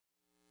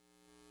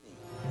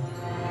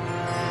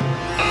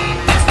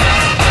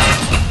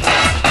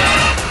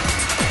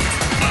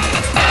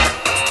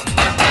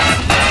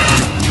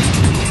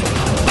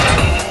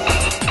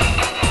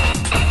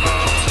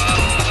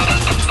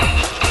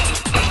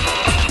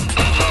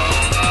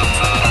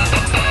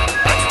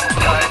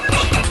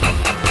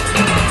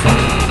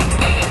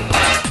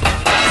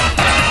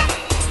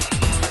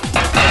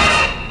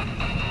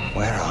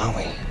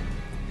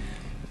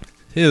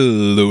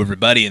Hello,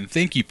 everybody, and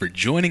thank you for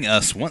joining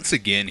us once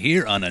again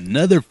here on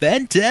another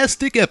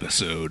fantastic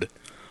episode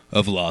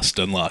of Lost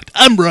Unlocked.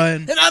 I'm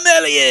Brian. And I'm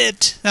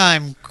Elliot.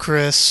 I'm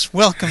Chris.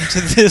 Welcome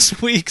to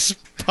this week's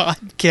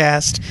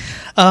podcast.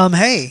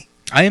 Hey.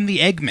 I am the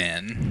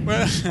Eggman.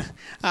 Well,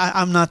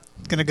 I'm not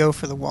going to go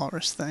for the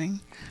walrus thing.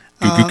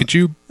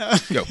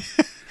 Go.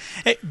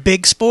 Hey,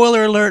 big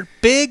spoiler alert.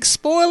 Big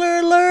spoiler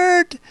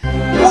alert.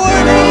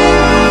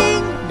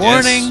 Warning.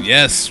 Warning.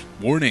 Yes.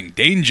 Warning.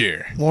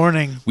 Danger.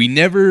 Warning. We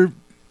never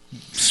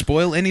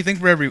spoil anything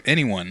for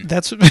anyone.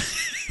 That's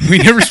We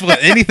never spoil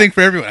anything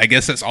for everyone. I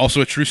guess that's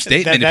also a true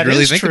statement if you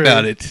really think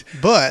about it.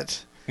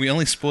 But we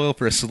only spoil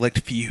for a select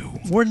few.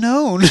 We're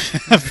known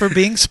for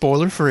being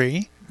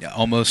spoiler-free. Yeah,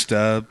 almost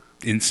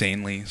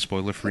insanely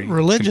spoiler-free.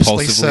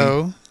 Religiously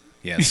so.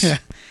 Yes. Yeah.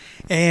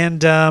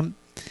 And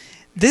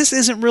this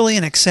isn't really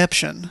an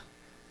exception.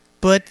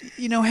 But,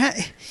 you know,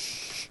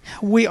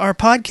 we are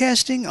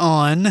podcasting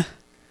on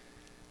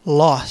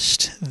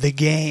Lost, the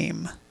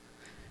game.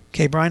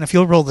 Okay, Brian, if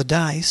you'll roll the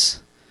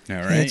dice. All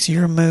right. It's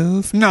your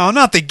move. No,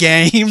 not the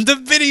game.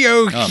 The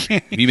video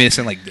game. You may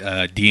sound like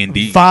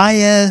D&D.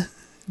 Via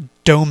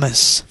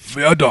Domus.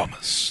 Via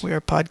Domus. We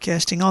are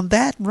podcasting on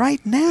that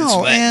right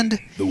now. And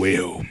the way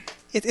home.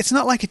 It's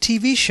not like a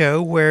TV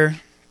show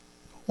where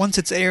once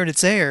it's aired,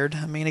 it's aired.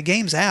 I mean, a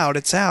game's out,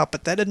 it's out,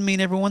 but that doesn't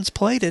mean everyone's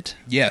played it.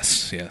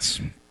 Yes.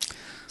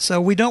 So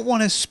we don't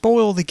want to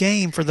spoil the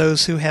game for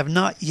those who have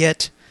not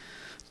yet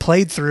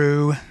played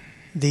through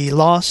the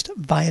Lost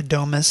Via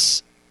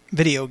Domus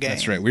video game.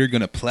 That's right. We're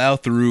going to plow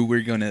through.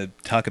 We're going to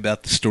talk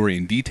about the story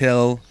in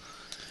detail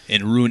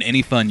and ruin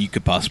any fun you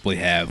could possibly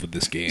have with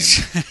this game.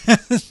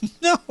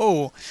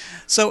 No.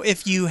 So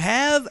if you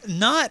have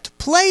not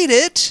played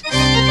it,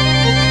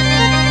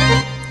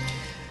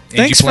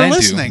 thanks for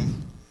listening.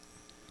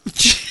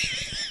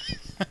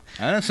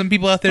 I don't know, some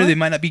people out there, they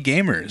might not be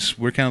gamers.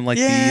 We're kind of like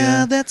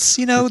that's,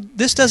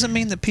 this doesn't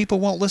mean that people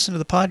won't listen to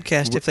the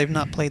podcast if they've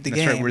not played the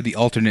game. That's right, we're the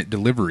alternate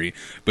delivery.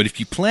 But if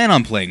you plan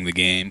on playing the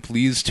game,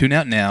 please tune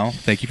out now.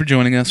 Thank you for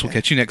joining us. We'll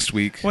catch you next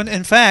week. When,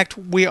 in fact,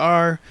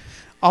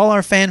 all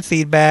our fan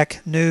feedback,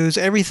 news,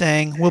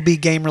 everything will be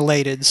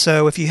game-related.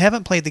 So if you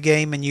haven't played the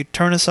game and you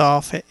turn us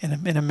off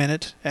in a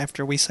minute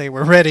after we say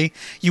we're ready,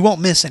 you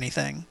won't miss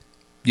anything.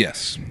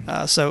 Yes.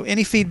 So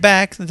any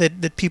feedback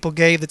that people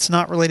gave that's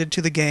not related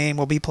to the game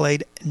will be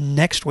played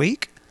next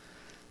week,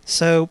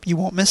 so you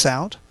won't miss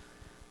out.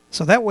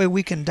 So that way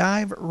we can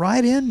dive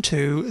right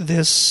into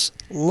this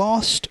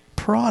lost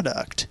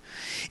product.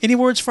 Any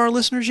words for our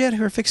listeners yet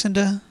who are fixing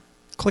to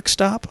click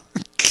stop?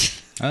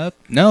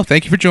 No,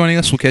 thank you for joining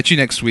us. We'll catch you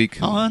next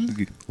week.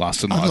 On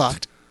Lost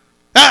Unlocked.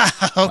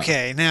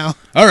 Okay, now.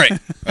 All right.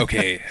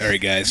 Okay. All right,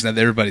 guys. Now that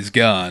everybody's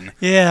gone.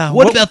 Yeah.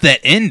 What about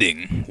that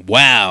ending?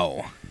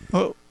 Wow.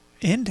 Oh,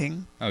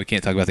 ending? Oh, we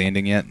can't talk about the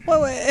ending yet?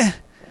 Well,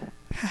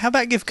 how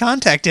about give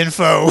contact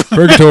info?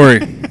 Purgatory.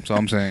 That's all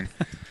I'm saying.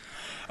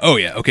 Oh,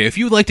 yeah. Okay, if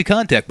you would like to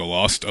contact the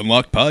Lost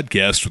Unlocked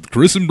podcast with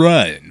Chris and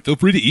Brian, feel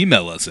free to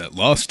email us at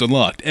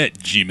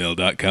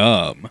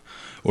lostunlocked@gmail.com.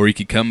 Or you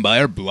can come by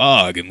our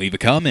blog and leave a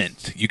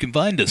comment. You can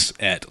find us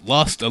at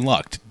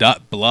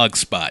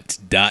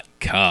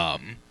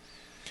lostunlocked.blogspot.com.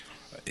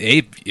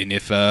 Hey, and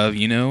if,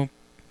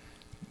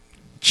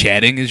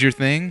 chatting is your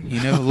thing,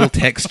 a little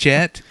text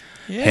chat,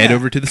 head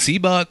over to the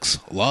C-Box,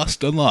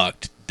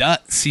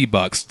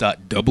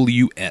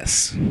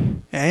 lostunlocked.cbox.ws.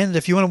 And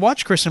if you want to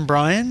watch Chris and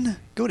Brian,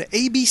 go to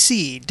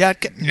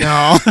abc.com.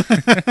 No.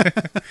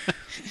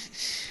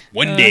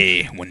 One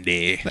day.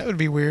 That would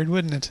be weird,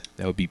 wouldn't it?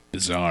 That would be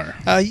bizarre.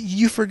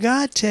 You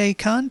forgot a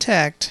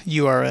contact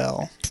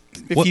URL.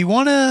 If you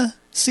want to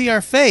see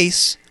our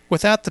face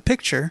without the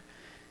picture,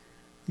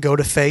 go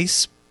to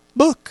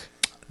Facebook.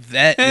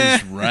 That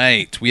is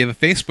right. We have a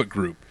Facebook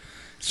group.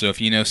 So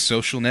if you know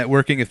social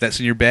networking, if that's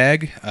in your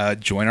bag,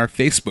 join our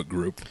Facebook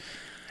group.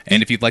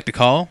 And if you'd like to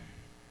call,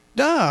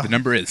 the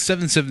number is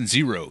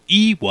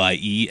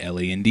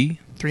 770-EYELAND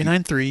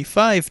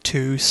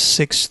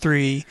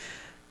 393-5263.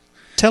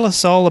 Tell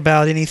us all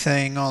about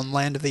anything on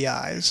Land of the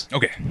Eyes.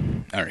 Okay.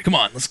 All right, come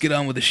on. Let's get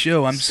on with the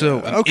show. I'm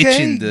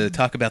itching to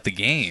talk about the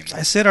game.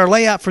 I said our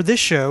layout for this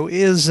show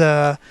is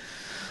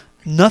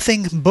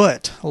nothing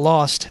but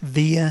Lost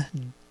Via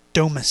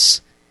Domus.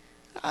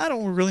 I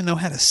don't really know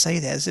how to say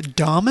that. Is it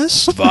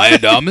Domus? Via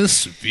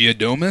Domus? Via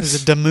Domus?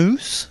 Is it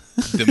Damus?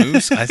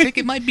 Damus? I think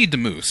it might be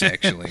Damus,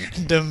 actually.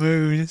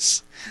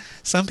 Damus.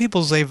 Some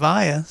people say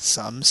Via,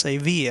 some say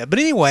Via. But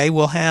anyway,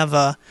 we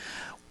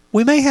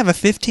may have a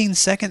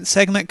 15-second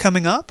segment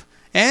coming up,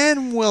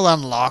 and we'll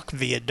unlock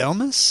Via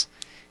Domus,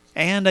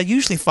 and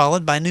usually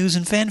followed by news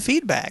and fan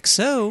feedback.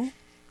 So,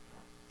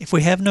 if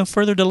we have no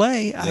further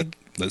delay,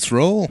 let's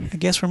roll. I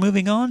guess we're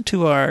moving on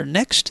to our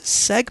next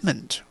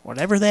segment,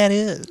 whatever that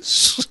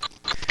is.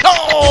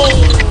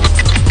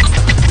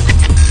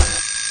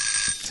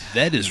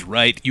 That is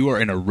right. You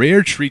are in a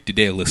rare treat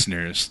today,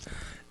 listeners.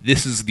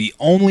 This is the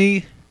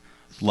only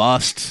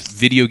Lost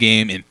video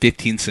game in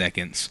 15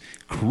 seconds.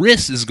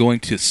 Chris is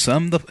going to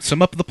sum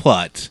up the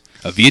plot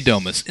of Via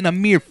Domus in a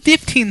mere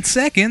 15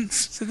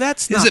 seconds. So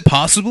that's Is not it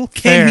possible?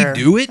 fair. Can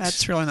he do it?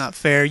 That's really not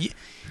fair.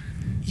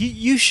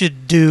 You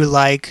should do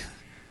like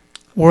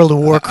World of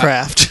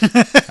Warcraft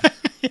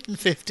in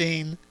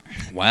 15.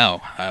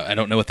 Wow, I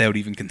don't know what that would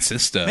even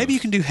consist of. Maybe you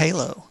can do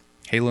Halo.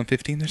 Halo in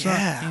 15. There's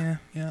Yeah.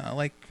 yeah. I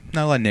like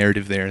not a lot of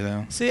narrative there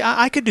though. See,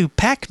 I could do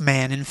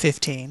Pac-Man in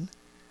 15.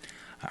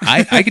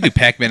 I could do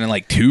Pac-Man in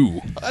like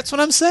 2. That's what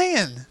I'm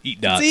saying.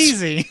 Eat dots.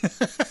 It's easy.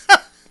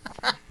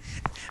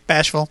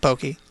 Bashful,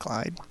 Pokey,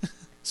 Clyde,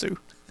 Sue.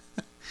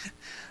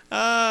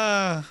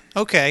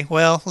 Okay,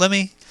 well,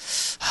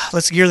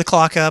 let's gear the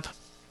clock up.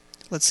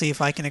 Let's see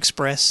if I can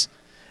express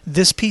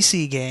this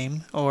PC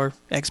game or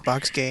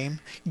Xbox game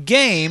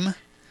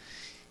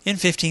in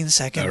 15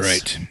 seconds. All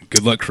right.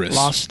 Good luck, Chris.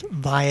 Lost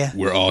via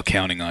We're all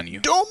counting on you.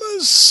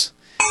 Domus.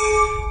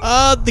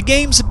 The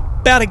game's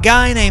about a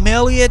guy named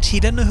Elliot. He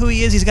doesn't know who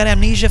he is. He's got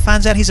amnesia.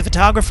 Finds out he's a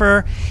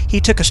photographer. He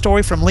took a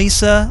story from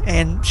Lisa,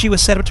 and she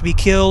was set up to be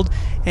killed.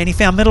 And he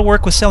found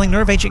Middlework was selling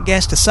nerve agent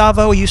gas to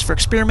Savo, used for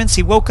experiments.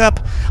 He woke up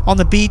on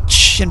the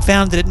beach and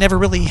found that it never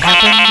really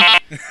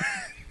happened.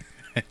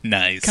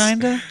 Nice.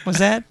 Kinda? Was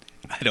that?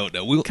 I don't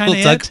know. We'll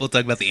Kinda talk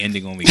about the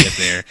ending when we get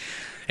there.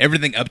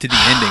 Everything up to the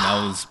ending,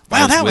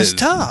 Wow, that was with.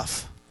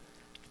 tough.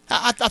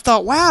 I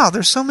thought, wow,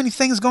 there's so many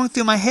things going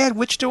through my head.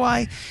 Which do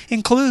I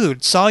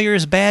include?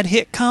 Sawyer's bad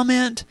hit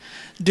comment?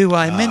 Do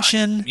I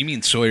mention... You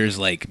mean Sawyer's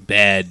like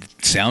bad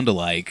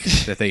sound-alike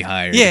that they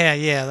hired?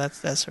 Yeah,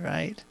 that's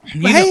right.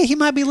 You But know- hey, he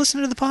might be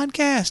listening to the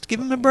podcast. Give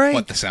him a break.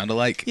 What, the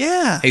sound-alike?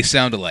 Yeah. Hey,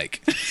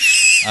 sound-alike.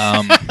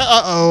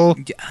 Uh-oh.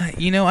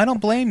 I don't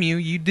blame you.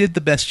 You did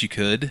the best you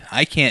could.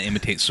 I can't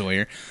imitate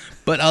Sawyer.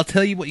 But I'll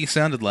tell you what you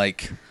sounded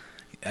like.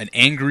 An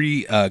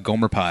angry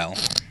Gomer Pyle.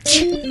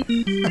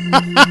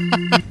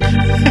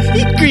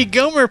 Angry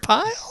Gomer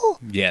Pyle?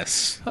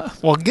 Yes.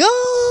 Well,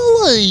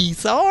 golly,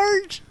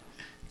 Sarge.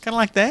 Kind of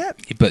like that?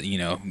 But,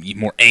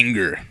 more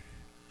anger.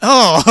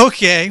 Oh,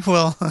 okay.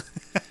 Well,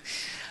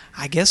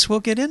 I guess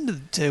we'll get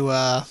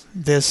into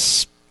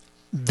this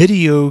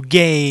video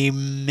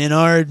game in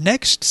our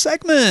next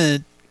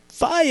segment.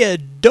 Via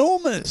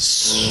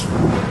Domus.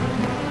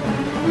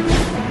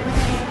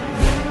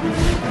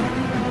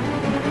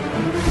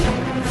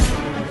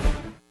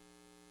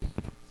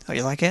 Oh,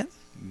 you like it?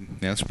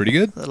 Yeah, that's pretty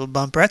good. Little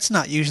bumper. That's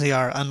not usually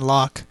our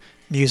unlock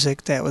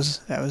music. That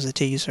was a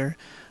teaser.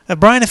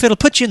 Brian, if it'll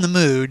put you in the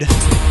mood.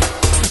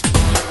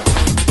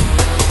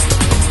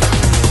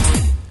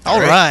 All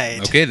right.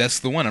 Okay,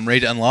 that's the one. I'm ready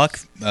to unlock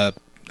a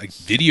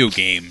video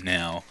game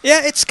now.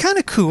 Yeah, it's kind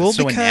of cool It's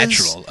so because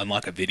unnatural.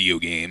 Unlock a video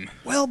game.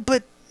 Well,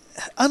 but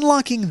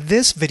unlocking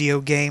this video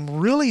game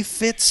really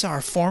fits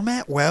our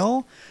format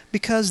well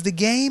because the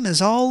game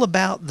is all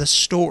about the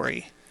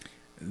story.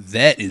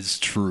 That is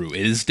true.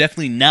 It is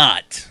definitely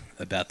not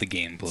about the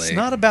gameplay. It's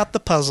not about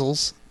the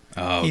puzzles.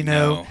 Oh,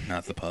 no,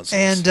 not the puzzles.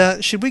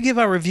 And should we give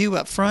our review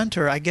up front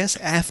or I guess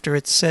after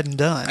it's said and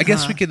done? I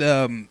guess we could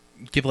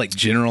give like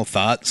general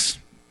thoughts.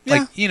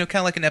 Yeah. Like, kind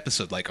of like an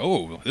episode. Like,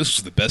 oh, this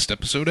was the best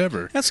episode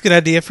ever. That's a good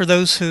idea. For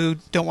those who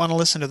don't want to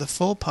listen to the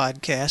full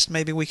podcast,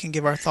 maybe we can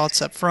give our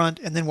thoughts up front,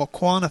 and then we'll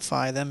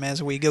quantify them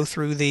as we go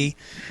through the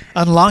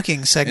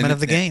unlocking segment of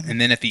the game.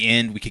 And then at the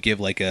end, we could give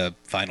like a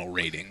final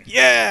rating.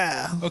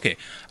 Yeah! Okay.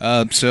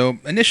 So,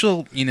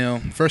 initial,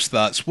 first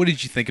thoughts. What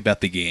did you think about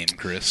the game,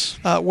 Chris?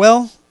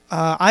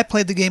 I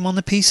played the game on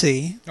the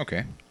PC.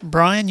 Okay.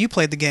 Brian, you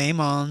played the game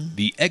on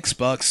The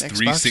Xbox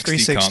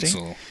 360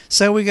 console.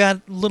 So we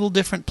got little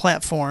different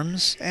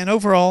platforms, and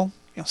overall,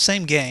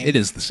 same game. It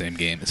is the same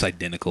game. It's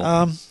identical.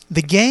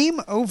 The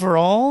game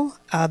overall,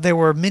 there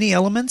were many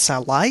elements I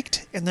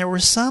liked, and there were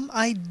some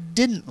I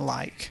didn't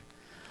like.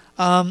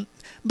 But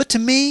to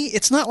me,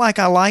 it's not like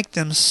I liked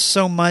them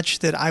so much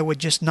that I would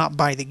just not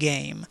buy the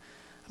game.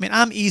 I mean,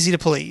 I'm easy to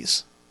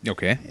please.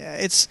 Okay.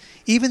 It's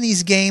even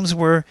these games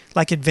were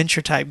like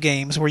adventure type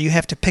games where you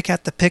have to pick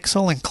out the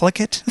pixel and click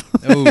it.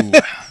 Oh,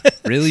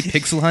 really?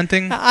 Pixel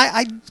hunting?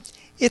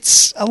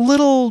 It's a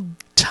little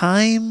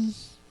time,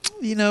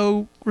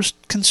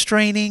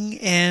 constraining,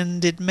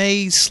 and it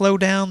may slow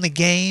down the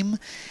game.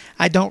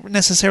 I don't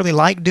necessarily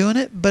like doing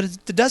it, but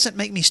it doesn't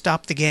make me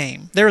stop the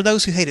game. There are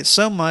those who hate it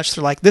so much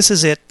they're like, "This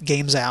is it,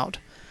 game's out."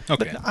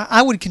 Okay. But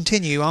I would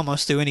continue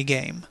almost through any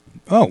game.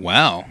 Oh,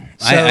 wow.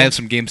 I have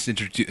some games to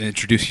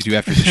introduce you to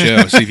after the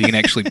show, see if you can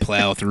actually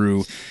plow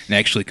through and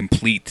actually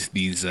complete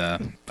these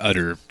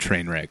utter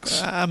train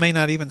wrecks. I may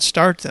not even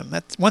start them.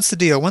 Once the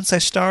deal. Once I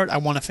start, I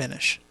want to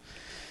finish.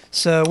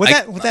 So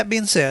with that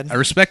being said, I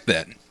respect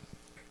that.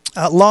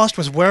 Lost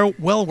was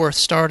well worth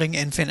starting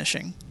and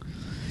finishing.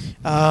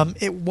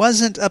 It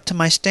wasn't up to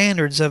my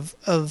standards of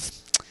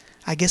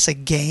I guess, a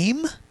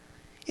game.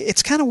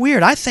 It's kind of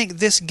weird. I think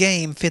this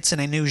game fits in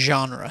a new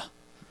genre.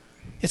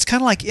 It's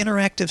kind of like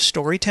interactive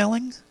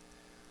storytelling.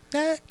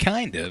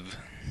 Kind of.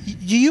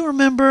 Do you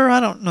remember, I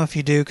don't know if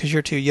you do because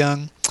you're too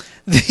young,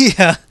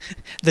 the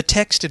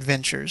text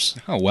adventures?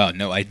 Oh, wow.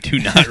 No, I do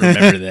not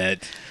remember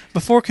that.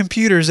 Before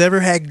computers ever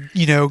had,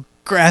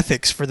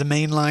 graphics for the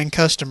mainline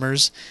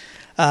customers,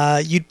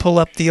 You'd pull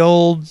up the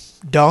old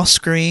DOS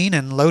screen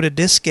and load a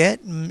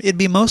diskette, and it'd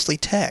be mostly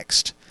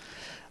text.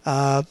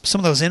 Some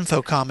of those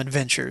Infocom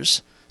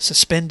adventures,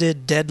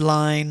 Suspended,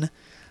 Deadline,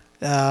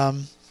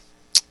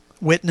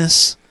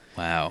 Witness.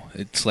 Wow,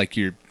 it's like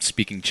you're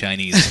speaking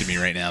Chinese to me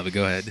right now, but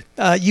go ahead.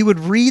 You would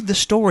read the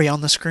story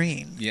on the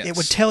screen. Yes. It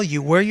would tell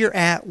you where you're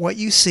at, what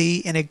you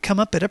see, and it'd come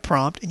up at a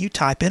prompt, and you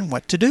type in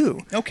what to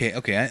do.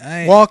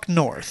 Okay. Walk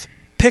north.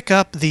 Pick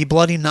up the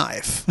bloody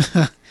knife.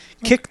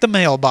 Kick the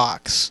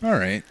mailbox. All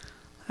right.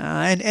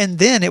 And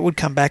then it would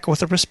come back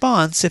with a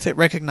response if it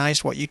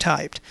recognized what you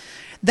typed.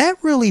 That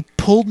really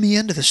pulled me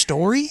into the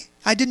story.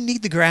 I didn't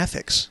need the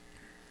graphics.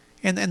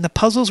 And the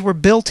puzzles were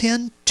built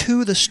in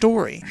to the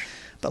story.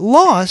 But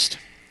Lost,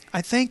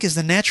 I think, is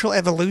the natural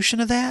evolution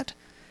of that,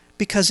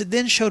 because it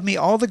then showed me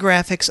all the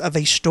graphics of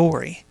a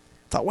story.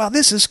 Thought, wow,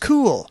 this is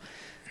cool.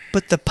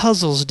 But the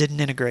puzzles didn't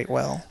integrate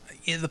well.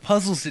 Yeah, the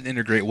puzzles didn't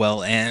integrate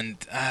well, and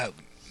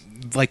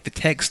like the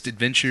text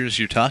adventures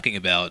you're talking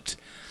about,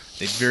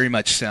 they very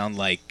much sound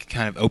like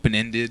kind of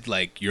open-ended,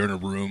 like you're in a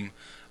room,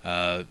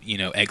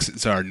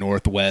 exits are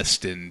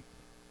northwest and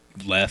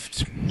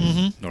left,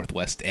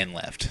 northwest and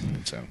left,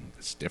 so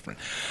it's different.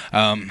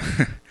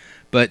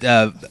 But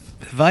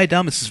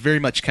Viadamus is very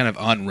much kind of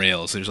on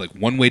rails. There's like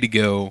one way to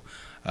go.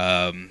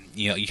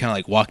 You kind of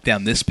like walk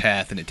down this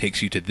path, and it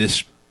takes you to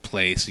this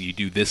place, and you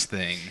do this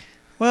thing.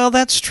 Well,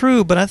 that's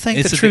true, but I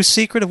think the true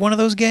secret of one of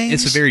those games...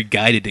 It's a very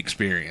guided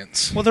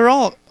experience. Well, they're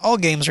all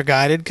games are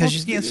guided, because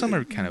some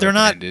are kind of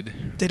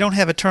open-ended. They don't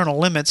have eternal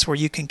limits where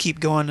you can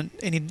keep going,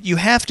 and you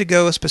have to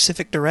go a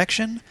specific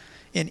direction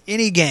in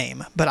any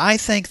game. But I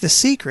think the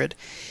secret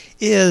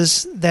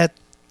is that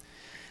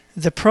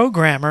the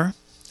programmer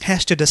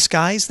has to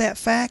disguise that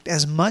fact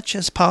as much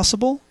as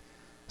possible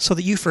so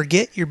that you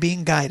forget you're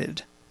being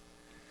guided.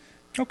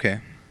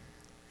 Okay.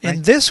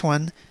 In this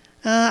one,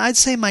 I'd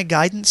say my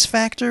guidance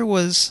factor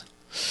was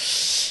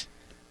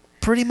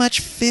pretty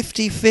much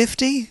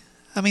 50-50.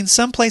 I mean,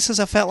 some places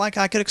I felt like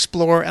I could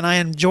explore, and I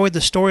enjoyed the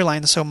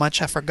storyline so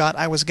much I forgot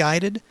I was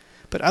guided.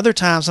 But other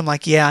times I'm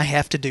like, yeah, I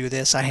have to do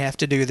this, I have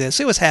to do this.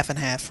 It was half and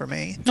half for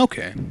me.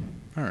 Okay.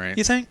 All right.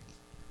 You think?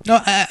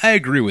 No, I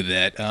agree with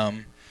that.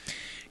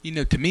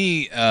 To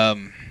me,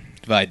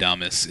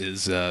 Viadamus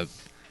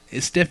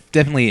is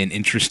definitely an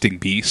interesting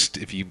beast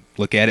if you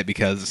look at it,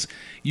 because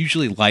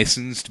usually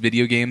licensed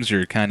video games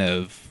are kind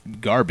of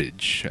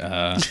garbage,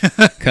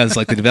 because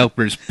like the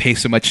developers pay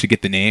so much to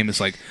get the name. It's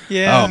like,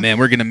 oh man,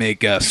 we're gonna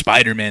make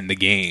Spider-Man the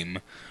game,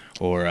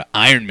 or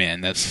Iron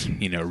Man. That's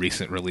a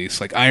recent release,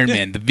 like Iron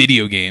Man the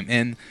video game,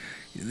 and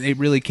they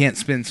really can't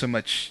spend so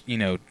much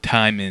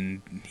time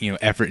and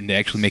effort into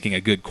actually making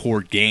a good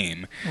core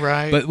game.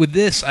 Right. But with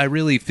this, I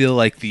really feel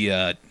like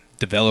the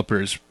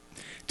developers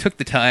took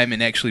the time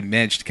and actually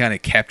managed to kind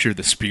of capture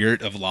the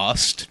spirit of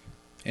Lost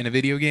in a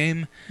video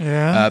game.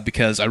 Yeah.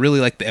 Because I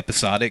really like the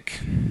episodic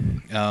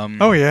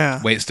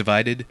way it's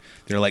divided.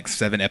 There are like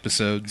 7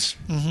 episodes.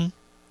 Mm-hmm.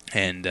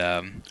 And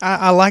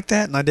I like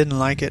that, and I didn't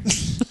like it.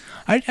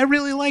 I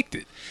really liked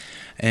it.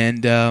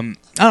 And I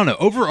don't know.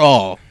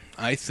 Overall,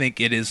 I think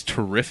it is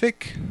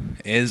terrific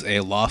as a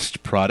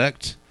Lost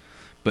product,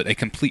 but a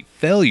complete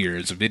failure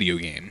as a video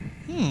game.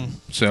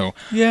 So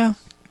yeah.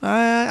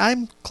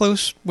 I'm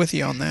close with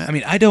you on that. I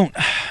mean, I don't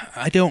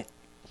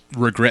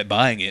regret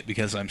buying it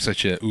because I'm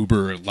such a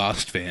uber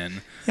Lost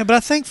fan. Yeah, but I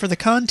think for the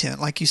content,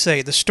 like you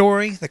say, the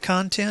story, the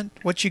content,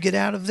 what you get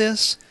out of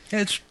this,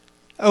 it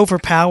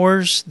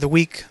overpowers the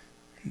weak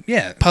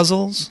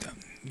puzzles.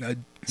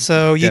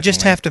 So you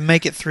just have to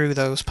make it through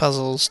those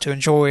puzzles to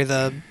enjoy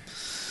the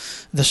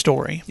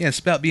story. Yeah, it's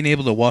about being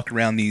able to walk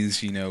around these,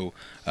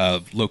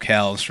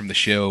 locales from the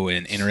show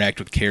and interact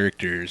with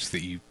characters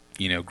that you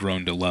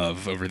grown to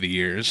love over the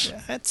years.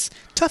 Yeah, it's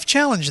a tough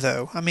challenge,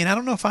 though. I mean, I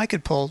don't know if I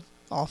could pull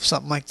off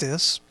something like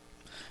this.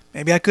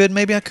 Maybe I could,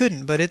 maybe I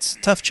couldn't, but it's a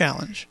tough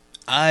challenge.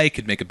 I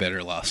could make a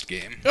better Lost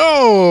game.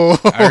 Oh!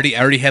 I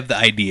already have the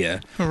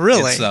idea.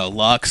 Really? It's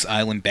Locke's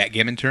Island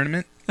Backgammon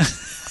Tournament.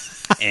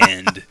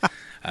 And,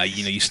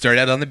 you start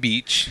out on the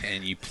beach,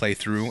 and you play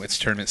through. It's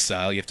tournament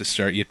style. You have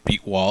to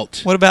beat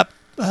Walt. What about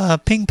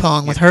ping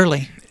pong with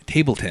Hurley?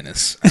 Table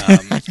tennis.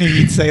 I knew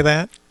you'd say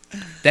that.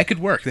 That could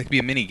work. That could be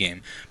a mini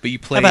game. But you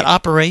play. How about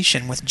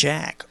Operation with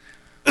Jack?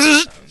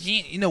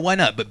 Why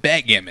not? But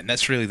backgammon,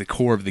 that's really the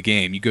core of the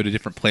game. You go to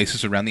different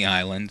places around the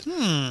island,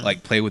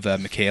 like play with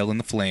Mikhail and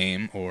the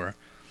Flame, or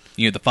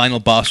the final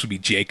boss would be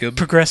Jacob.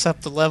 Progress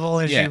up the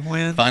level as you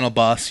win. Final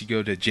boss, you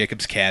go to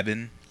Jacob's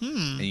cabin,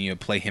 and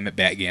play him at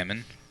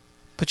backgammon.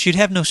 But you'd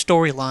have no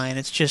storyline.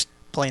 It's just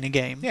playing a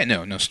game. Yeah,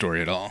 no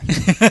story at all.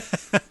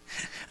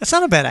 That's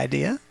not a bad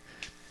idea.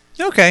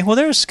 Okay, well,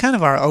 there's kind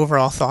of our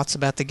overall thoughts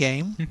about the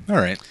game. All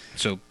right,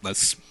 so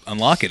let's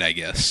unlock it, I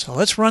guess. So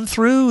let's run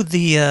through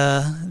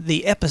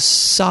the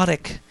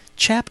episodic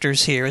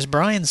chapters here. As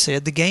Brian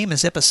said, the game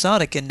is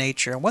episodic in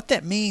nature. And what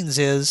that means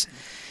is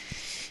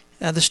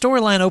the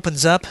storyline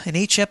opens up, and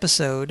each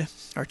episode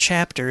or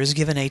chapter is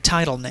given a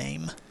title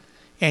name.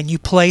 And you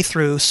play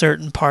through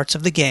certain parts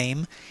of the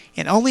game,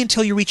 and only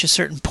until you reach a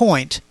certain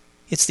point,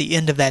 it's the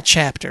end of that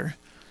chapter.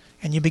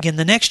 and you begin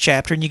the next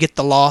chapter, and you get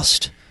the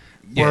lost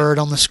word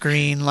on the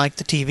screen like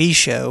the TV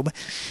show.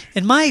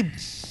 And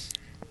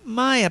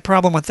my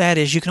problem with that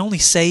is you can only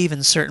save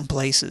in certain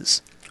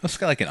places. It's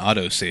got like an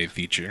auto-save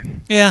feature.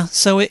 Yeah,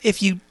 so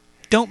if you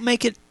don't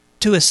make it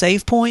to a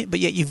save point, but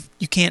yet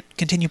you can't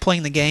continue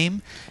playing the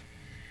game,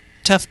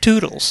 tough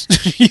toodles.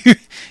 you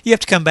have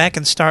to come back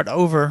and start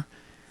over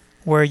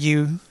where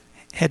you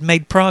had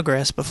made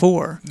progress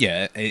before.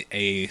 Yeah,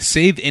 a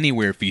save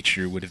anywhere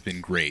feature would have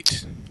been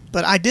great.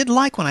 But I did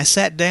like when I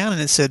sat down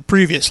and it said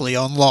previously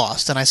on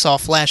Lost, and I saw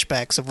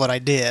flashbacks of what I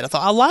did. I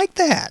thought, I like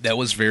that. That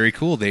was very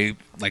cool. They,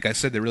 like I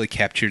said, they really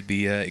captured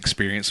the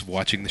experience of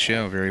watching the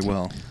show very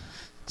well.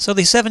 So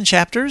the 7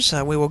 chapters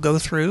we will go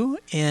through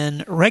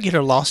in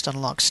regular Lost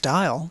Unlocked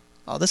style.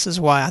 This is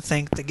why I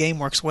think the game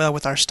works well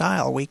with our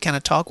style. We kind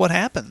of talk what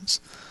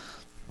happens,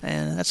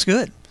 and that's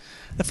good.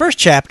 The first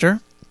chapter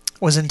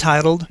was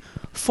entitled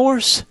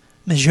Force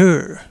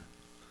Majeure,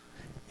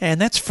 and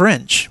that's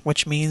French,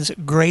 which means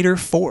greater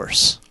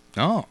force.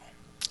 Oh.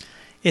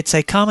 It's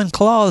a common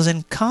clause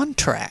in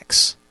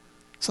contracts,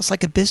 so it's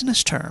like a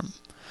business term,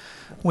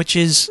 which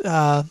is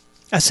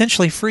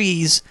essentially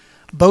frees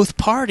both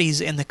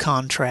parties in the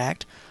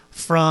contract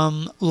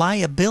from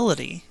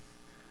liability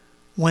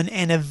when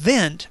an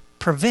event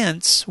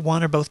prevents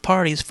one or both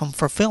parties from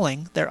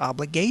fulfilling their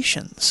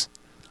obligations.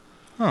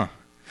 Huh.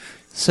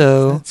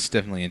 So that's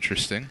definitely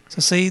interesting.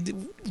 So see,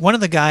 one of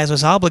the guys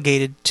was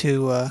obligated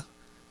to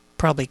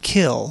probably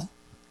kill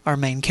our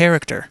main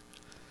character,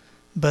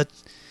 but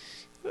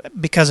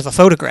because of a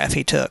photograph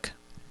he took.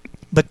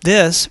 But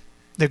this,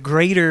 the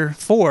greater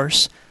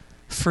force,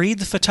 freed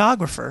the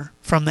photographer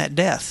from that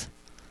death.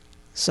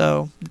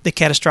 So the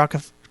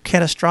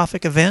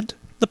catastrophic event,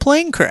 the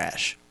plane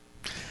crash.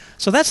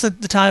 So that's the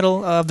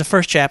title of the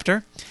first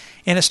chapter.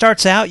 And it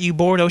starts out, you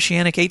board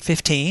Oceanic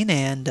 815,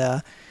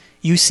 and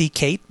you see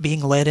Kate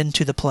being led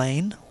into the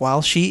plane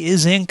while she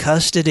is in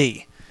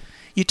custody.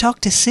 You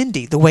talk to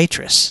Cindy, the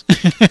waitress.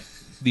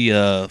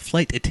 The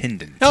flight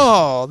attendant.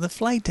 Oh, the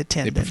flight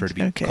attendant. They prefer to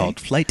be called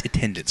flight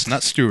attendants,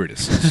 not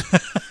stewardesses.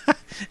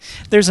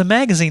 There's a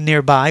magazine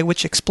nearby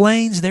which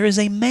explains there is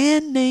a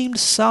man named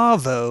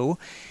Savo,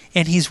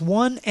 and he's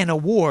won an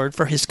award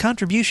for his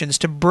contributions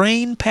to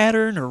brain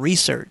pattern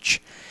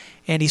research.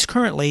 And he's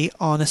currently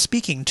on a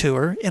speaking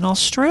tour in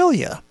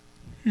Australia.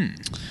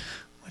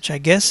 Which I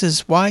guess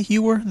is why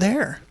you were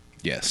there.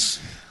 Yes.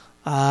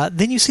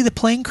 Then you see the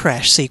plane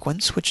crash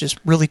sequence, which is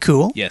really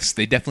cool. Yes,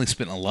 they definitely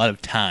spent a lot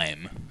of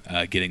time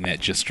getting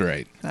that just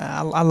right.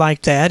 I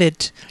like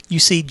that. You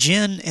see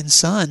Jen and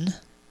Sun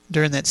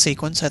during that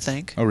sequence, I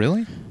think. Oh,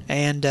 really?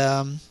 And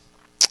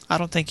I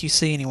don't think you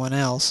see anyone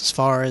else as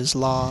far as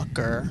Locke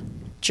or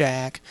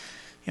Jack.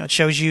 You know, it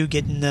shows you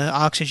getting the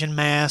oxygen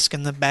mask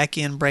and the back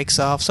end breaks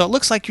off. So it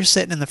looks like you're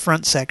sitting in the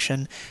front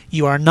section.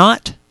 You are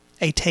not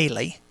a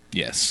Taily.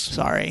 Yes.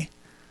 Sorry.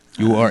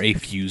 You are a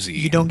Fusey.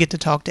 You don't get to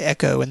talk to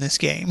Echo in this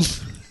game.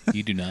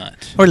 You do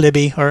not. Or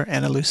Libby or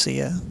Ana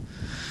Lucia.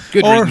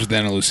 Good riddance with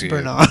Ana Lucia.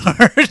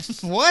 Bernard.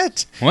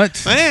 What?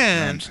 What?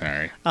 Man. I'm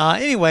sorry.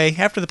 Anyway,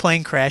 after the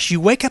plane crash, you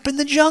wake up in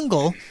the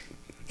jungle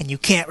and you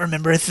can't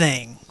remember a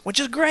thing, which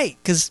is great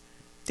because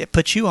it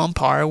puts you on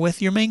par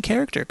with your main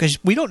character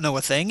because we don't know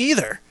a thing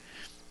either.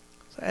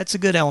 So that's a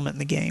good element in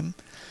the game.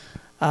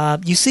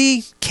 You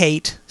see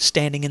Kate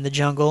standing in the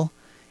jungle,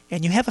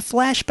 and you have a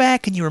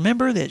flashback and you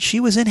remember that she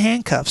was in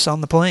handcuffs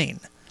on the plane.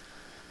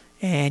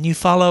 And you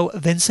follow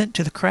Vincent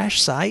to the crash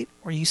site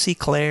where you see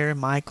Claire,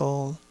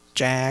 Michael,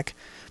 Jack.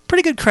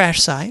 Pretty good crash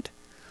site.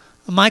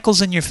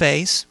 Michael's in your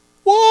face.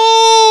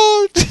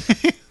 What?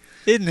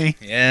 Isn't he?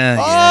 Yeah,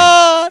 what?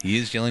 Yeah. He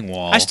is yelling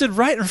wall. I stood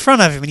right in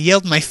front of him and he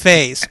yelled in my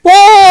face.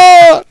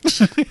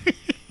 What?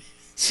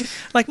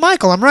 Like,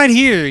 Michael, I'm right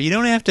here. You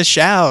don't have to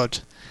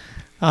shout.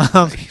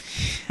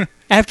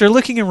 After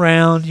looking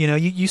around,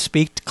 you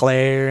speak to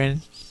Claire,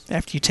 and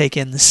after you take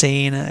in the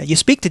scene, you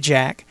speak to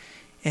Jack,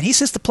 and he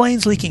says the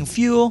plane's leaking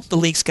fuel. The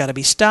leak's got to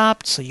be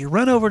stopped, so you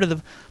run over to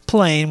the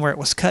plane where it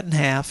was cut in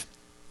half,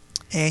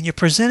 and you're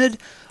presented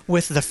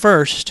with the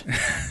first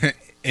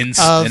in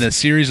a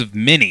series of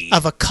many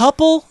of a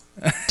couple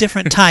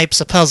different types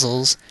of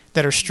puzzles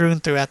that are strewn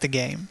throughout the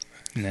game.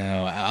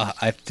 No,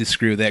 I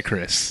disagree with that,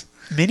 Chris.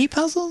 Mini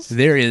puzzles?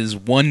 There is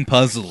one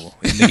puzzle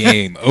in the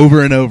game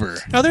over and over.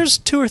 No, there's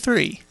 2 or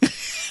 3.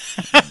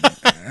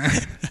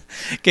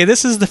 Okay,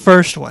 this is the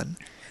first one.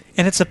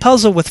 And it's a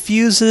puzzle with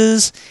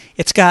fuses.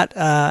 It's got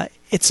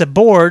it's a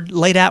board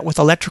laid out with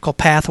electrical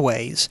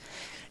pathways.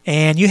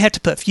 And you have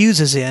to put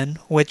fuses in,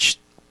 which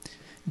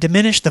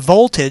diminish the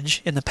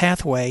voltage in the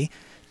pathway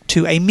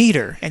to a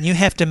meter. And you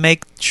have to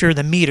make sure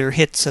the meter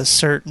hits a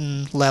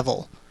certain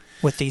level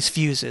with these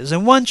fuses.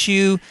 And once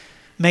you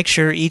make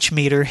sure each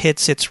meter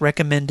hits its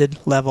recommended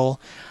level,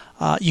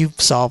 you've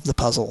solved the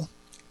puzzle.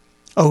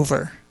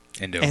 Over.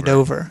 And over. And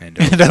over. And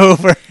over. And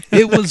over.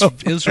 It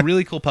was a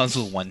really cool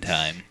puzzle one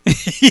time.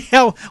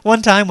 Yeah,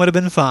 one time would have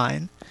been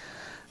fine.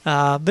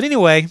 But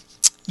anyway,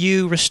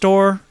 you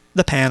restore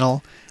the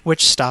panel,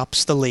 which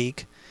stops the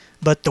leak.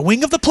 But the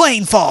wing of the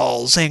plane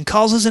falls and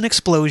causes an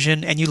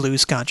explosion, and you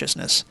lose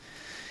consciousness.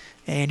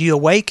 And you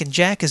awake, and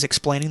Jack is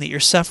explaining that you're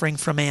suffering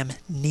from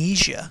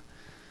amnesia.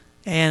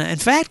 And in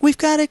fact, we've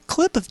got a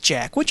clip of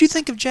Jack. What'd you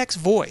think of Jack's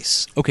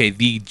voice? Okay,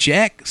 the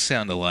Jack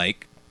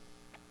sound-alike,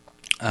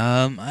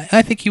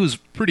 I think he was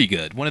pretty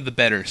good. One of the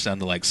better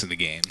sound-alikes in the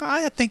game.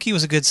 I think he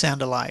was a good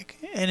sound-alike.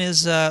 And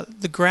his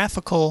the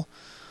graphical...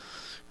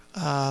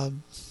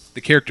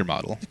 The character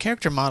model. The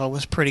character model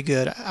was pretty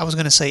good. I was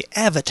going to say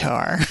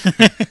avatar.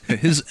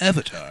 His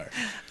avatar.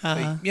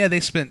 Yeah, they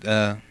spent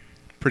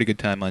pretty good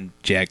time on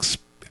Jack's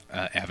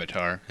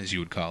avatar, as you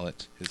would call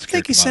it. I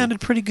think he sounded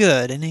pretty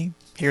good, and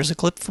here's a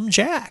clip from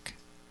Jack.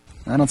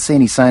 I don't see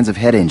any signs of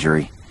head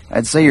injury.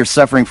 I'd say you're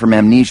suffering from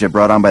amnesia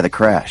brought on by the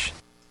crash.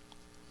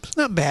 It's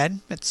not bad.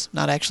 It's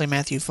not actually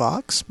Matthew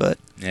Fox, but...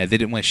 Yeah, they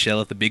didn't want to shell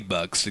out the big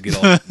bucks to get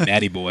all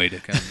Matty Boy to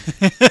come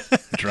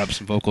drop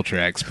some vocal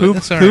tracks. But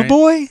that's all right. Who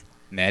boy?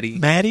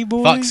 Matty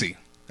Boy? Foxy.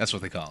 That's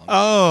what they call him.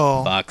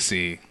 Oh.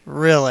 Foxy.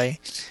 Really?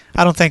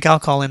 I don't think I'll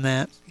call him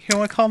that. You don't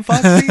want to call him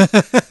Foxy?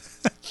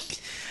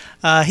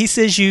 He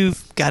says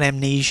you've got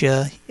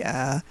amnesia,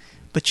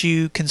 but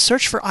you can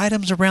search for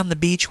items around the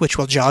beach which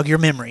will jog your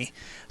memory.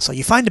 So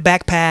you find a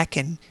backpack,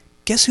 and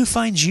guess who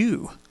finds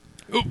you?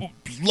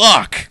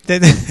 Locke!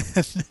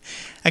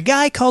 A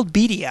guy called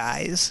Beady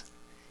Eyes.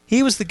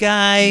 He was the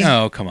guy...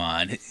 Oh, come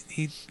on.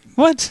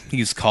 What?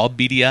 He's called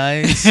Beady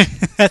Eyes?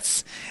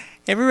 That's...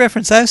 Every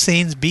reference I've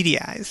seen is Beady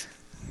Eyes.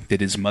 Did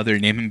his mother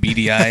name him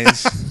Beady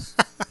Eyes?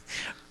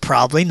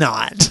 Probably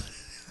not.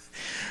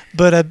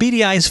 But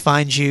Beady Eyes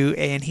finds you,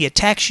 and he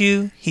attacks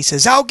you. He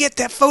says, "I'll get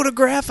that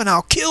photograph, and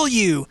I'll kill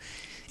you."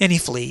 And he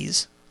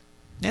flees.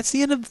 That's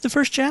the end of the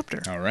first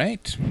chapter. All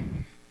right.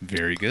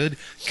 Very good.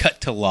 Cut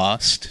to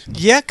Lost.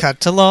 Yeah, cut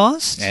to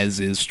Lost. As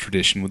is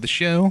tradition with the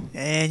show.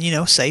 And,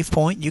 save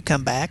point, you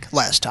come back.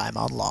 Last time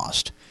on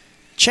Lost.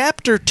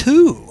 Chapter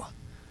 2.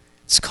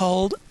 It's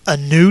called A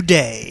New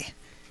Day.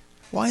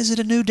 Why is it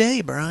a new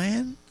day,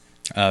 Brian?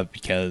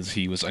 Because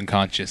he was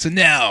unconscious, and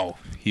now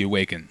he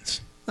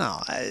awakens.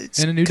 Oh, it's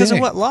in a new because day.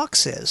 of what Locke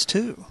says,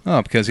 too.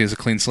 Oh, because he has a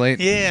clean slate?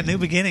 Yeah, new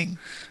beginning.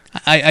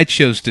 I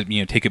chose to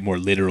take it more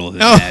literal than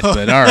that,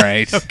 but all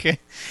right. Okay.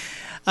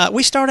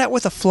 We start out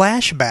with a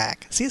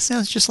flashback. See, it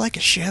sounds just like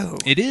a show.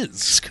 It is.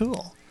 It's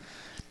cool.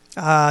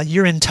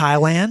 You're in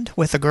Thailand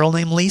with a girl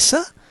named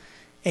Lisa,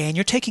 and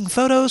you're taking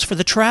photos for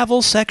the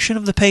travel section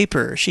of the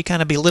paper. She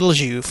kind of belittles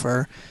you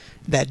for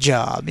that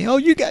job.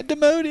 You got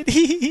demoted.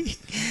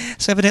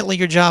 So evidently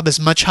your job is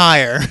much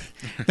higher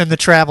than the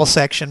travel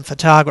section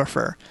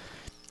photographer.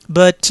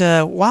 But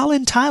while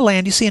in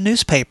Thailand, you see a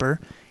newspaper,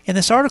 and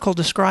this article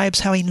describes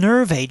how a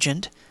nerve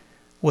agent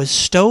was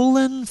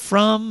stolen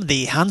from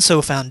the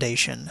Hanso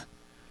Foundation.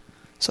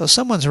 So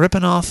someone's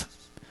ripping off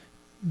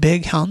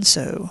Big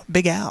Hanso,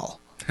 Big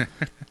Al.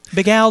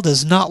 Big Al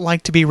does not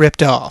like to be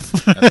ripped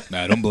off.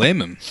 I don't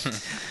blame him.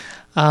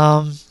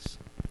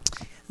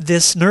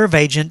 This nerve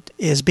agent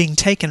is being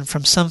taken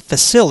from some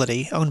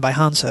facility owned by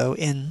Hanso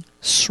in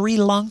Sri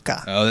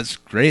Lanka. Oh, that's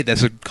great.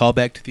 That's a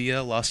callback to the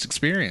Lost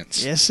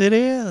Experience. Yes, it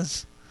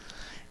is.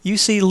 You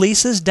see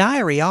Lisa's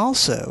diary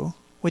also,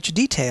 which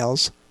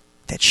details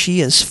that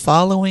she is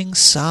following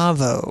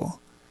Savo.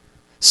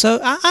 So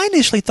I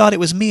initially thought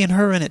it was me and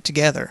her in it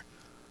together.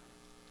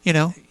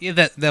 Yeah,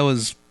 that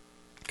was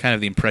kind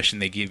of the impression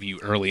they give you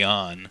early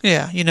on.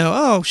 Yeah,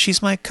 oh,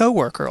 she's my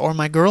coworker or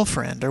my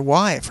girlfriend or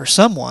wife or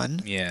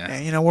someone. Yeah.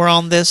 And, we're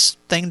on this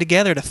thing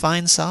together to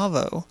find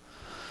Savo.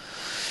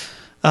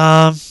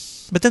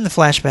 But then the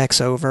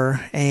flashback's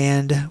over,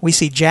 and we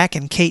see Jack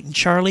and Kate and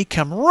Charlie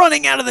come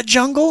running out of the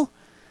jungle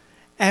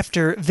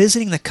after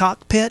visiting the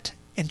cockpit,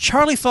 and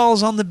Charlie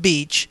falls on the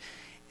beach.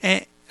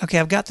 And, okay,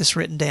 I've got this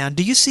written down.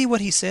 Do you see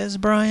what he says,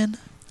 Brian?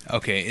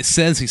 Okay, he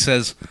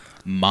says,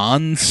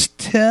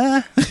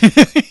 monster?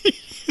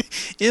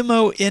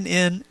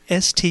 M-O-N-N-S-T-U-H.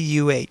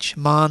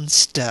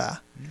 Monster.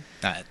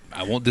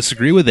 I won't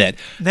disagree with that.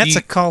 And that's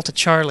a call to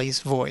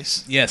Charlie's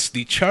voice. Yes,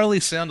 the Charlie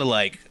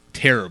sound-alike,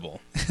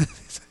 terrible.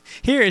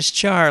 Here is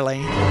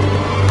Charlie.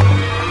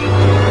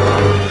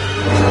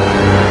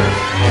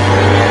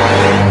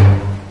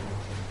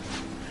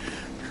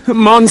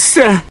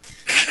 Monster!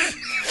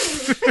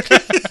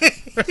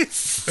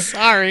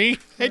 Sorry,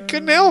 I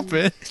couldn't help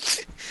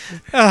it.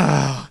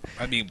 Oh.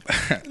 I mean...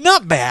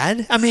 Not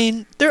bad. I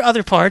mean, there are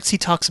other parts he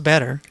talks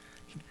better.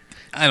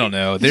 I don't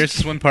know. There's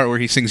this one part where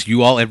he sings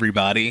 "You All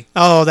Everybody."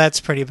 Oh, that's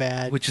pretty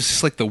bad. Which is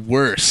just like the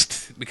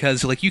worst,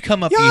 because you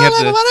come up and you have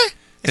the...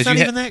 It's not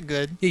even that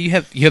good.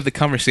 Yeah, you have the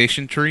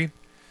conversation tree,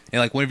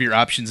 and one of your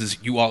options is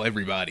 "You All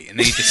Everybody," and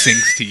then he just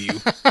sings to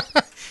you.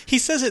 He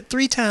says it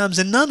 3 times,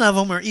 and none of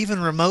them are even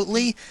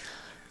remotely.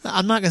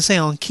 I'm not going to say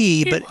on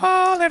key, but "You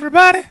All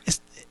Everybody."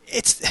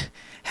 It's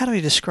how do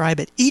we describe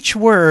it? Each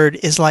word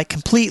is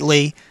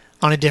completely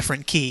on a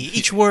different key.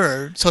 Each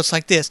word, so it's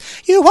like this: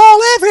 "You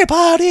all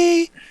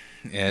everybody."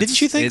 Yeah,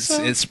 didn't you think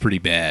so? It's pretty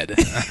bad.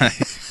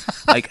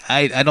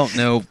 I don't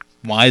know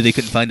why they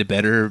couldn't find a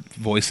better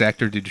voice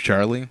actor to do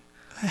Charlie.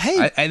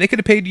 Hey, They could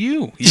have paid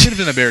you. You should have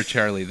been a better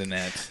Charlie than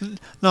that.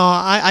 no,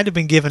 I'd have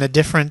been given a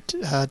different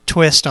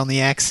twist on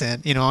the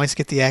accent. You know, I always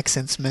get the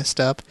accents messed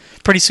up.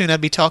 Pretty soon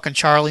I'd be talking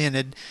Charlie and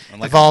it'd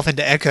evolve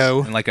into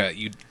Echo. And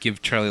you'd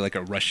give Charlie like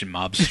a Russian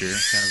mobster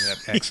kind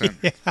of that accent.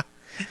 Yeah.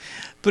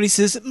 But he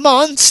says,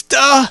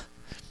 "Monster!"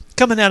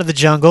 coming out of the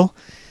jungle.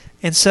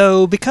 And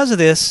so, because of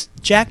this,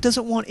 Jack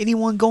doesn't want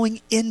anyone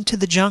going into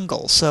the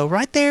jungle. So,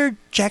 right there,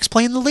 Jack's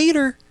playing the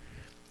leader.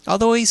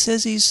 Although he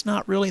says he's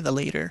not really the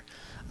leader.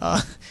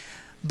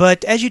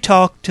 But as you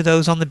talk to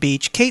those on the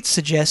beach, Kate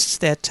suggests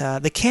that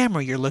the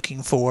camera you're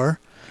looking for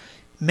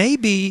may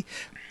be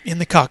in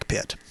the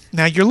cockpit.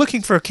 Now, you're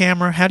looking for a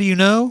camera. How do you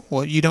know?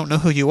 Well, you don't know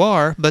who you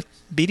are, but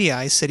Beady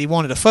Eyes said he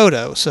wanted a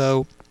photo.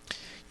 So,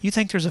 you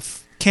think there's a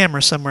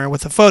camera somewhere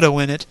with a photo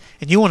in it,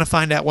 and you want to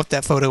find out what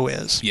that photo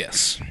is.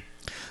 Yes.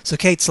 So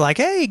Kate's like,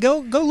 hey, go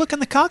look in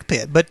the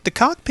cockpit. But the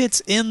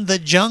cockpit's in the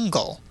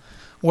jungle,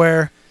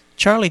 where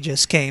Charlie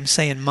just came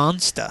saying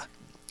monster.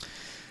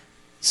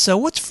 So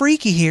what's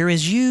freaky here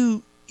is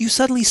you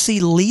suddenly see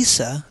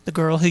Lisa, the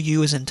girl who you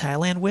was in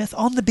Thailand with,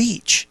 on the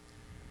beach.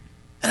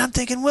 And I'm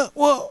thinking,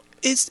 well,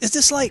 is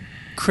this like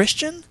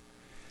Christian?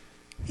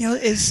 You know,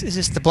 is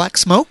this the black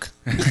smoke?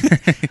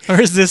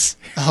 Or is this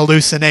a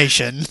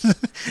hallucination?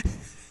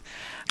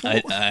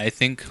 I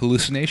think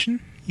hallucination.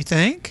 You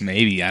think?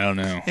 Maybe, I don't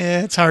know.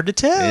 Yeah, it's hard to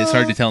tell. It's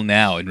hard to tell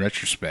now in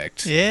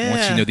retrospect. Yeah.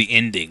 Once you know the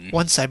ending.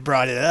 Once I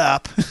brought it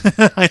up.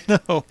 I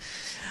know.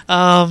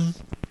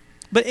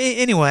 But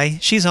anyway,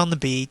 she's on the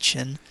beach,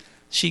 and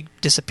she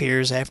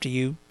disappears after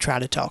you try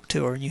to talk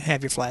to her, and you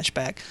have your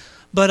flashback.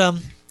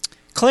 But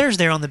Claire's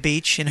there on the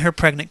beach in her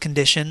pregnant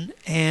condition,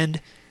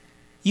 and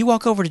you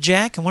walk over to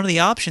Jack, and one of the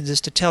options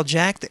is to tell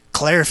Jack that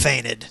Claire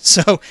fainted.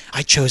 So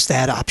I chose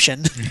that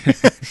option.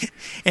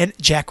 And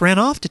Jack ran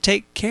off to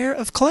take care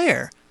of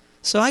Claire.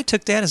 So I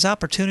took that as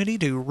opportunity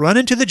to run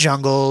into the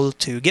jungle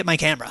to get my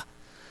camera.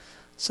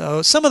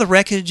 So some of the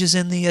wreckage is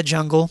in the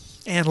jungle,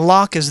 and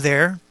Locke is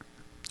there,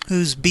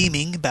 who's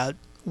beaming about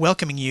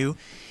welcoming you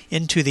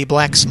into the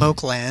Black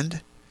Smoke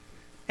Land.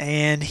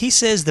 And he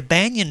says the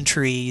banyan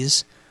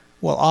trees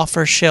will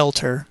offer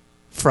shelter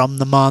from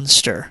the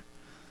monster.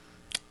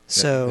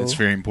 So that's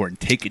very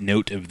important. Take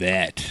note of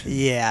that.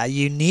 Yeah,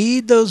 you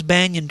need those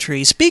banyan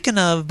trees. Speaking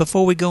of,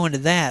 before we go into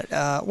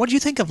that, what do you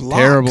think of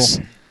Locke's?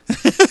 Terrible.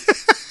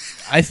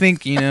 I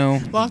think,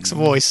 Locke's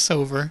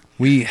voiceover.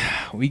 We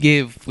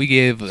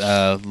gave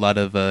a lot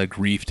of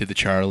grief to the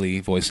Charlie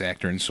voice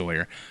actor in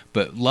Sawyer,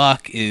 but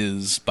Locke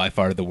is by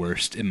far the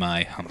worst in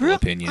my humble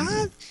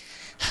opinion.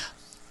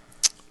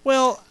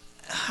 Well,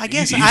 I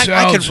guess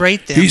I could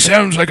rate them. He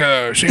sounds like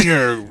a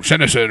senior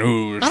citizen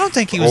who. I don't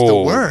think he was the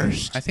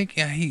worst. I think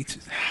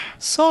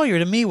Sawyer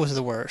to me was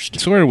the worst.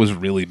 Sawyer was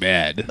really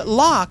bad. But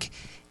Locke,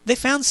 they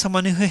found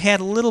someone who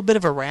had a little bit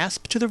of a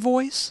rasp to their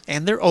voice,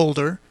 and they're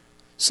older,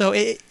 so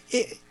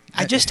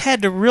I just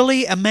had to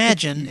really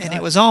imagine, and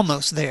it was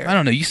almost there. I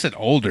don't know. You said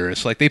older.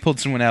 It's like they pulled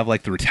someone out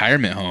of the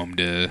retirement home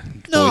to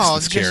voice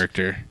this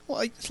character.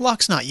 Well,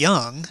 Locke's not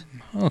young.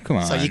 Oh, come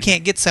on. So you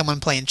can't get someone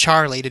playing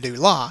Charlie to do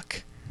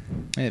Locke.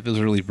 Yeah, it was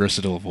a really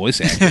versatile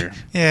voice actor.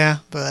 Yeah,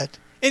 but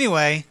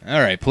anyway. All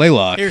right, play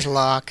Locke. Here's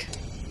Locke.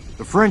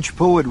 The French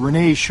poet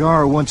René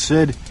Char once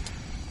said,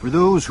 "For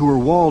those who are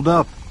walled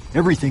up,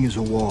 everything is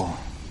a wall,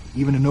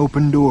 even an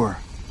open door."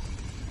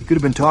 He could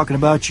have been talking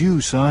about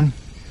you, son.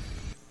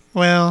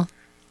 Well,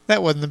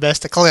 that wasn't the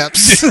best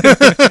eclipse.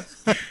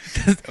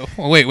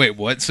 Wait,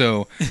 what?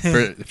 So,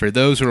 for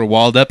those who are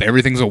walled up,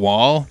 everything's a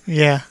wall?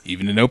 Yeah.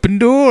 Even an open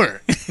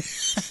door.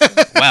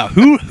 Wow,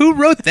 who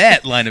wrote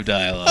that line of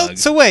dialogue? Oh,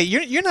 so wait,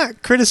 you're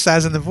not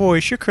criticizing the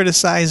voice, you're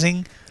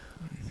criticizing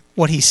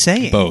what he's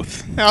saying.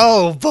 Both.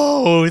 Oh,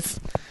 both.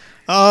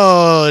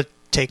 Oh,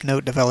 take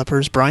note,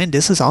 developers. Brian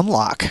Diss is on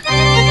Locke.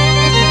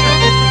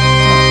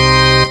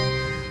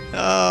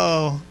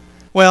 Oh.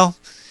 Well,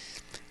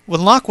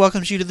 when Locke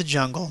welcomes you to the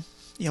jungle,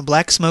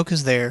 Black Smoke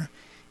is there,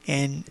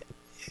 and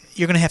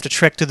you're going to have to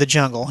trek through the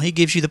jungle. He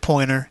gives you the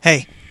pointer.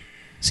 Hey,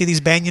 see these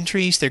banyan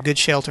trees? They're good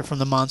shelter from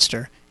the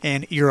monster.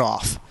 And you're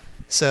off.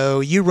 So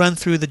you run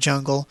through the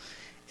jungle.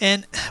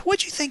 And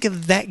what'd you think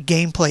of that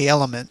gameplay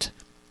element?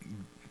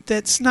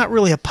 That's not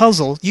really a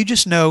puzzle. You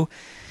just know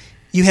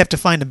you have to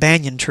find a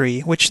banyan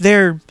tree, which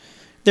they're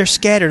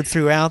scattered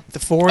throughout the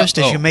forest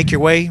as you make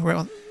your way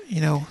through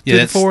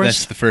the forest.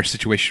 That's the first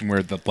situation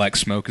where the black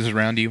smoke is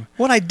around you.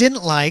 What I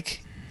didn't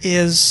like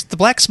is the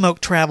black smoke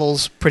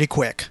travels pretty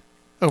quick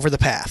over the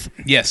path.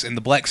 Yes, and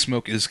the black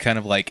smoke is kind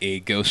of like a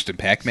Ghost in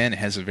Pac-Man. It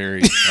has a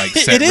very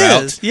set it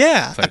route. Is,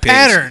 yeah, so a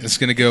pattern. It's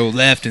going to go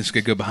left, and it's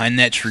going to go behind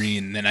that tree,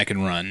 and then I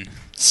can run.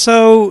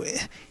 So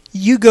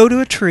you go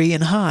to a tree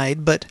and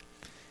hide, but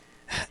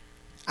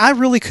I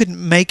really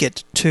couldn't make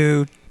it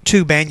to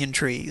 2 banyan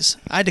trees.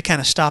 I had to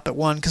kind of stop at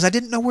one because I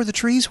didn't know where the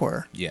trees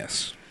were.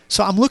 Yes.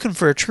 So I'm looking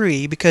for a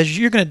tree because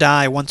you're going to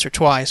die once or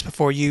twice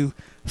before you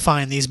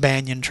find these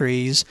banyan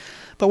trees.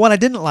 But what I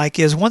didn't like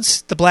is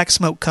once the black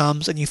smoke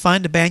comes and you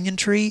find a banyan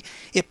tree,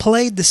 it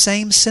played the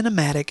same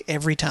cinematic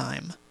every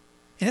time.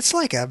 And it's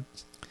like a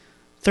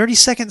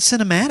 30-second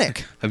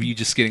cinematic. Of you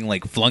just getting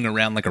like flung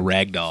around like a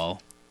rag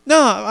doll. No,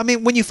 I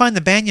mean when you find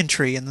the banyan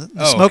tree and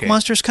the smoke okay.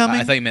 monster's coming.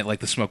 I thought you meant like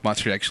the smoke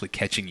monster actually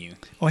catching you.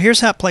 Well, here's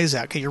how it plays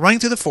out. Okay, you're running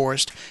through the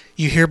forest.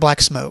 You hear black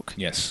smoke.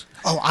 Yes.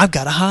 Oh, I've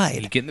got to You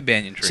hide. get in the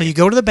banyan tree. So you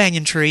go to the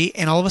banyan tree,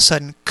 and all of a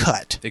sudden,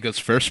 cut. It goes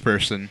first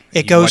person.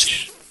 It You goes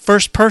watch-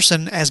 first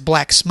person as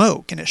black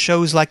smoke, and it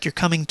shows like you're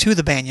coming to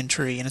the banyan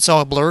tree, and it's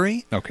all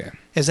blurry. Okay.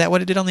 Is that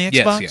what it did on the Yes,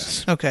 Xbox?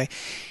 yes. Okay.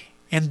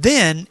 And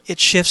then it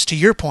shifts to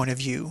your point of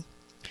view,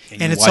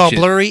 and you it's watch all it-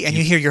 blurry, and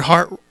you hear your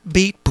heart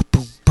beat. Boom,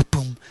 boom, boom,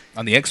 boom.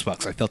 On the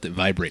Xbox, I felt it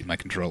vibrate in my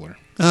controller.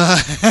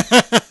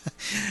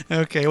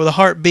 Okay, well, the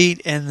heart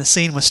beat, and the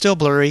scene was still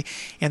blurry,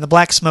 and the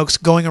black smoke's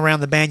going around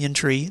the banyan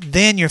tree.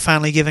 Then you're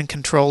finally given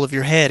control of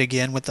your head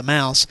again with the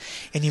mouse,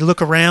 and you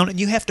look around, and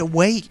you have to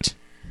wait,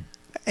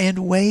 and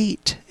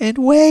wait, and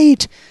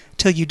wait,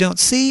 till you don't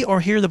see or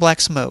hear the black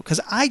smoke.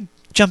 Because I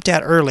jumped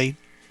out early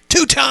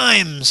 2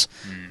 times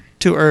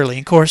too early.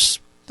 Of course,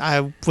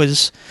 I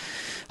was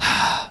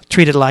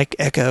treated like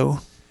Echo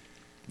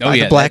by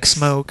the black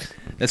smoke.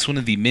 That's one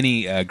of the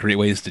many great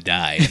ways to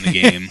die in the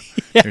game.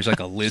 There's like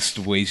a list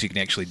of ways you can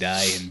actually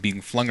die, and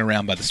being flung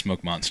around by the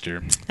smoke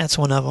monster That's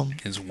one of them.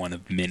 is one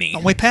of many.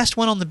 We passed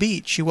one on the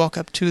beach. You walk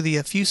up to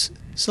the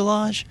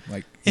fuselage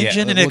Like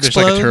engine and well, it there's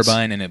explodes. like a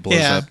turbine and it blows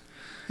Yeah. up.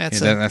 That's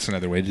That's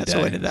another way to that's die.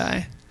 a way to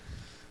die.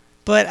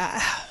 But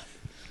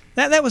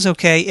that was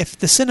okay. If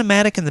the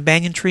cinematic in the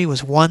banyan tree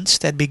was once,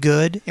 that'd be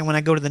good. And when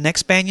I go to the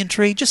next banyan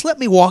tree, just let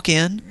me walk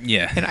in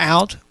Yeah. and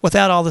out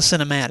without all the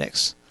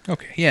cinematics.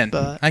 Okay. Yeah.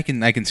 But- I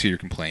can see your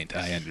complaint.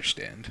 I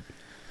understand.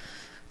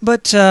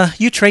 But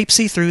you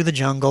traipsy through the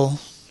jungle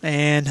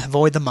and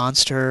avoid the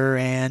monster,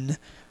 and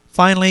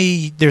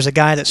finally there's a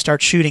guy that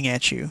starts shooting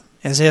at you,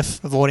 as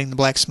if avoiding the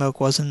black smoke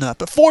wasn't enough.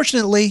 But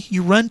fortunately,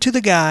 you run to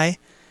the guy.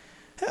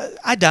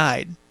 I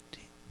died.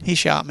 He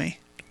shot me.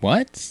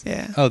 What?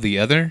 Yeah. Oh, the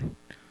other?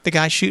 The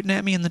guy shooting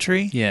at me in the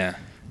tree. Yeah.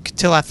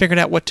 Till I figured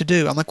out what to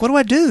do. I'm like, what do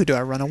I do? Do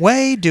I run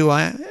away?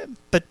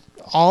 But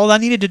all I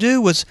needed to do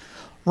was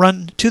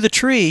run to the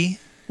tree,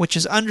 which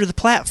is under the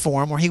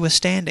platform where he was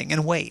standing,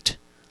 and wait.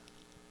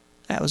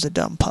 That was a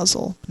dumb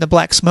puzzle. The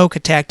black smoke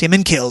attacked him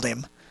and killed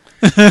him.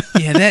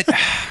 Yeah, that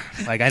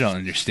like I don't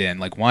understand.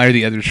 Like, why are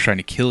the others trying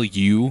to kill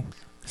you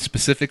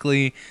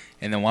specifically,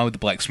 and then why would the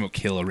black smoke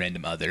kill a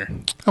random other?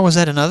 Oh, was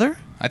that another?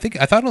 I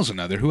thought it was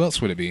another. Who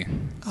else would it be?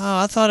 Oh,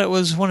 I thought it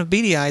was one of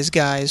Beady Eye's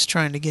guys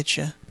trying to get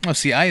you. Oh,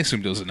 see, I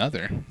assumed it was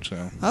another.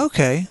 So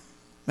Okay.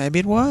 Maybe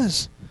it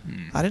was.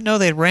 I didn't know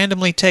they'd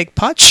randomly take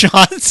pot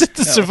shots at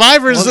the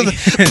survivors Well, of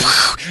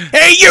the...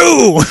 Hey,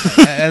 you!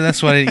 and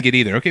that's what I didn't get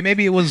either. Okay,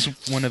 maybe it was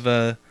one of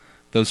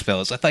those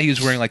fellas. I thought he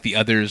was wearing like the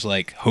others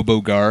like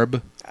hobo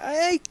garb.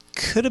 I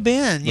could have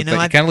been. You know, He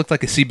I kind of looked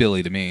like a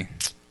Seabilly to me.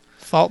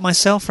 fault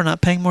myself for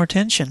not paying more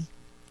attention.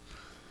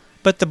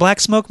 But the black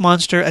smoke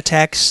monster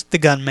attacks the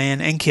gunman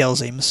and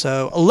kills him.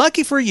 So,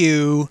 lucky for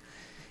you,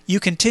 you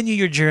continue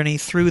your journey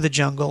through the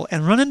jungle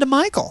and run into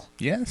Michael.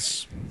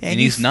 Yes, And and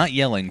you he's not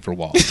yelling for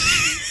Walt,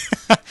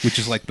 which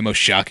is like the most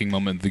shocking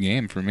moment of the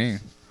game for me.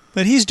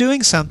 But he's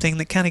doing something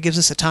that kind of gives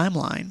us a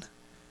timeline.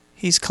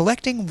 He's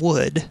collecting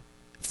wood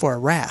for a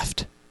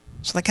raft.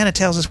 So that kind of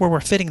tells us where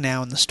we're fitting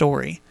now in the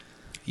story.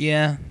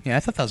 Yeah, I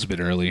thought that was a bit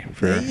early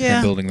for Yeah.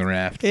 him building the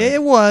raft. but-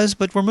 It was,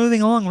 but we're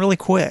moving along really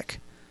quick.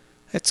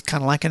 It's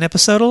kind of like an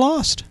episode of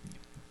Lost.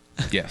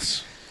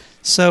 Yes.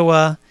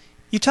 So,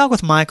 you talk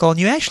with Michael, and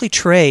you actually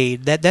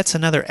trade. That's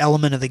another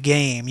element of the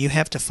game. You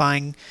have to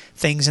find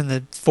things in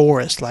the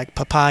forest, like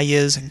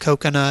papayas and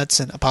coconuts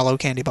and Apollo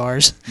candy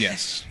bars.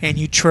 Yes. And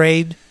you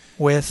trade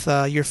with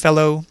your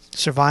fellow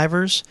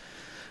survivors.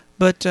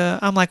 But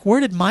I'm like, where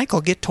did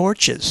Michael get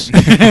torches?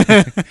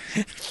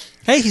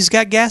 Hey, he's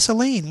got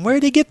gasoline. Where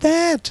did he get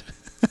that?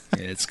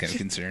 Yeah, it's kind of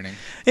concerning.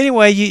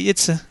 Anyway,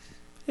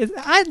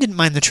 I didn't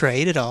mind the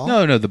trade at all.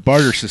 No, the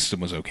barter system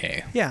was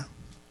okay. Yeah.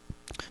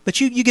 But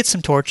you get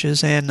some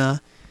torches, and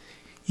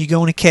you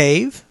go in a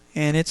cave,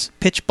 and it's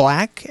pitch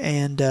black,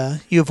 and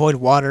you avoid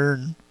water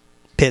and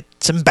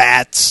pits and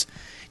bats.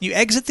 You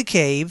exit the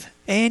cave,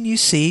 and you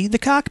see the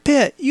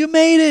cockpit. You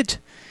made it!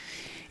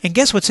 And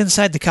guess what's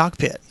inside the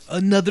cockpit?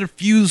 Another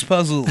fuse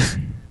puzzle.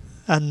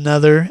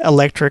 Another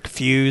electric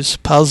fuse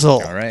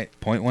puzzle. All right,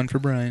 point one for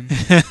Brian.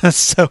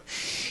 So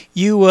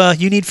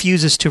you need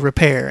fuses to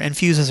repair, and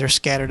fuses are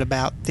scattered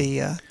about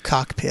the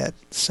cockpit.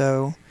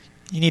 So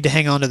you need to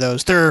hang on to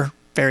those. They're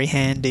very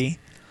handy.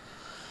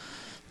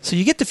 So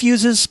you get the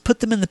fuses, put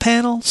them in the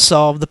panel,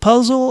 solve the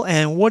puzzle,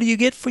 and what do you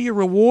get for your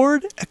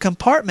reward? A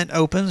compartment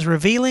opens,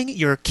 revealing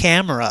your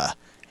camera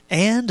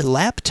and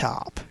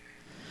laptop.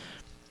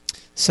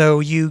 So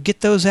you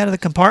get those out of the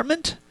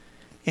compartment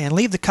and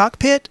leave the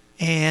cockpit,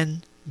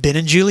 and Ben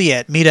and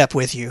Juliet meet up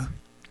with you.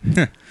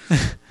 I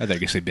thought you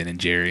could say Ben and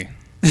Jerry.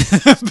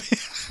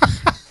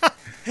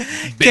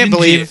 Can't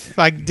believe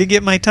I did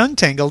get my tongue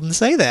tangled and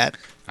say that.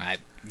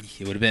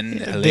 It would have been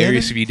Yeah,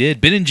 hilarious Ben if you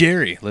did. Ben and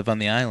Jerry live on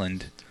the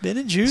island. Ben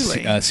and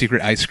Julie.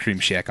 Secret ice cream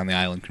shack on the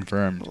island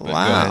confirmed. But go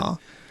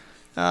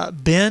Wow.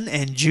 Ben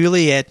and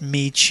Juliet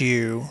meet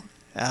you.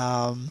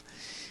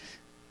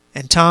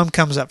 and Tom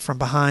comes up from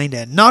behind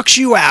and knocks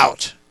you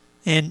out.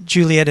 And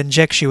Juliet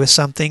injects you with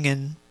something,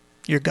 and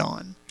you're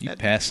gone. You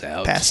pass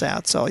out. Pass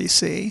out's all you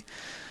see.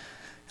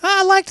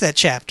 I liked that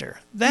chapter.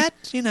 That,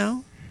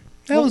 That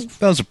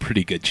was a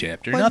pretty good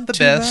chapter. Not wasn't the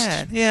too best.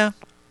 bad. Yeah.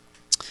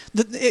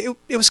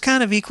 It was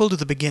kind of equal to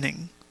the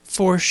beginning.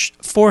 Force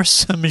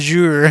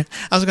majeure.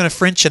 I was going to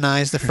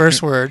Frenchianize the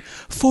first word.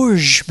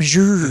 Force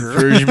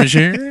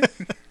majeure.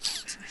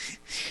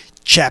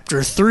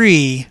 Chapter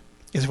 3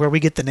 is where we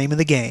get the name of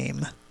the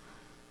game.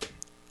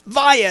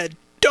 Via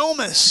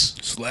Domus.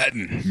 It's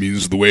Latin.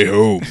 Means the way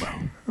home.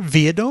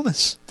 Via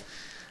Domus.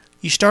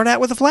 You start out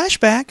with a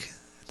flashback.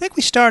 I think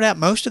we start out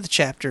most of the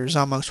chapters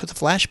almost with a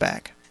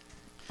flashback.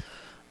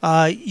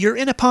 You're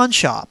in a pawn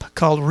shop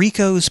called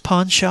Rico's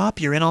Pawn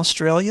Shop. You're in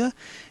Australia.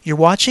 You're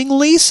watching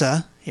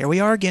Lisa. Here we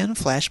are again,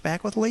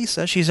 flashback with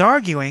Lisa. She's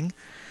arguing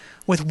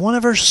with one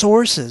of her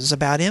sources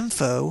about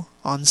info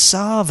on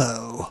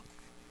Savo.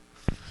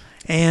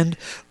 And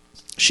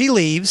she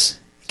leaves.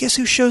 Guess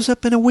who shows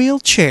up in a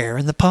wheelchair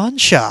in the pawn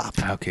shop?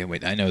 Okay,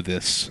 wait. I know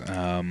this.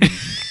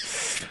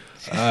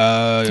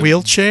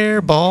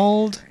 Wheelchair,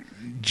 bald.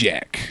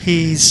 Jack.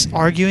 He's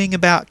arguing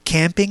about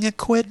camping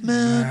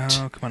equipment.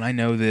 Oh, come on. I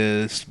know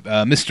this.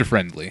 Mr.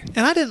 Friendly.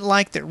 And I didn't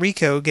like that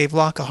Rico gave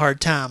Locke a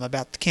hard time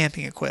about the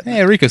camping equipment.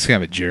 Yeah, Rico's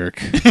kind of a jerk.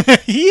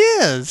 He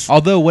is.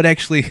 Although, what what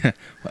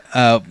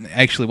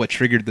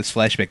triggered this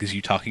flashback is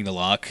you talking to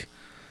Locke.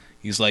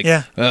 He's like,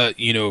 Yeah.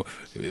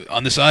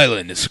 On this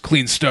island, it's a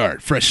clean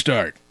start, fresh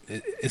start.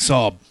 It's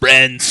all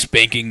brand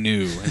spanking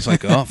new. It's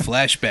like, oh,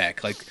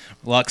 flashback. Like,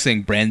 Locke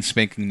saying brand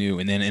spanking new,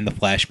 and then in the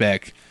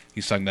flashback,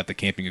 he's talking about the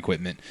camping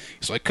equipment.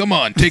 He's like, "Come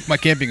on, take my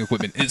camping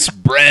equipment. It's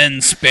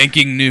brand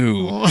spanking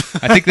new."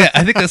 I think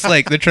that's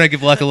like they're trying to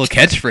give Locke a little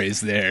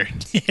catchphrase there.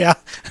 Yeah.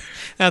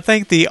 I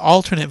think the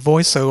alternate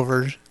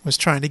voiceover was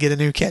trying to get a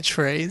new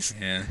catchphrase.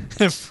 Yeah.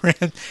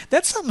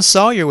 That's something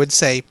Sawyer would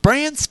say.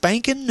 Brand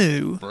spanking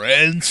new.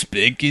 Brand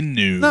spanking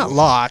new. Not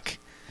Locke.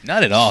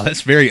 Not at all.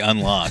 That's very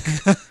unlock.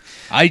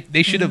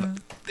 They should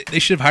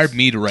have hired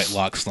me to write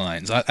Locke's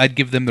lines. I'd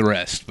give them the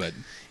rest, but.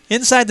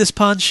 Inside this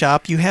pawn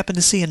shop, you happen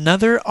to see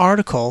another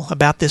article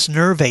about this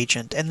nerve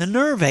agent, and the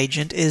nerve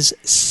agent is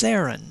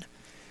sarin.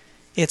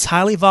 It's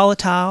highly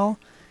volatile,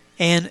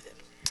 and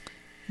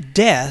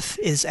death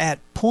is at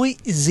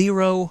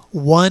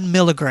 0.01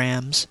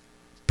 milligrams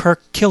per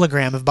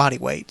kilogram of body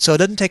weight, so it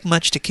doesn't take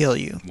much to kill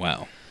you.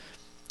 Wow.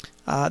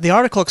 The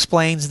article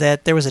explains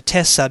that there was a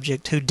test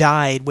subject who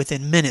died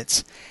within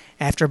minutes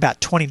after about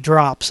 20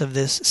 drops of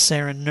this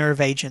sarin nerve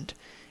agent,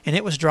 and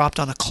it was dropped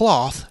on a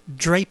cloth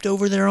draped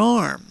over their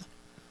arm.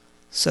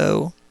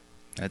 So,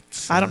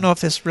 That's I don't know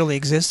if this really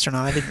exists or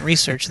not. I didn't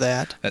research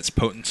that. That's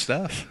potent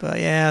stuff. But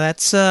yeah,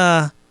 that's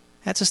the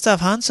stuff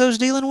Hanso's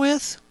dealing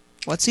with.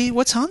 What's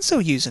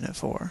Hanso using it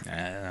for?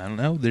 I don't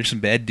know. There's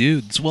some bad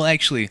dudes. Well,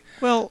 actually,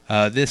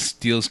 this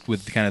deals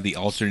with kind of the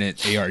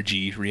alternate ARG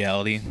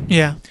reality.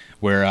 Yeah.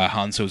 Where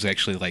Hanso's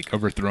actually like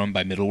overthrown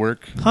by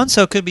Middlework.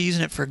 Hanso could be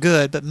using it for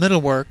good, but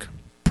Middlework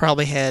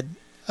probably had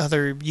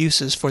other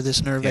uses for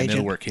this nerve agent.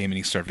 Middlework came and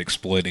he started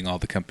exploiting all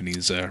the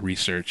company's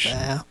research.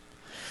 Yeah.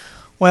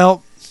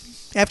 Well,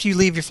 after you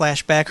leave your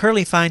flashback,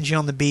 Hurley finds you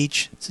on the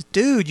beach. Says,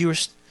 "Dude, you were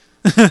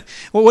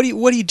well, what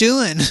are you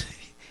doing?"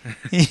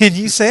 And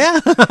you say,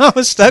 "I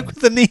was stuck with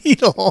the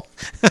needle."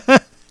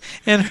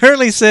 And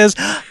Hurley says,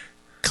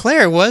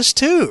 "Claire was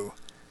too."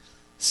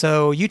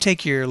 So you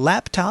take your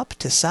laptop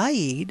to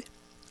Saeed.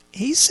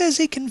 He says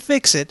he can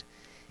fix it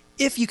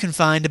if you can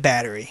find a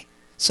battery.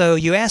 So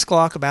you ask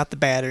Locke about the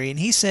battery, and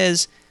he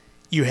says,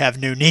 "You have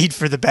no need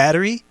for the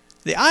battery.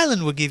 The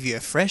island will give you a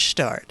fresh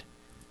start.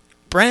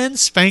 Brand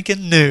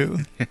spanking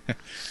new."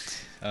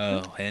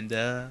 Oh, and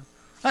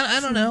I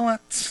don't know.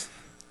 It's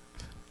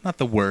not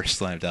the worst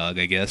line of dialogue,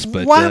 I guess.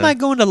 But why am I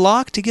going to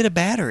Locke to get a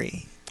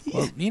battery?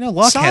 Well,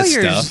 Locke has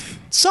stuff.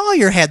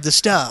 Sawyer had the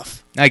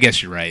stuff. I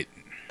guess you're right.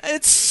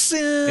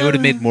 It would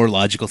have made more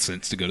logical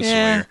sense to go to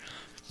Sawyer.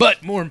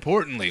 But more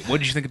importantly, what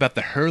did you think about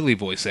the Hurley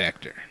voice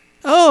actor?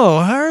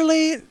 Oh,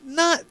 Hurley,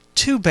 not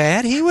too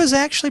bad. He was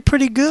actually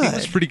pretty good. He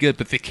was pretty good,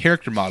 but the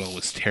character model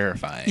was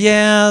terrifying.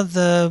 Yeah,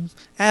 the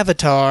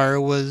avatar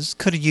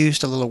could have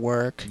used a little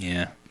work.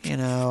 Yeah.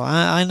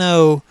 I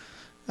know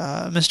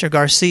Mr.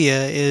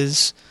 Garcia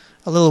is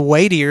a little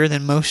weightier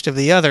than most of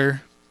the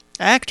other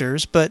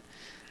actors, but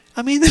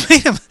I mean, they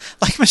made him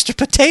like Mr.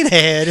 Potato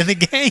Head in the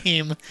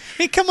game.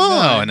 Hey, come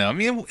on. No. I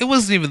mean, it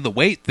wasn't even the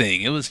weight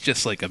thing. It was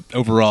just like an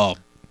overall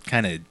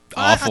kind of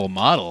awful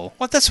model.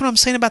 Well, that's what I'm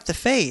saying about the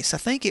face. I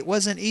think it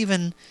wasn't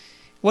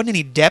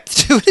any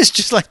depth to it. It's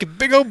just like a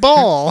big old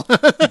ball.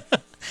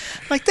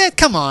 Like that.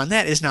 Come on,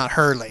 that is not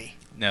Hurley.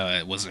 No,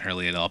 it wasn't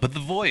Hurley at all. But the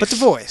voice. But the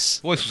voice.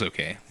 The voice was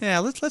okay. Yeah,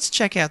 let's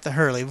check out the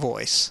Hurley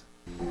voice.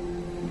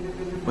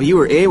 Well, you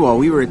were AWOL.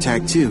 We were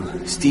attacked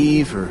too.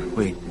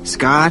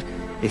 Scott.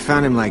 They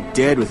found him like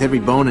dead with every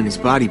bone in his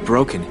body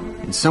broken,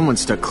 and someone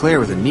stuck Claire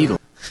with a needle.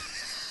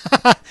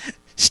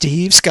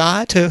 Steve,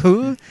 Scott,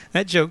 who?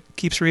 That joke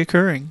keeps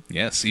reoccurring.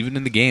 Yes, even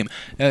in the game.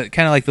 Kind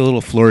of like the little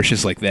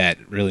flourishes like that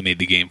really made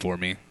the game for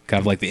me. Kind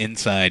of like the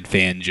inside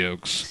fan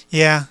jokes.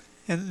 Yeah.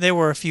 And there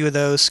were a few of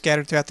those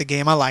scattered throughout the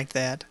game. I liked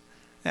that.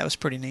 That was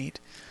pretty neat.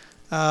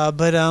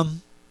 But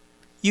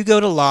you go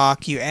to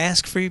Locke, you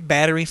ask for your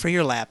battery for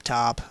your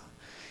laptop,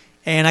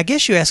 and I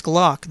guess you ask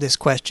Locke this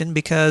question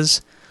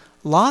because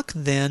Locke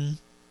then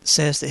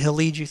says that he'll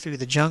lead you through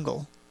the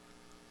jungle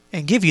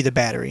and give you the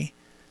battery,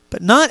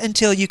 but not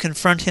until you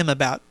confront him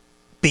about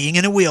being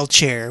in a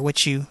wheelchair,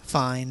 which you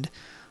find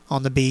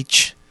on the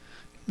beach.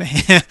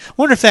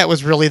 Wonder if that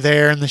was really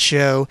there in the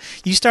show.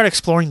 You start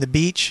exploring the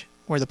beach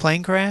where the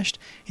plane crashed,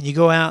 and you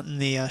go out in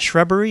the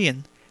shrubbery,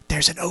 and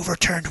there's an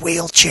overturned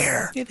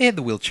wheelchair. Yeah, they had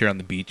the wheelchair on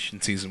the beach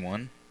in season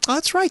 1. Oh,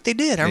 that's right, they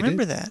did. I They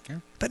remember did, that. yeah.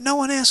 But no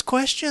one asked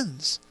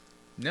questions.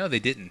 No, they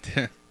didn't.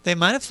 They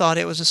might have thought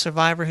it was a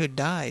survivor who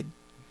died.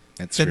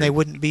 That's Then true. they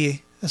wouldn't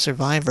be a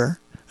survivor.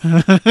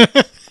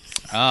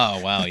 Oh,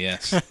 wow,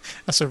 yes.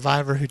 A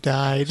survivor who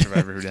died.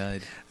 Survivor who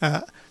died.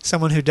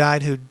 Someone who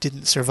died who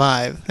didn't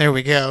survive. There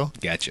we go.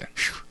 Gotcha.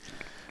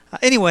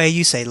 Anyway,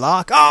 you say,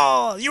 Locke,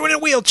 oh, you're in a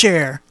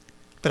wheelchair.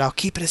 But I'll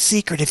keep it a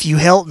secret if you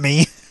help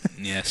me.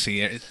 Yeah,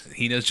 see,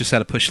 he knows just how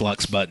to push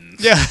Locke's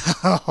buttons. Yeah.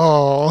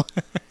 Oh,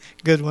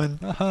 good one.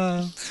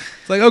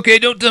 It's like, okay,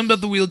 don't tell him about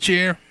the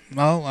wheelchair.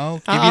 I'll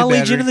give you a I'll lead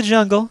you battery. to the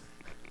jungle.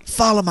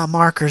 Follow my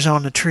markers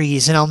on the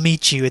trees, and I'll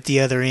meet you at the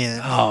other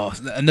end. Oh,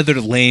 another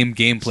lame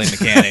gameplay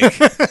mechanic.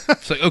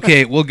 It's like,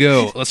 okay, we'll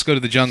go. Let's go to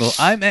the jungle.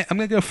 I'm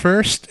gonna go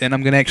first, and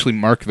I'm gonna actually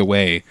mark the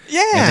way.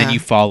 Yeah. And then you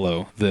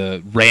follow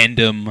the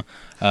random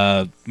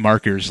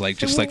markers,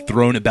 just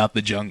thrown about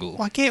the jungle.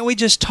 Why can't we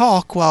just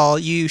talk while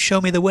you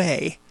show me the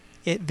way?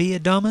 It via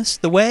Domus,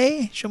 the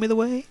way? Show me the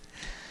way?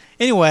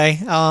 Anyway,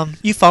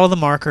 you follow the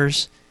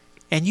markers,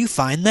 and you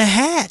find the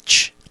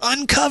hatch,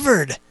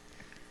 uncovered.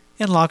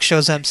 And Locke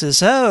shows up and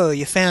says, oh,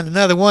 you found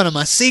another one of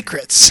my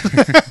secrets.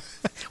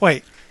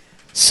 Wait,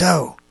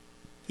 so,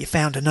 you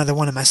found another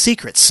one of my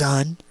secrets,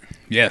 son?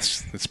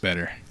 Yes, that's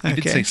better. You did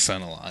Okay. say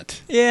son a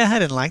lot. Yeah, I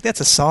didn't like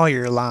that's a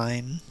Sawyer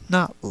line,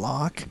 not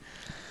Locke.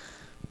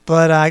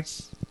 But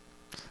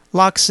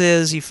Locke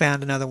says you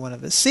found another one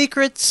of his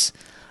secrets.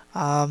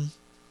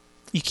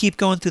 You keep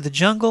going through the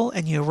jungle,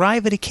 and you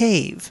arrive at a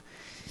cave.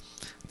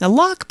 Now,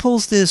 Locke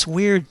pulls this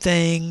weird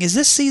thing. Is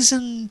this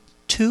season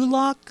 2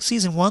 Locke?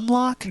 Season 1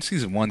 Locke? In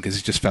season 1, because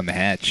he just found the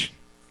hatch.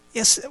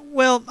 Yes,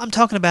 well, I'm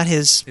talking about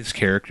his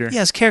Character.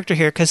 character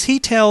here, because he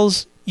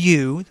tells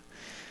you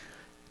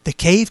the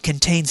cave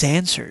contains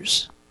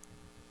answers.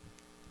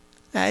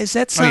 Is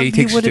that Oh, yeah, something he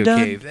takes would you have to a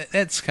done? cave.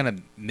 That's kind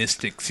of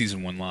mystic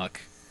season 1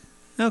 Locke.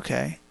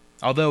 Okay.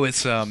 Although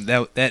it's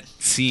that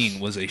scene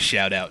was a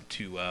shout out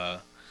to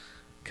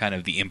kind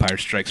of the Empire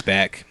Strikes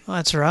Back, Oh,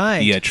 that's right.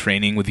 the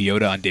training with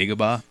Yoda on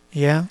Dagobah,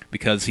 Yeah.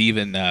 because he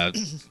even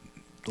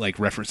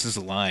references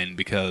the line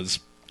because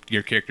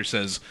your character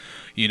says,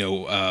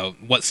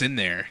 what's in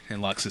there,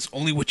 and Locke says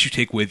only what you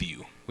take with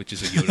you, which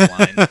is a Yoda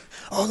line.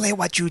 Only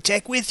what you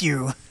take with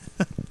you.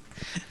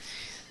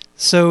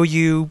 So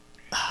you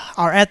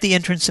are at the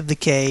entrance of the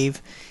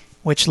cave,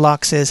 which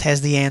Locke says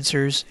has the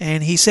answers,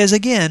 and he says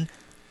again,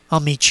 I'll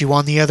meet you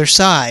on the other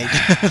side.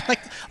 Like,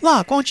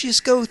 Locke, why don't you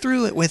just go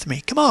through it with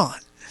me? Come on.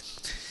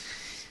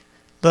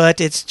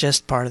 But it's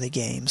just part of the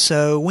game.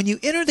 So when you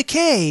enter the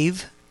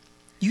cave,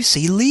 you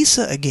see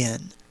Lisa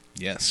again.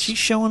 Yes. She's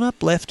showing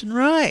up left and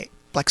right.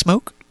 Black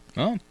smoke?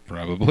 Oh, You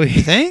probably.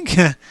 think?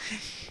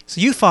 So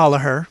you follow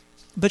her,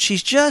 but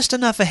she's just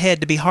enough ahead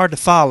to be hard to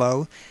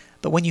follow.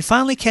 But when you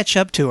finally catch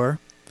up to her,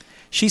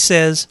 she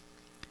says,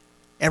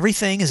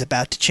 everything is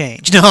about to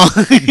change. No.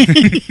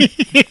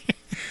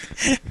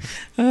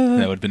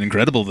 That would have been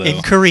incredible, though.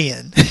 In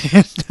Korean.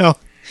 No.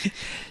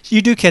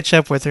 You do catch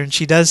up with her, and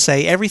she does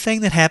say,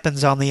 everything that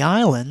happens on the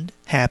island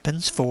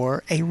happens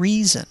for a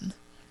reason.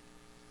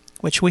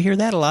 Which we hear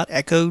that a lot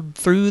echoed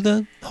through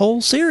the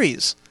whole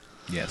series.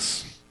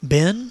 Yes.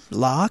 Ben,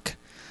 Locke.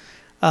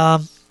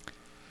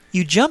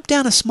 You jump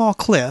down a small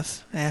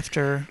cliff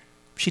after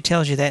she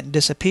tells you that and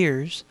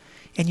disappears,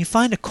 and you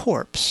find a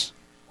corpse,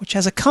 which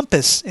has a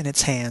compass in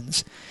its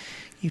hands.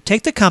 You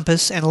take the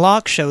compass, and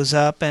Locke shows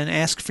up and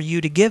asks for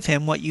you to give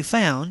him what you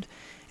found,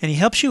 and he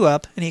helps you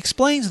up, and he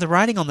explains the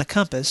writing on the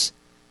compass,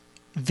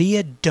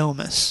 Via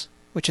Domus,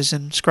 which is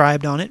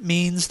inscribed on it,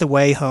 means the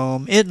way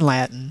home in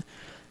Latin,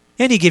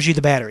 and he gives you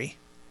the battery.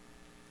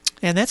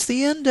 And that's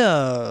the end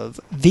of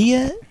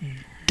Via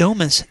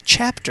Domus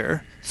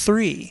Chapter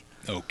 3.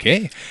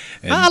 Okay.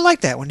 And, I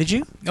like that one, did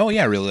you? oh,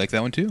 yeah, I really like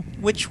that one, too.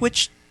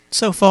 Which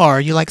so far,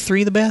 you like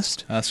 3 the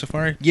best? So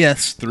far,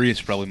 yes, 3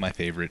 is probably my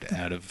favorite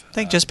out of... I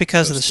think just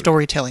because of the those 3.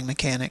 storytelling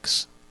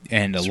mechanics.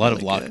 And a It's lot really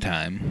of lock good.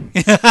 time.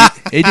 It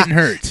didn't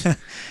hurt.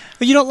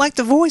 But you don't like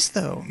the voice,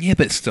 though. Yeah,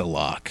 but it's still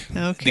Locke.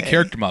 Okay. The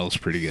character model's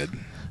pretty good.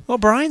 Well,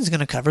 Brian's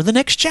going to cover the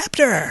next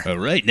chapter. All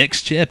right,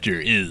 next chapter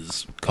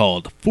is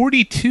called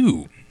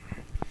 42.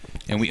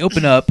 And we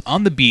open up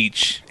on the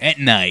beach at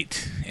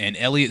night, and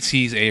Elliot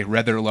sees a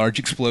rather large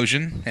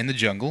explosion in the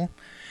jungle,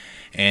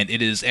 and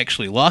it is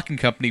actually Locke and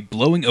Company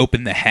blowing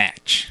open the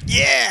hatch,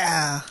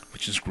 Yeah.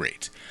 which is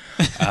great.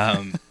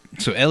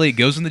 So Elliot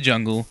goes in the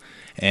jungle,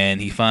 and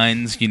he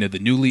finds, the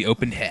newly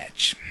opened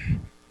hatch.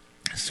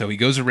 So he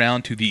goes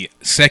around to the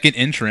second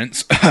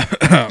entrance,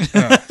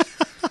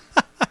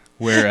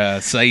 where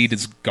Saeed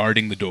is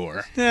guarding the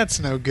door. That's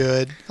no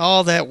good.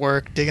 All that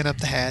work digging up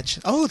the hatch.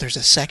 Oh, there's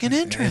a second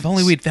entrance. If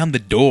only we'd found the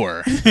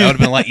door, that would have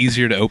been a lot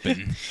easier to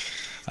open.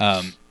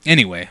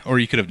 Anyway, or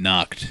you could have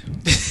knocked.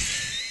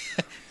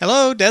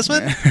 Hello,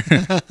 Desmond.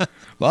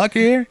 Lock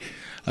here.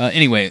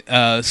 Anyway,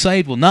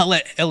 Saeed will not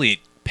let Elliot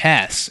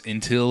pass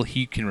until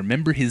he can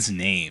remember his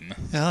name.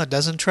 Oh,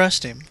 doesn't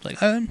trust him.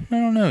 Like, I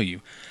don't know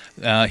you.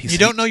 You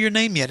don't know your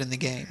name yet in the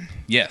game.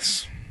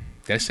 Yes.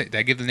 Did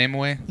I give the name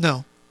away?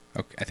 No.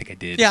 Okay, I think I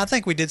did. Yeah, I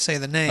think we did say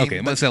the name. Okay,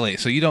 well, it's Elliot.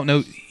 So you don't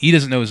know. He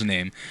doesn't know his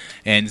name,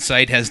 and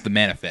Saeed has the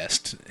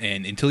manifest.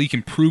 And until you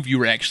can prove you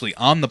were actually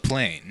on the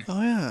plane,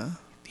 Oh, yeah.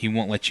 he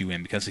won't let you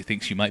in because he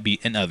thinks you might be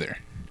an other.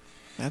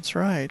 That's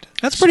right.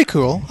 That's pretty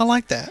cool. I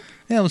like that.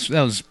 Yeah,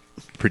 that was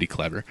pretty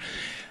clever.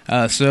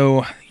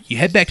 So you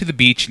head back to the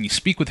beach and you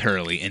speak with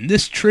Hurley, and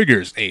this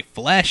triggers a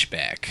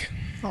flashback.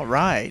 All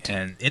right.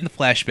 And in the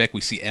flashback,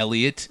 we see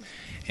Elliot,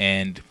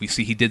 and we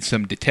see he did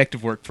some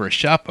detective work for a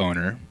shop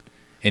owner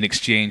in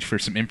exchange for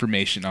some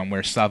information on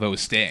where Savo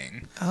is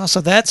staying. Oh, so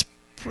that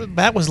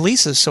was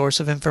Lisa's source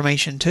of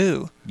information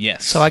too.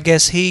 Yes. So I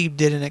guess he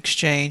did an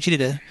exchange. He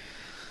did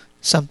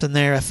something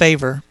there, a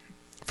favor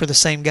for the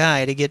same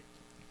guy to get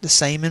the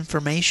same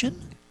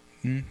information.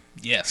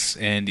 Yes,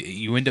 and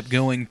you end up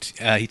going.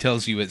 He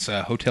tells you it's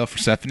Hotel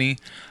Persephone,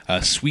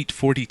 Suite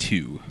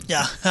 42.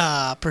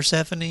 Yeah,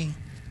 Persephone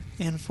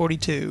and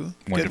 42.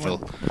 Wonderful.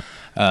 Good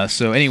one.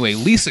 So anyway,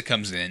 Lisa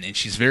comes in and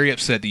she's very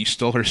upset that you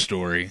stole her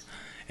story,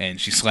 and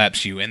she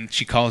slaps you and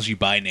she calls you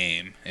by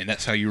name, and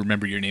that's how you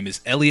remember your name is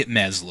Elliot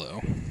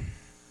Maslow.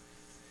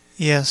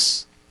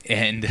 Yes.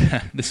 And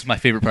this is my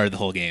favorite part of the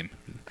whole game,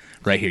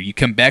 right here. You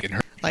come back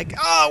and Like,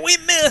 oh, we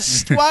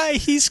missed. Why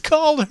he's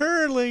called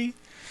Hurley?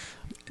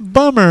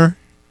 Bummer.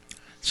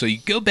 So you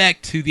go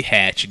back to the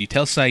hatch and you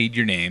tell Saeed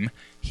your name.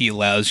 He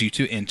allows you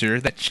to enter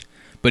that,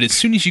 but as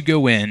soon as you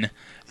go in,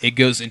 it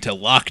goes into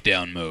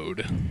lockdown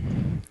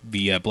mode.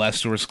 The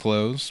blast doors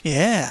close.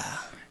 Yeah.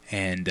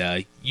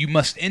 And you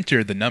must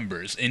enter the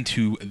numbers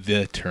into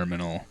the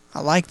terminal. I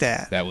like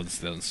that. That was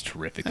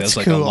terrific. That's that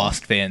was like cool. a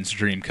Lost fan's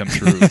dream come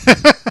true.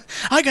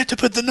 I got to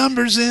put the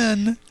numbers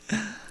in.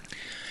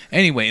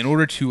 Anyway, in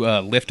order to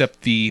lift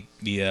up the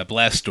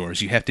blast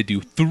doors, you have to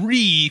do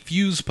 3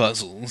 fuse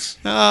puzzles.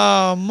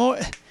 Oh, more.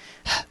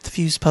 The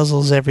fuse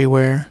puzzles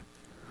everywhere.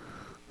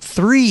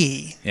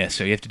 3. Yeah,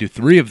 so you have to do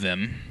 3 of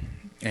them,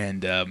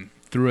 and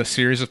through a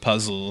series of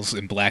puzzles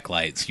and black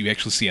lights, you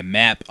actually see a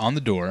map on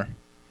the door.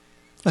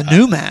 A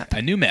new map.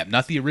 A new map,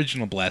 not the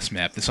original blast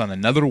map. That's on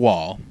another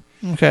wall.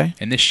 Okay.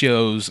 And this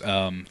shows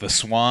the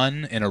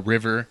swan and a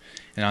river,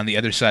 and on the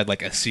other side,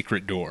 like a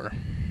secret door.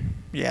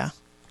 Yeah.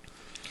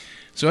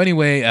 So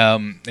anyway,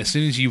 as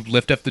soon as you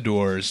lift up the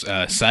doors,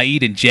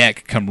 Saeed and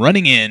Jack come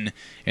running in,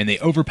 and they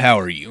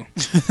overpower you.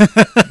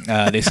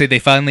 They say they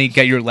finally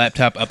got your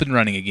laptop up and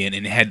running again,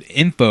 and it had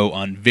info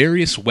on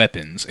various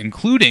weapons,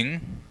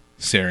 including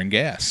sarin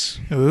gas.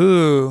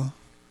 Ooh.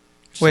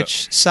 So-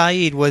 Which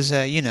Saeed was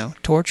a,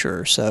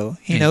 torturer, so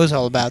he knows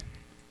all about.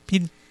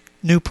 He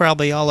knew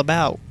probably all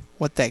about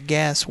what that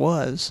gas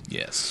was.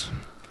 Yes.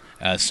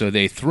 So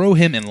they throw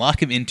him and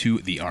lock him into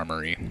the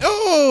armory.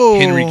 Oh!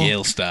 Henry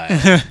Gale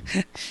style.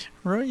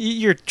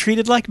 You're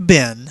treated like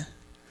Ben.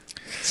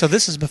 So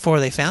this is before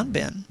they found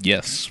Ben.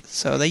 Yes.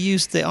 So they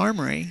used the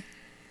armory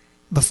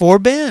before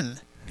Ben.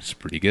 It's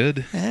pretty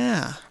good.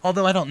 Yeah.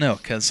 Although I don't know,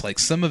 because like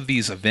some of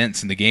these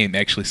events in the game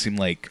actually seem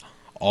like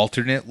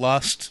alternate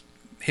Lost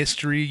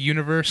history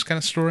universe kind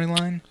of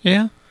storyline.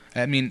 Yeah?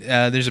 I mean,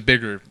 there's a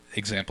bigger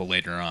example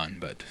later on,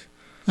 but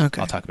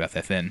Okay. I'll talk about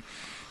that then.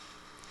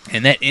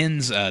 And that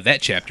ends that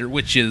chapter,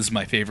 which is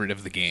my favorite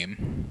of the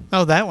game.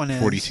 Oh, that one is.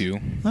 42.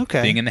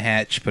 Okay. Being in the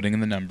hatch, putting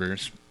in the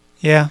numbers,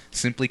 Yeah.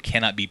 simply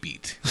cannot be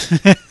beat.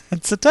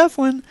 It's a tough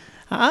one.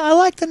 I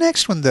like the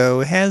next one,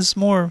 though. It has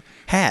more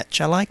hatch.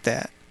 I like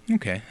that.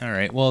 Okay, all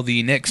right. Well,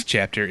 the next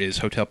chapter is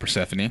Hotel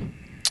Persephone.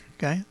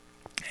 Okay.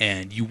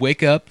 And you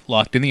wake up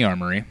locked in the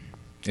armory.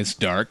 It's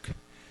dark.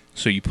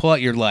 So you pull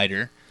out your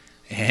lighter,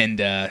 and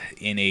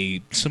in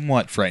a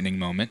somewhat frightening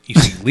moment, you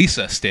see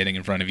Lisa standing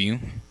in front of you.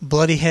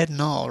 Bloody head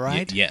and all,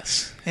 right?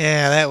 Yes.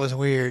 Yeah, that was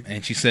weird.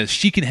 And she says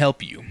she can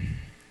help you,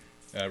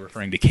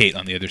 referring to Kate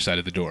on the other side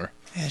of the door.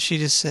 Yeah, she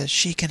just says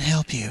she can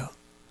help you.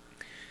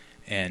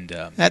 And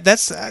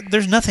That's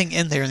there's nothing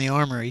in there in the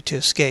armory to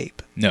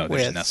escape. no,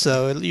 there's with, nothing.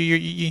 so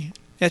you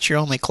that's your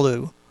only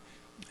clue.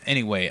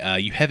 Anyway,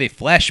 you have a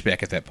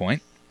flashback at that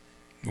point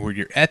where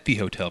you're at the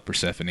Hotel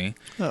Persephone,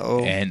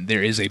 Oh. and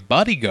there is a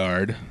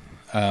bodyguard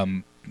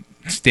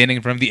standing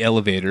in front of the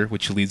elevator,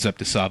 which leads up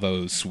to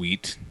Savo's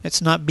suite.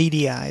 It's not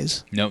beady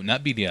eyes. No,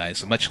 not BDI.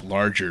 It's a much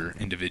larger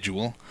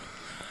individual.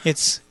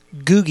 It's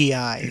googie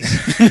eyes.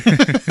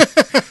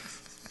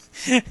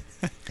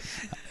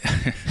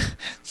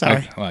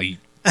 Sorry. Well, you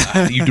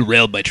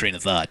derailed my train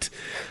of thought.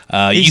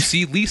 You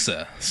see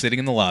Lisa sitting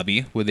in the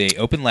lobby with a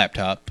open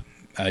laptop,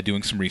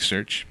 doing some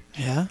research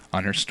Yeah.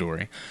 on her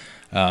story.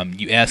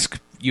 You ask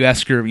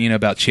her,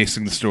 about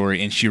chasing the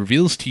story, and she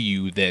reveals to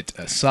you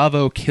that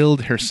Savo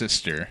killed her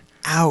sister.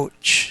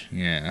 Ouch.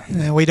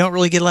 Yeah. We don't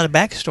really get a lot of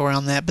backstory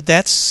on that, but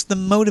that's the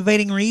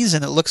motivating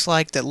reason. It looks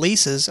like that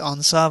Lisa's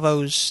on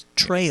Savo's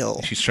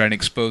trail. She's trying to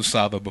expose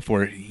Savo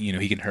before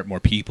he can hurt more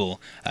people,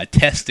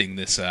 testing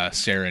this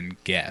sarin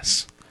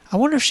gas. I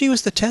wonder if she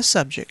was the test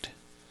subject.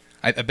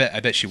 I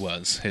bet she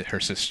was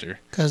her sister.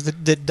 Because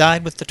that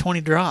died with the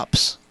 20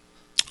 drops.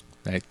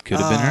 That could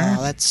have been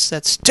her.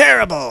 That's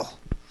terrible.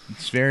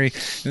 It's very.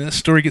 The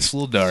story gets a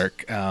little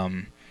dark.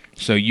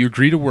 So you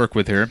agree to work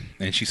with her,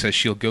 and she says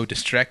she'll go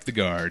distract the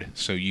guard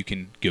so you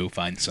can go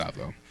find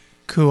Savo.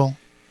 Cool.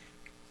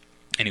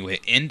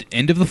 Anyway, end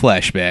of the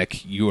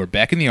flashback. You are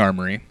back in the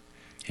armory,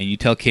 and you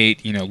tell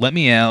Kate, let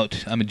me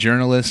out. I'm a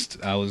journalist.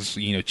 I was,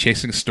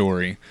 chasing a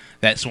story.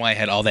 That's why I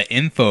had all that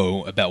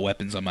info about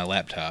weapons on my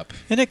laptop.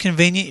 Isn't it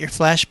convenient? Your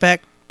flashback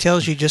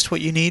tells you just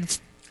what you need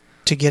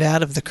to get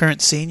out of the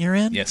current scene you're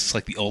in? Yes, it's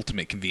like the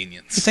ultimate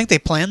convenience. You think they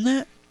planned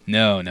that?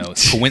 No,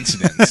 it's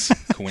coincidence.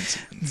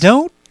 Coincidence.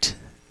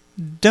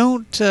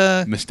 Don't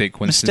mistake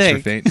coincidence for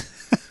fate.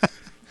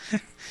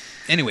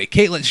 Anyway,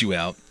 Kate lets you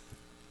out,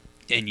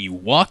 and you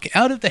walk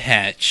out of the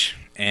hatch,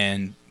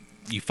 and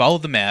you follow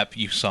the map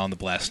you saw on the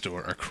blast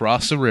door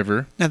across a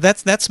river. Now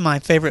that's my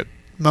favorite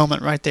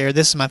moment right there.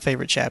 This is my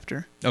favorite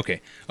chapter.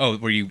 Okay. Oh,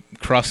 where you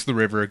cross the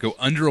river, go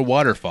under a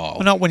waterfall.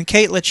 Well, no, when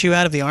Kate lets you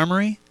out of the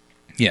armory,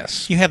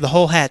 yes, you have the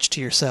whole hatch to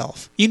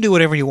yourself. You can do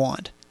whatever you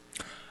want.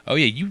 Oh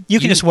yeah, you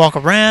can just walk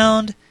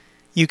around.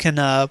 You can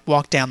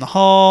walk down the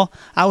hall.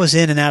 I was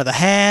in and out of the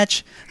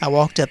hatch. I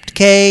walked up to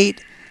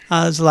Kate.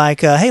 I was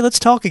like, hey, let's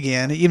talk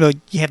again. You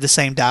have the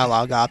same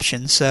dialogue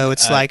option, so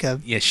it's like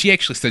a... Yeah, she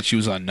actually said she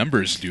was on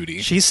numbers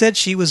duty. She said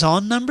she was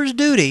on numbers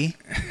duty.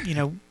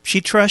 She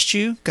trusts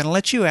you, going to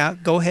let you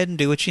out. Go ahead and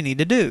do what you need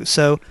to do.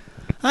 So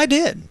I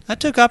did. I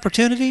took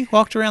opportunity,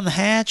 walked around the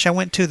hatch. I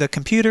went to the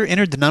computer,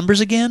 entered the numbers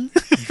again.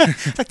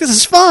 Like, this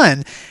is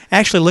fun.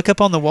 Actually, look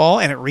up on the wall,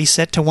 and it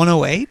reset to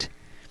 108.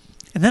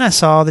 And then I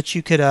saw that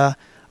you could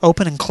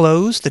open and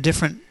close the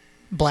different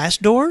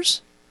blast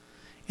doors.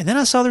 And then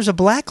I saw there's a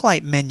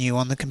blacklight menu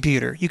on the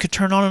computer. You could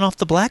turn on and off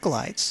the black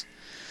lights.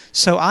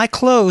 So I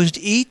closed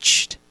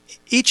each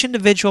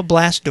individual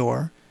blast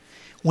door,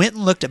 went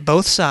and looked at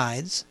both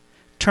sides,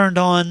 turned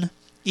on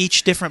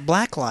each different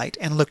black light,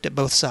 and looked at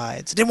both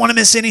sides. Didn't want to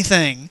miss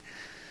anything.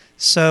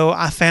 So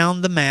I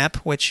found the map,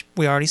 which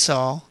we already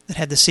saw, that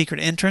had the secret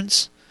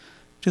entrance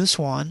to the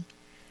Swan.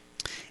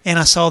 And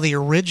I saw the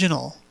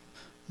original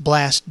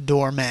blast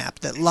door map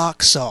that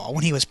Locke saw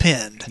when he was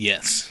pinned.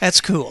 Yes. That's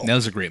cool. That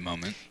was a great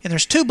moment. And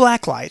there's two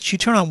black lights. You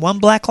turn on one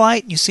black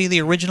light, and you see the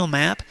original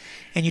map,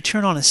 and you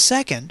turn on a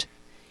second,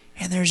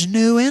 and there's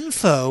new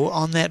info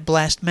on that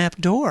blast map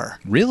door.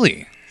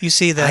 Really? You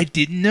see the... I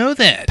didn't know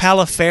that.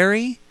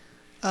 Palaferi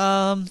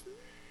on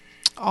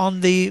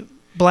the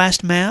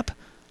blast map.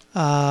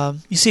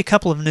 You see a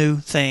couple of new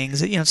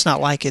things. It's not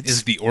like it's...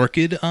 Is the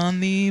orchid on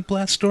the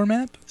blast door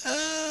map?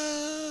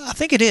 I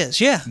think it is,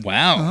 yeah.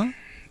 Wow. Uh-huh.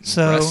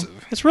 So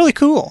impressive. It's really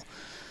cool.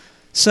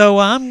 So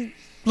I'm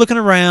looking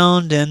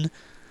around, and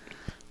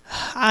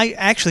I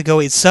actually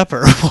go eat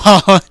supper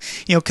while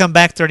come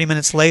back 30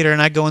 minutes later,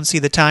 and I go and see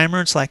the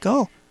timer. It's like,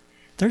 oh,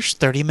 there's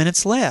 30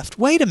 minutes left.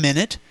 Wait a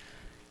minute.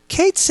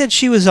 Kate said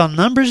she was on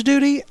numbers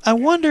duty. I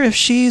wonder if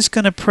she's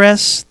going to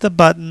press the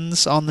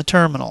buttons on the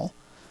terminal.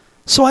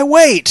 So I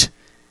wait.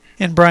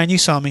 And Brian, you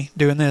saw me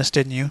doing this,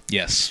 didn't you?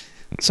 Yes.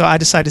 So I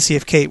decide to see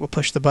if Kate will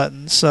push the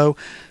buttons. So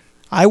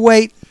I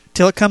wait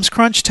till it comes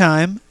crunch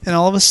time, and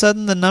all of a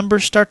sudden the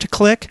numbers start to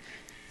click.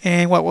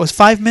 And what was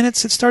 5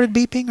 minutes it started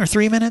beeping, or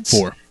 3 minutes?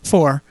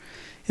 4.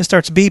 It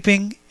starts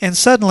beeping, and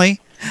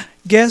suddenly,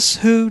 guess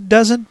who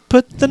doesn't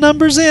put the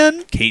numbers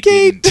in? Kate.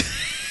 Didn't.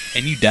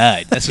 And you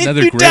died. That's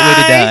another great way to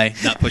die,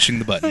 not pushing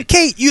the button.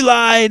 Kate, you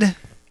lied.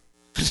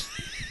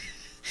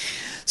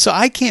 So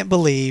I can't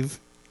believe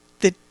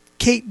that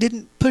Kate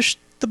didn't push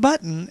the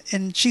button,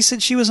 and she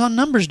said she was on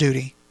numbers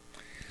duty.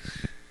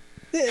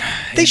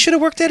 They should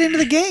have worked that into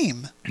the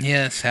game.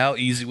 Yes, how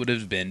easy would it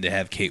have been to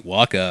have Kate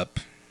walk up,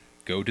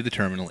 go to the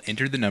terminal,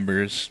 enter the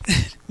numbers.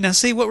 Now,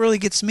 see, what really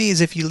gets me is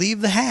if you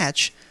leave the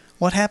hatch,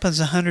 what happens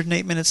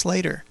 108 minutes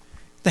later?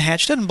 The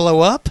hatch doesn't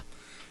blow up.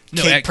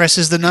 No, Kate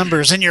presses the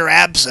numbers in your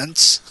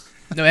absence.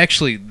 No,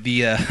 actually,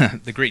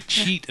 the great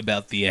cheat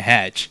about the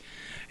hatch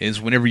is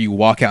whenever you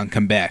walk out and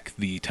come back,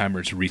 the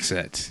timer's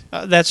reset.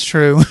 That's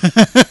true.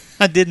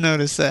 I did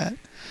notice that.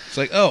 It's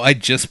like, oh, I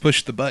just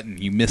pushed the button.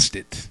 You missed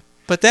it.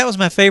 But that was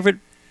my favorite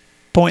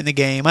point in the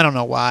game. I don't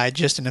know why.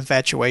 Just an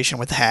infatuation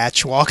with the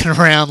hatch, walking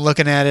around,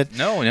 looking at it.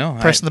 No.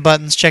 Pressing the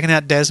buttons, checking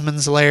out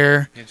Desmond's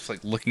lair. It's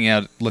like looking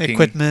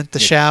equipment, the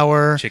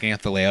shower. Checking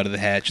out the layout of the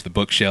hatch, the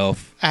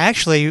bookshelf. I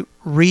actually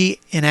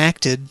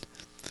reenacted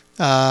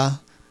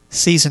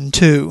Season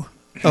 2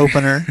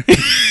 opener.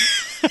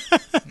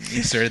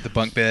 You start at the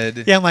bunk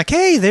bed. Yeah, I'm like,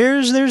 hey,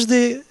 there's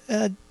the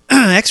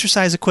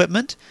exercise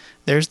equipment.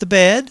 There's the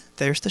bed.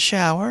 There's the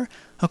shower.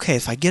 Okay,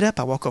 if I get up,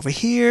 I walk over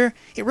here.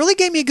 It really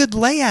gave me a good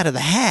layout of the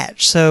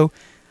hatch. So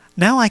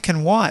now I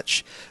can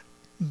watch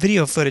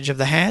video footage of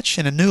the hatch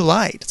in a new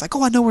light. It's like,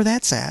 oh, I know where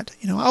that's at.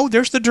 Oh,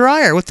 there's the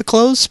dryer with the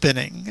clothes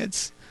spinning.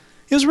 It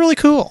was really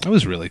cool. That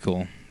was really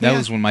cool. That Yeah.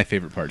 was one of my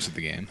favorite parts of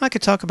the game. I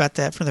could talk about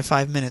that for the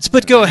 5 minutes,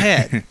 but go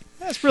ahead.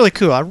 That's really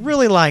cool. I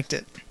really liked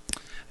it.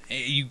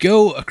 You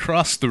go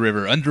across the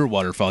river under a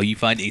waterfall. You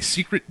find a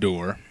secret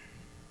door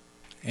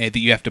that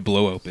you have to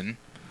blow open.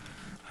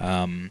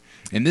 And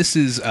this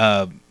is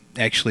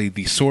actually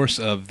the source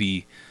of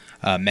the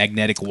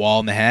magnetic wall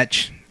in the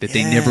hatch that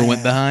they never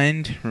went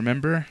behind,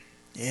 remember?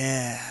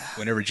 Yeah.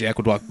 Whenever Jack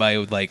would walk by, it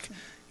would,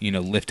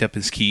 lift up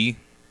his key.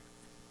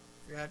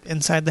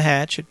 Inside the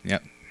hatch.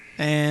 Yep.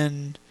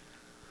 And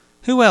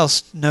who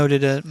else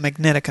noted a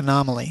magnetic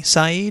anomaly?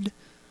 Saeed?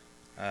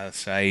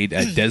 Saeed,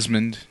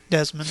 Desmond.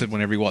 Desmond. Said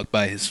whenever he walked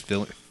by, his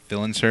fill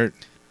insert.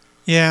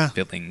 Yeah.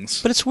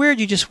 Fillings. But it's weird,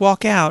 you just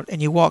walk out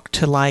and you walk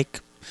to,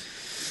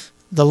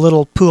 the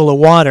little pool of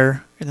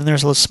water, and then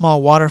there's a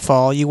small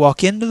waterfall. You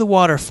walk into the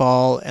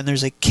waterfall, and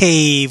there's a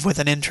cave with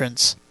an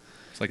entrance.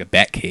 It's like a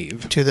bat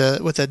cave.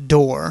 With a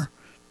door.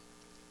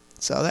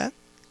 So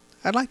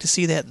I'd like to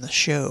see that in the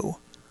show.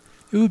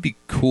 It would be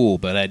cool,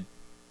 but I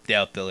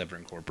doubt they'll ever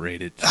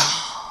incorporate it.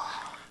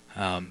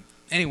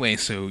 Anyway,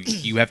 so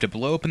you have to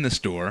blow open this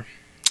door.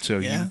 So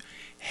you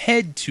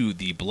head to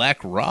the Black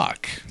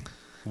Rock,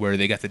 where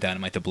they got the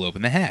dynamite to blow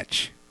open the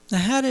hatch. Now,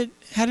 how did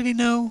he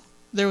know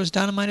there was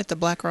dynamite at the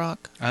Black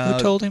Rock? Who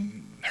told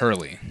him?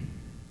 Hurley.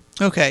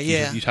 Okay,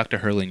 yeah. You talk to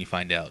Hurley and you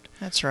find out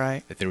That's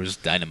right. that there was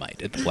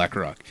dynamite at the Black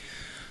Rock.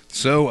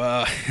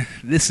 So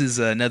this is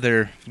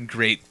another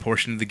great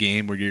portion of the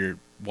game where you're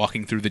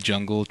walking through the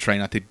jungle, trying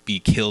not to be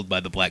killed by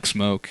the black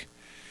smoke.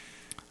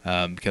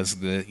 Because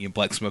the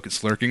black smoke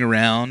is lurking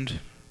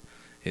around.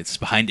 It's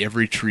behind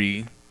every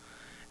tree.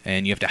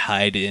 And you have to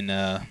hide in,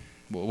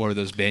 what were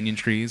those, banyan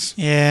trees?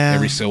 Yeah.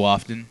 Every so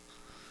often.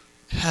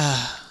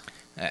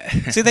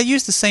 See, they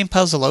use the same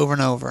puzzle over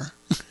and over.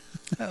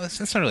 That's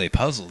not really a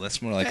puzzle.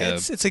 That's more like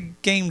it's a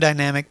game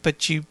dynamic,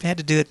 but you had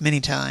to do it many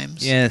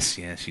times. Yes,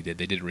 you did.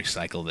 They did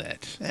recycle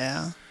that.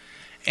 Yeah.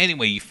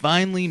 Anyway, you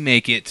finally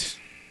make it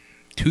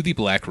to the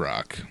Black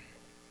Rock.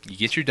 You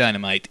get your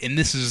dynamite, and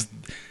this is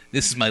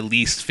my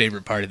least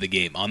favorite part of the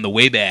game. On the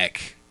way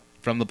back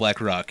from the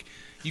Black Rock,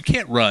 you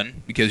can't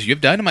run because you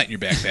have dynamite in your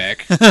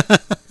backpack.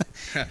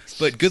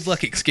 But good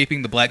luck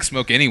escaping the black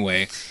smoke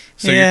anyway.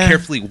 So Yeah. you're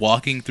carefully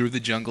walking through the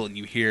jungle, and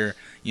you hear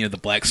the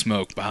black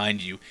smoke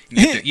behind you.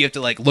 And you have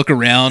to look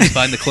around,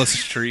 find the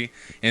closest tree,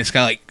 and it's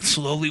kind of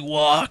slowly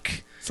walk.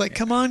 It's like,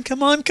 come on,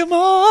 come on, come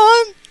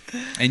on!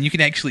 And you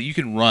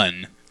can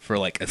run for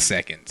a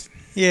second.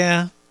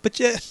 Yeah, but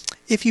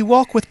if you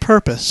walk with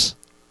purpose,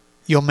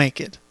 you'll make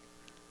it.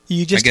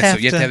 You just I guess have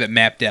so. You have to have it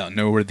mapped out,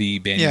 know where the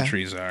banyan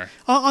trees are.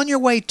 On your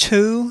way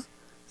to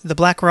the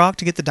Black Rock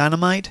to get the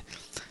dynamite,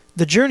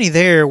 the journey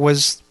there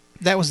was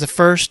the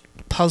first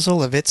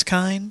puzzle of its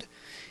kind.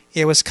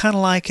 It was kind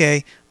of like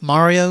a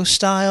Mario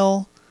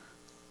style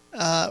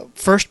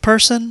first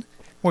person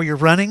where you're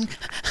running,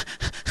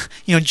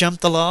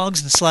 jump the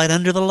logs and slide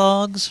under the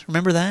logs.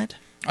 Remember that?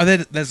 Oh,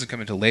 that doesn't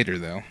come until later,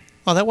 though.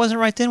 Oh, that wasn't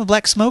right then with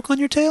black smoke on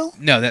your tail?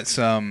 No, that's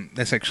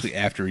actually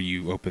after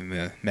you open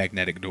the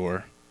magnetic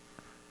door.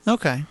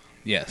 Okay.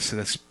 Yes, so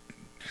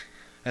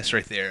that's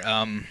right there.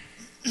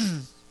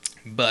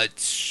 But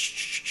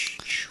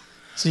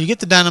So you get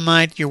the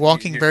dynamite, you're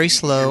walking very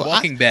slow. You're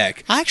walking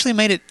back. I actually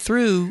made it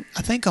through,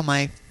 I think, on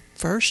my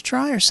first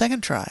try or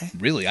second try.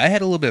 Really, I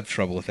had a little bit of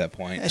trouble at that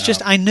point. It's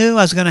just I knew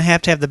I was going to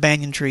have the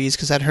banyan trees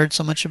because I'd heard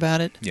so much about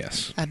it.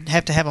 Yes. I'd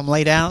have to have them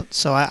laid out,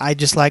 so I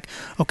just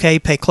okay,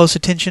 pay close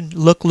attention,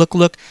 look.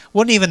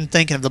 Wasn't even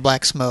thinking of the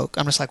black smoke.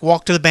 I'm just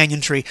walk to the banyan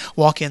tree,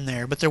 walk in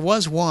there. But there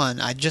was one,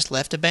 I just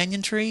left a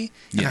banyan tree,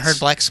 and I Yes. heard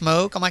black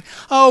smoke. I'm like,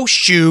 oh,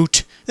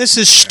 shoot, this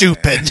is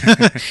stupid.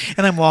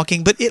 And I'm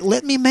walking, but it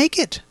let me make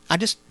it. I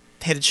just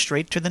headed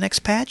straight to the next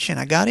patch, and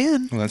I got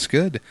in. Well, that's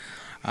good.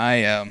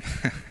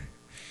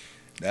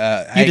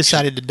 You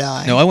decided to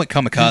die. No, I went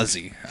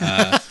kamikaze.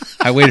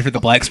 I waited for the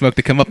black smoke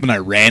to come up, and I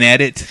ran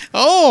at it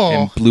Oh,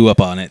 and blew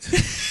up on it.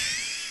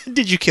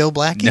 did you kill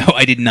Blackie? No,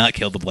 I did not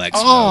kill the black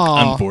smoke,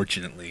 Oh.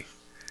 unfortunately.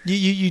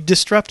 You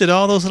disrupted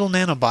all those little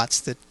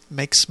nanobots that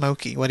make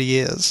Smokey what he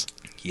is.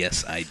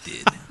 Yes, I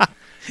did.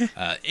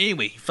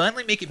 Anyway, you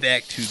finally make it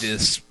back to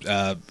this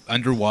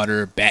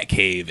underwater bat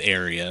cave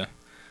area,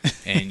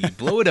 and you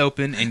blow it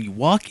open, and you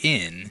walk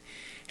in,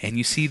 and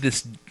you see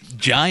this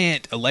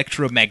giant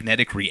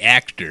electromagnetic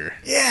reactor.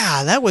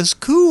 Yeah, that was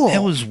cool.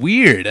 That was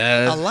weird.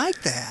 I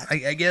like that.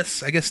 I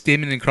guess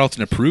Damon and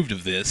Carlton approved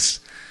of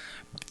this,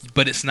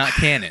 but it's not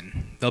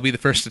canon. They'll be the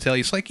first to tell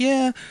you. It's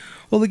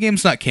well, the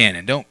game's not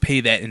canon. Don't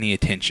pay that any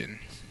attention.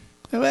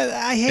 Well,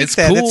 I hate It's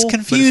that. cool, It's but it's not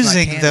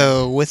confusing, canon.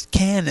 though, with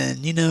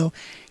canon.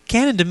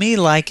 Canon to me,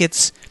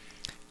 it's...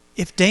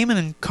 If Damon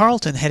and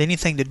Carlton had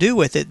anything to do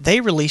with it,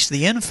 they released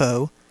the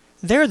info.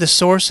 They're the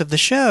source of the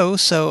show,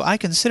 so I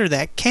consider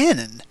that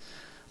canon.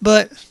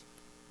 But,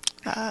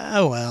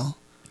 oh well.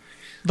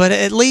 But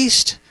at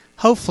least,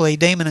 hopefully,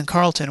 Damon and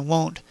Carlton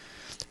won't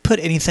put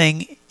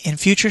anything in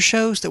future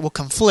shows that will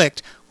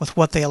conflict with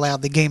what they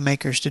allowed the game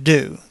makers to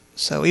do.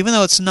 So even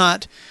though it's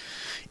not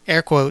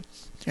air quote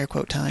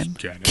time,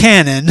 Canon.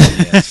 canon,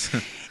 Yes.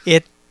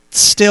 it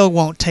still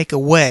won't take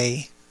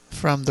away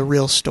from the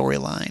real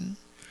storyline.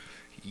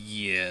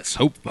 Yes.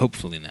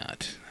 Hopefully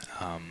not.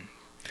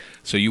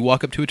 So you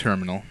walk up to a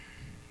terminal,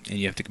 and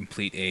you have to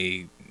complete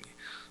a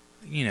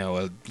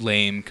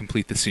lame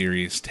complete the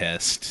series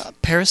test. A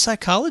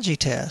parapsychology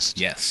test.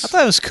 Yes. I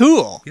thought it was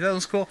cool. You thought it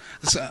was cool?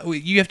 So,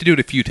 you have to do it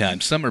a few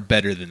times. Some are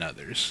better than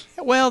others.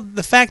 Well,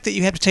 the fact that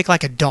you have to take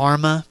like a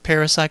Dharma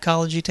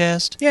parapsychology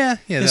test. Yeah,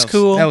 It's that was,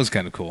 cool. That was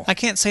kind of cool. I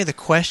can't say the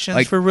questions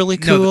Like, were really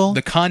no, cool.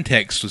 the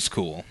context was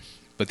cool,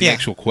 but the Yeah.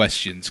 actual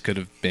questions could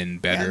have been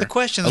better. Yeah, the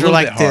questions a were little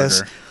like bit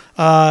this.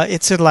 harder.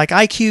 It said like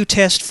IQ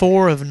test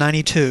 4 of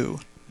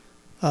 92.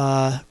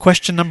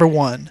 Question number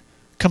 1.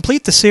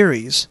 Complete the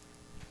series.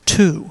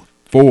 2.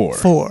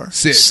 4,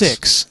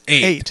 6,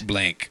 8.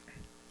 blank.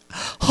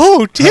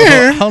 Oh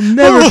dear! I'll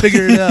never Oh.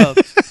 figure it out.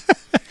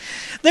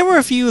 There were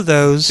a few of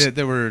those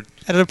There were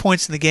at other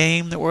points in the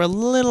game that were a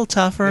little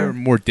they were tougher.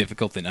 more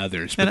difficult than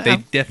others, but And they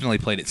I'm- definitely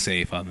played it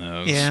safe on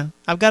those. Yeah,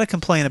 I've got to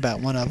complain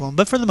about one of them,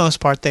 but for the most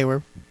part, they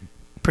were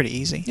pretty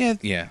easy.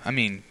 Yeah. I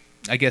mean,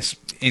 I guess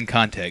in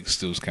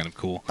context, it was kind of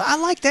cool. But I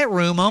liked that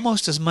room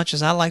almost as much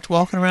as I liked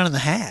walking around in the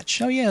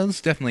hatch. Oh yeah, it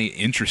was definitely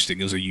interesting.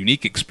 It was a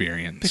unique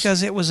experience.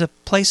 Because it was a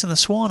place in the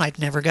Swan I'd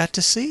never got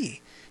to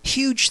see.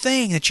 Huge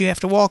thing that you have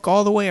to walk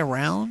all the way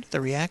around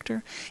the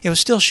reactor. It was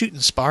still shooting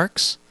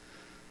sparks.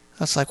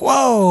 I was like,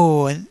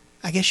 whoa! And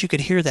I guess you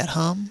could hear that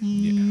hum.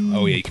 Yeah.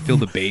 Oh yeah, you can feel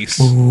the bass.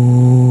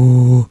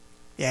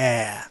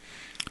 Yeah.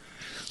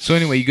 So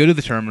anyway, you go to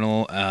the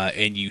terminal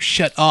and you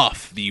shut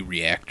off the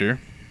reactor,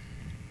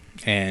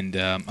 and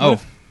Yeah.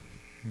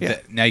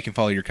 now you can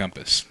follow your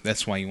compass.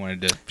 That's why you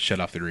wanted to shut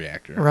off the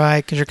reactor.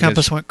 Right, because your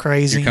compass Because went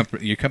crazy.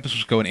 Your compass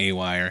was going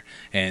AWire,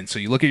 and so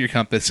you look at your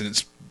compass and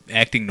it's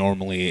acting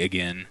normally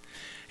again,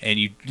 and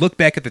you look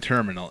back at the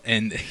terminal,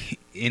 and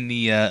in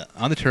the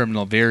on the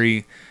terminal,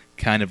 very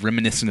kind of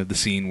reminiscent of the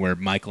scene where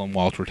Michael and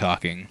Walt were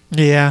talking.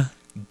 Yeah.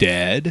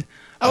 Dad.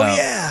 Oh,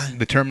 yeah.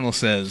 The terminal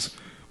says,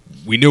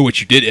 "We know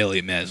what you did,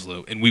 Elliot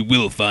Maslow, and we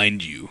will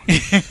find you."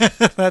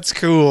 That's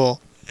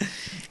cool.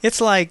 It's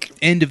like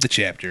End of the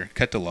chapter.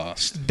 Cut to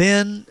Lost.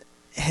 Ben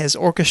has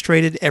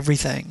orchestrated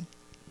everything.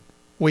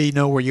 We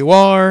know where you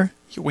are.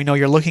 We know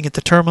you're looking at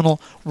the terminal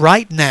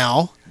right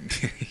now.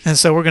 And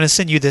so we're going to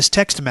send you this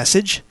text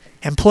message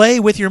and play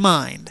with your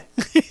mind.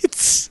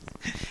 It's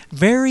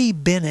very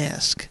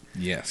Ben-esque.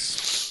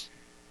 Yes.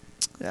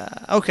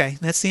 Okay,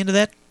 that's the end of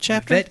that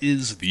chapter. That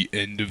is the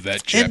end of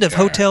that chapter. End of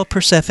Hotel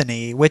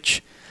Persephone,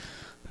 which,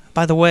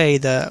 by the way,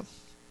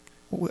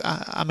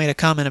 I made a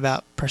comment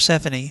about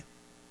Persephone,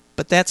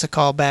 but that's a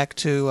callback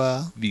to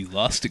The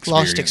Lost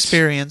Experience. Lost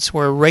Experience,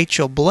 where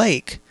Rachel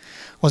Blake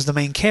was the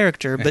main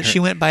character, but she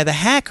went by the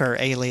hacker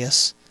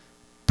alias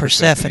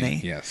Persephone,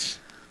 Yes.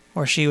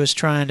 where she was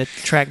trying to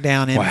track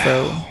down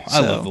info. Wow. I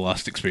love The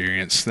Lost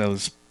Experience. That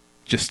was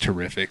just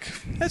terrific.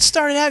 It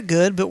started out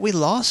good, but we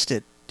lost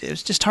it. It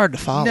was just hard to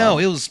follow. No,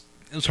 it was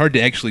hard to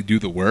actually do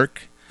the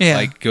work. Yeah.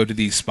 Like go to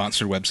these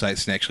sponsored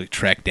websites and actually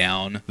track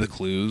down the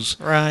clues.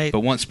 Right. But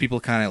once people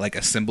kind of like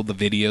assembled the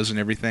videos and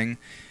everything,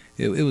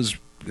 it was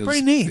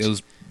Pretty neat. It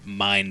was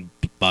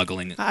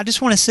mind-boggling. I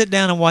just want to sit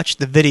down and watch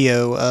the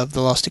video of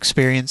the Lost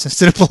Experience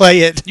instead of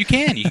play it. You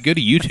can go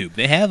to YouTube.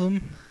 They have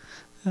them.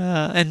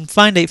 And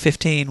Find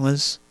 815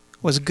 was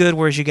good,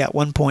 whereas you got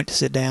 1 point to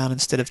sit down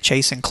instead of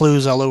chasing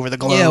clues all over the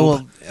globe. Yeah,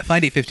 well,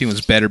 Find 815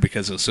 was better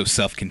because it was so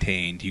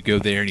self-contained. You go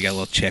there and you got a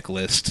little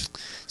checklist.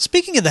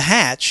 Speaking of the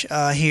hatch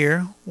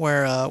here,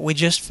 where we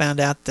just found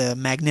out the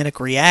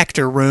magnetic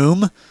reactor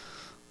room,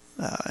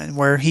 and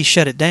where he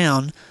shut it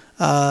down,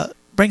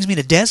 brings me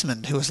to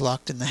Desmond, who was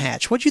locked in the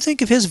hatch. What'd you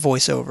think of his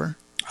voiceover?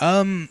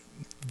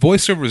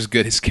 Voiceover was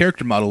good. His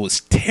character model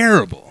was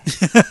terrible.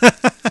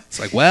 It's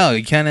like, wow,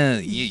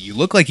 you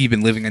look like you've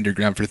been living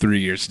underground for 3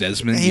 years,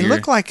 Desmond. He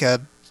looked like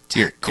a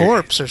you're-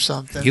 corpse or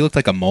something. He looked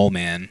like a mole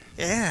man.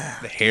 Yeah.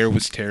 The hair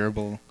was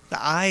terrible.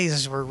 The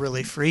eyes were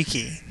really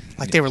freaky.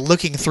 Like they were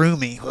looking through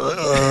me.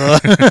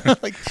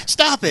 Like,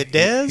 stop it,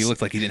 Des. He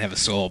looked like he didn't have a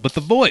soul. But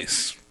the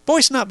voice,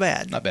 Voice not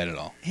bad. not bad at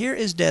all. Here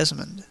is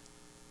Desmond.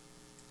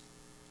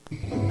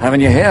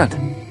 Haven't you heard?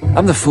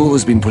 I'm the fool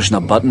who's been pushing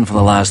a button for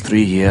the last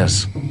 3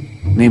 years.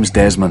 Name's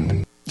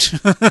Desmond.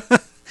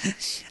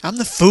 I'm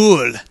the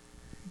fool.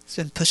 He's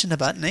been pushing a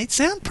button. They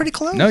sound pretty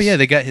close. No, yeah,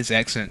 they got his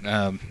accent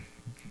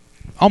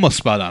almost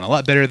spot on. A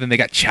lot better than they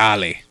got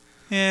Charlie.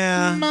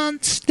 Yeah.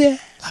 Monster. A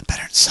lot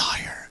better than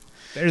Sawyer.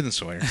 Better than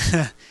Sawyer.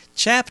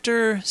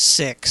 Chapter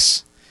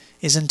 6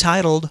 is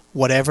entitled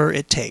Whatever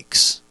It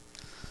Takes.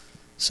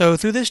 So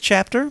through this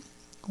chapter,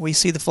 we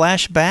see the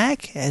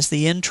flashback as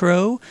the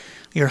intro.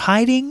 You're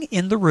hiding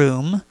in the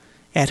room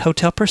at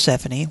Hotel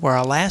Persephone, where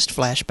our last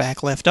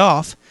flashback left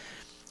off,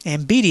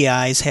 and Beady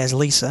Eyes has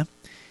Lisa.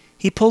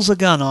 He pulls a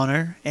gun on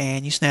her,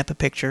 and you snap a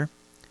picture.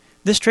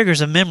 This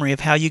triggers a memory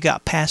of how you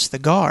got past the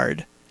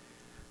guard,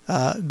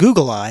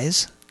 Google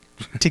Eyes,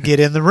 to get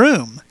in the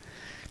room,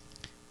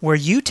 where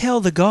you tell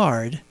the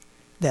guard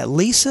that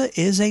Lisa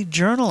is a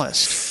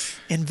journalist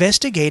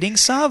investigating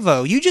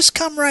Savo. You just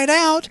come right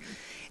out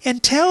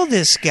and tell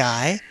this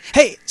guy,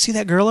 hey, see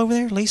that girl over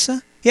there,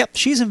 Lisa? Yep,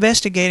 she's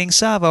investigating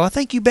Savo. I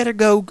think you better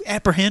go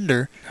apprehend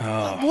her.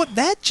 Oh. What?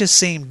 That just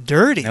seemed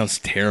dirty. That was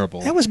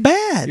terrible. That was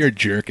bad. You're a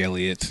jerk,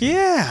 Elliot.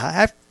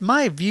 Yeah,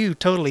 my view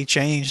totally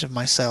changed of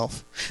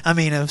myself. I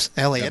mean, of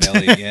Elliot. Of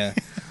Elliot, yeah.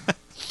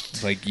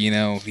 It's like,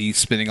 he's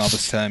spending all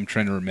this time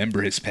trying to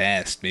remember his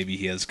past. Maybe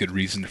he has good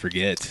reason to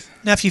forget.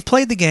 Now, if you've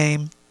played the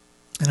game,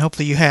 and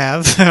hopefully you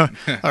have,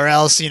 or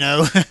else,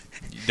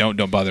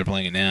 Don't bother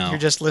playing it now. you're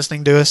just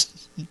listening to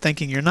us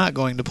thinking you're not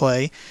going to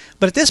play.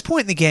 But at this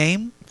point in the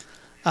game,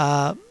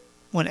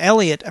 when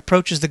Elliot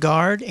approaches the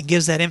guard and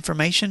gives that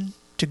information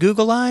to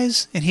Google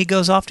Eyes, and he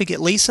goes off to get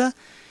Lisa,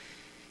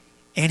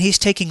 and he's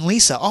taking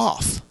Lisa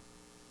off.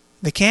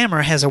 The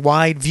camera has a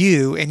wide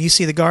view, and you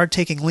see the guard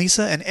taking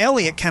Lisa, and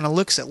Elliot kind of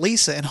looks at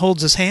Lisa and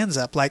holds his hands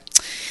up like,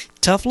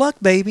 tough luck,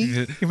 baby.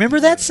 You remember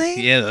that scene?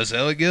 Yeah, that's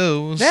how it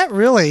goes. That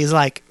really is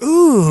like,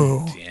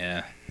 ooh.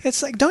 Yeah.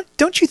 It's like,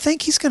 don't you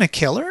think he's going to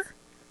kill her?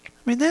 I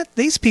mean,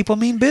 these people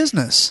mean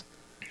business.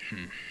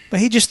 But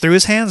he just threw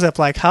his hands up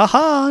like,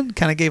 ha-ha, and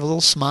kind of gave a little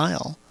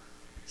smile.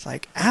 It's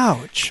like,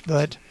 ouch.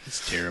 But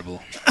It's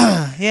terrible.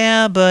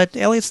 yeah, but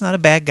Elliot's not a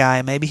bad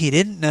guy. Maybe he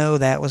didn't know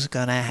that was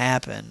going to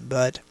happen.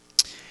 But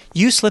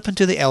you slip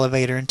into the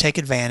elevator and take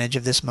advantage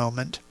of this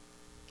moment.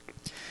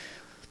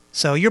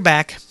 So you're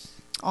back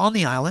on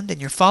the island, and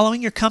you're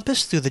following your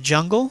compass through the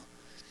jungle.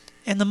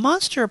 And the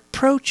monster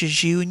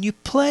approaches you, and you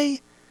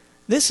play...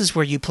 This is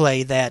where you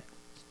play that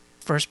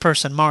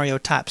first-person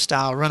Mario-type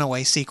style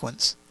runaway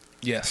sequence.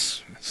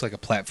 Yes. It's like a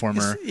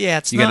platformer.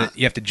 It's you not...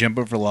 You have to jump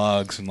over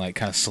logs and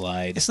kind of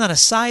slide. It's not a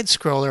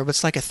side-scroller, but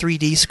it's like a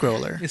 3D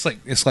scroller.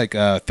 It's like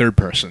third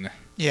person.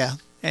 Yeah,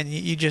 and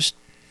you just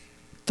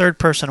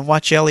third-person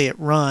watch Elliot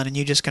run, and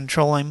you just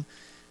control him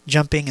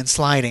jumping and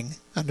sliding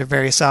under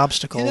various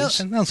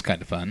obstacles. And that was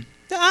kind of fun.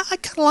 I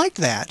kind of liked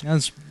that.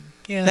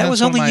 That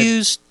was only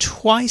used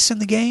twice in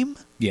the game,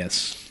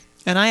 Yes.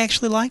 and I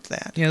actually liked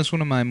that. Yeah, it's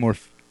one of my more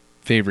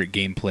favorite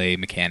gameplay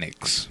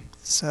mechanics.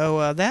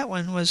 So that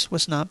one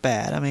was not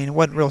bad. I mean, it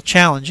wasn't real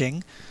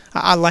challenging.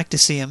 I like to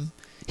see him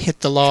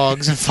hit the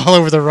logs and fall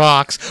over the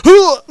rocks.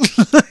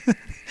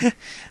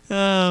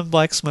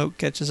 Black smoke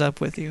catches up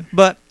with you.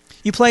 But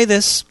you play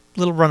this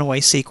little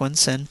runaway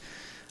sequence, and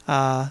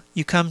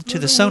you come to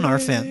the sonar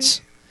fence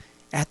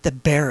at the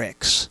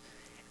barracks.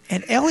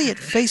 And Elliot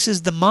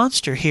faces the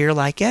monster here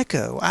like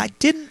Echo. I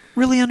didn't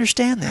really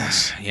understand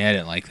this. Yeah, I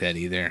didn't like that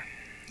either.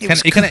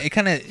 It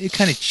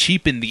kind of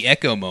cheapened the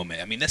Echo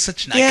moment. I mean, that's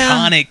such an Yeah,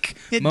 iconic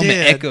it moment.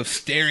 did. Echo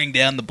staring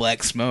down the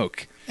black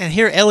smoke. And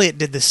here Elliot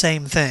did the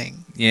same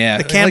thing. Yeah,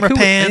 The camera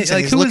pans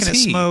and he's who looking is at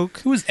he? smoke.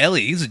 Who is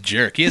Elliot? He's a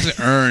jerk. He hasn't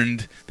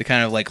earned the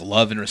kind of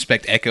love and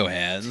respect Echo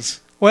has.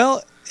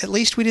 Well, at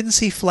least we didn't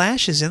see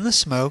flashes in the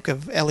smoke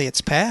of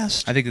Elliot's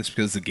past. I think it's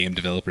because the game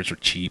developers were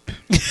cheap.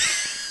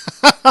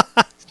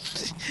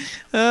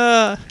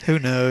 Who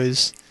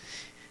knows?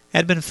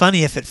 It'd been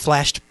funny if it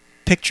flashed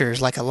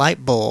pictures like a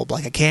light bulb,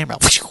 like a camera.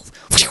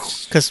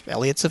 Because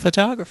Elliot's a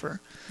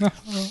photographer.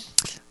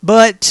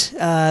 But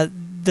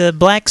the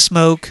black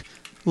smoke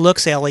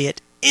looks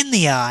Elliot in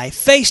the eye,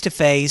 face to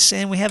face,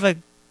 and we have a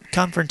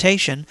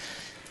confrontation.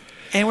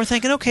 And we're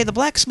thinking, okay, the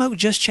black smoke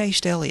just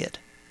chased Elliot.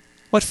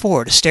 What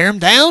for? To stare him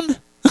down?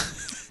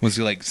 Was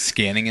he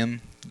scanning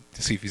him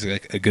to see if he's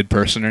a good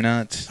person or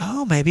not?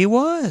 Oh, maybe it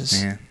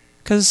was. Yeah.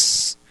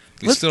 Because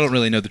We still don't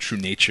really know the true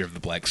nature of the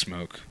black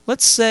smoke.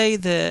 let's say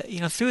that,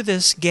 through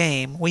this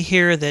game, we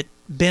hear that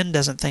Ben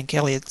doesn't think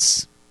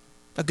Elliot's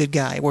a good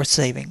guy, worth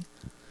saving.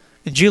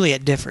 And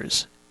Juliet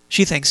differs.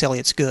 She thinks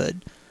Elliot's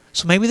good.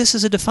 So maybe this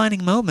is a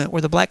defining moment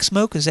where the black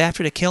smoke is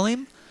after to kill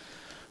him.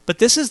 But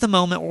this is the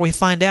moment where we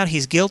find out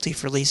he's guilty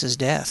for Lisa's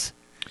death.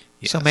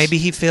 Yes. So maybe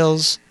he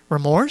feels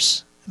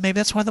remorse. Maybe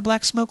that's why the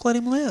black smoke let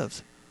him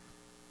live.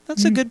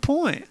 That's a good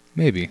point.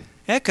 Maybe.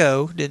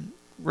 Echo didn't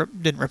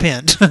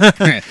repent.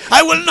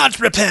 I will not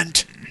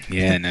repent.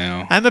 Yeah,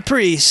 no. I'm a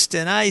priest,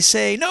 and I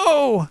say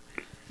no.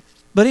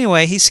 But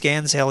anyway, he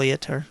scans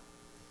Elliot, or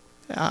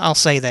I'll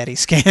say that he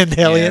scanned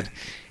Elliot,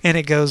 and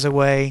it goes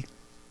away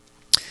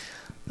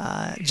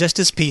just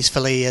as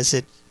peacefully as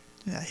it.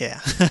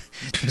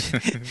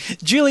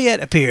 Juliet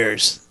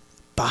appears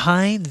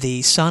behind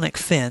the sonic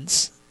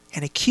fence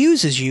and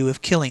accuses you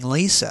of killing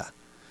Lisa.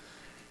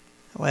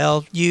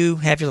 Well, you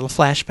have your little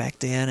flashback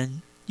then,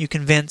 and you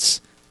convince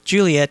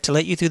Juliet to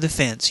let you through the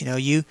fence.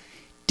 You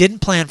didn't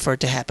plan for it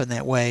to happen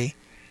that way,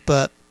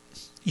 but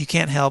you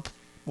can't help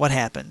what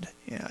happened.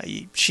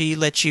 She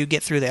let you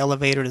get through the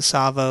elevator to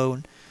Savo,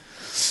 and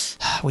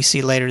we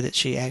see later that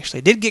she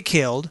actually did get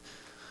killed.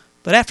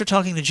 But after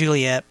talking to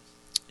Juliet,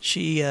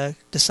 she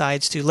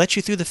decides to let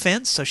you through the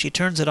fence, so she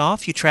turns it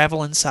off. You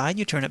travel inside,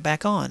 you turn it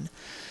back on.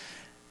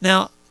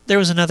 Now, there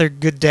was another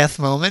good death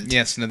moment.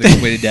 Yes, another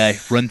good way to die.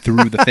 Run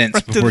through the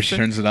fence before she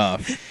turns it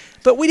off.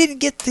 But we didn't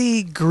get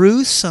the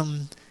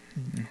gruesome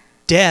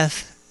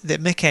death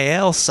that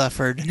Mikhail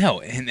suffered.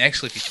 No, and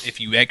actually, if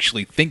you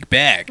actually think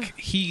back,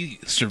 he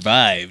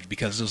survived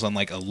because it was on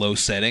a low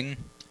setting.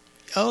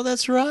 Oh,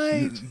 that's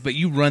right. But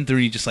you run through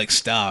and you just like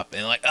stop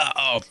and like,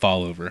 oh,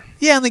 fall over.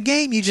 Yeah, in the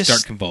game you just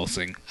Start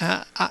convulsing.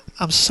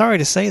 I'm sorry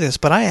to say this,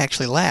 but I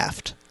actually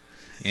laughed.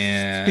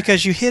 Yeah.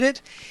 Because you hit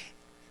it,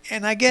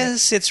 and I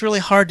guess it's really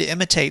hard to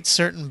imitate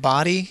certain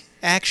body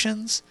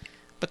actions,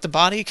 but the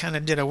body kind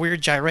of did a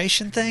weird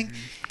gyration thing.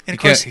 And,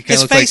 of course,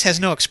 his face has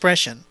no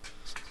expression.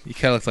 He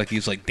kind of looked like he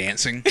was, like,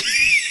 dancing.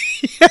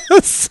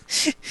 Yes.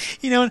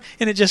 And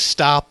it just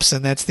stops,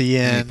 and that's the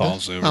end. And he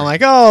falls over. I'm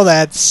like, oh,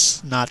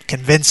 that's not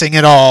convincing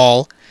at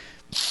all.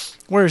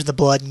 Where's the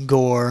blood and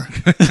gore?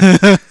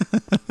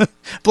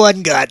 Blood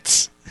and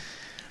guts.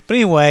 But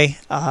anyway,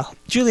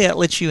 Juliet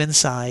lets you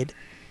inside,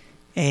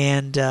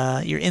 and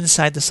you're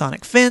inside the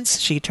sonic fence.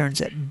 She turns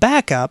it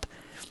back up,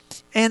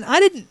 and I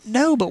didn't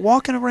know, but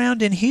walking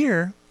around in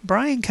here,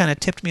 Brian kind of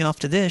tipped me off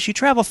to this. You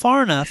travel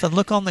far enough and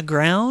look on the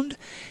ground,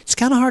 it's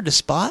kind of hard to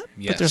spot,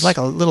 but there's like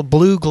a little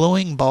blue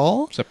glowing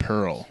ball. It's a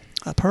pearl.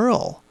 A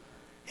pearl.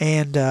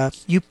 And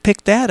you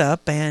pick that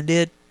up, and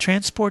it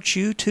transports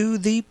you to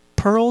the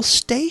Pearl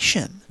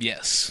Station.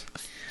 Yes.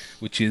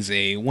 Which is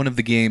one of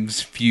the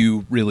game's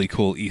few really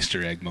cool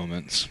Easter egg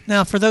moments.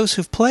 Now, for those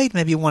who've played,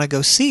 maybe you want to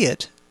go see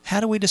it. How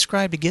do we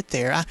describe to get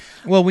there?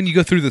 Well, when you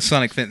go through the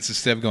sonic fence,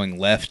 instead of going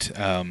left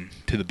to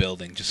the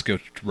building, just go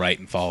right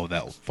and follow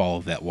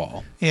that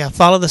wall. Yeah,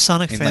 follow the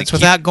sonic fence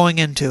without going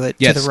into it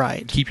to the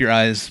right. Keep your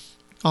eyes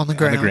on the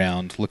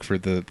ground. Look for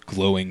the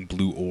glowing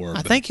blue orb.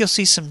 I think you'll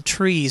see some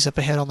trees up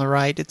ahead on the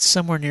right. It's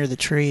somewhere near the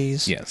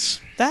trees.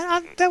 Yes.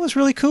 That was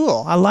really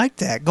cool. I liked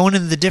that. Going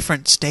into the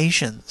different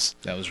stations.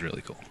 That was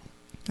really cool.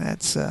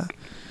 That's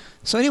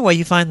so anyway,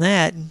 you find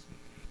that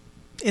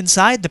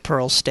inside the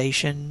Pearl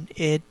Station,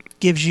 it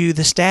gives you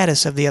the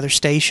status of the other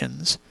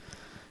stations.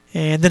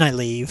 And then I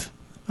leave.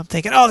 I'm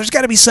thinking, oh, there's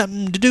got to be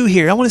something to do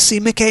here. I want to see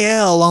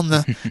Mikhail on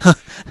the,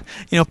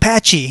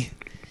 Patchy.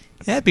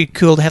 That'd be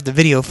cool to have the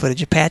video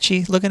footage of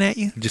Patchy looking at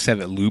you. Just have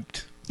it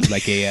looped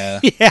like a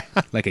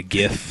like a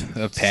GIF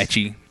of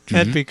Patchy.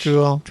 That'd be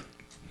cool.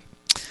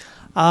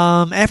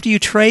 After you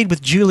trade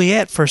with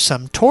Juliet for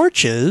some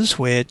torches,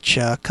 which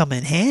come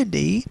in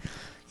handy,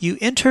 you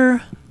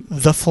enter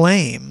the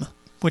Flame,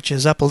 which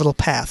is up a little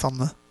path on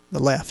the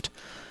left.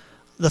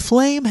 The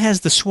Flame has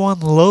the Swan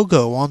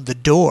logo on the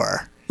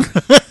door.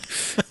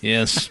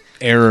 Yes.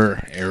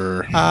 Error.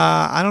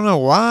 I don't know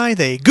why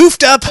they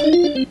goofed up. Put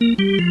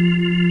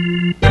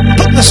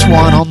the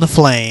Swan on the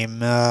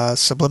Flame.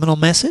 Subliminal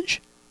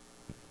message?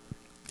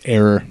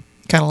 Error.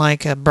 Kind of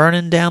like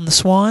burning down the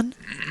Swan.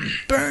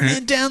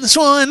 Burning down the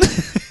Swan.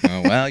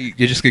 Oh, well,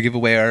 you're just going to give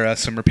away our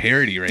summer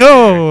parody right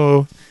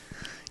there.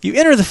 You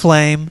enter the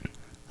Flame.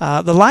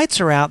 The lights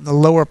are out in the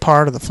lower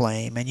part of the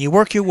Flame, and you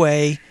work your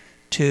way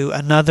to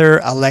another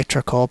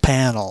electrical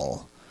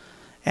panel.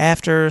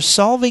 After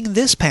solving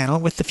this panel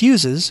with the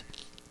fuses,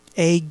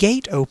 a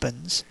gate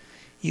opens.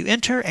 You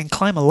enter and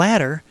climb a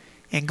ladder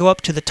and go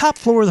up to the top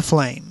floor of the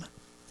Flame,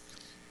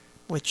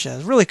 which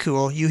is really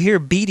cool. You hear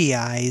Beady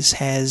Eyes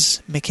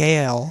has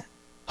Mikhail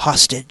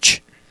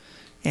hostage,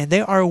 and they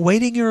are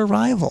awaiting your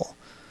arrival.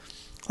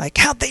 Like,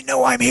 how'd they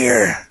know I'm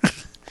here?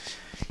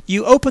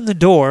 You open the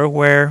door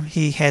where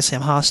he has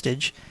him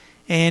hostage,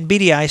 and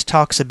Beady Eyes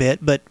talks a bit,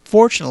 but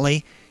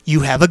fortunately,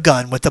 you have a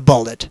gun with a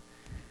bullet.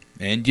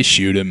 And you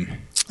shoot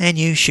him. And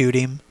you shoot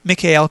him.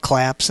 Mikhail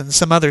claps, and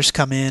some others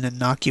come in and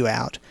knock you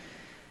out.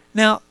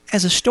 Now,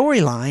 as a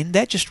storyline,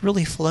 that just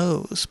really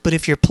flows. But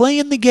if you're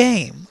playing the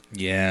game...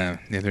 Yeah,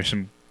 there's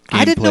some gameplay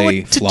I didn't know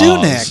what to flaws.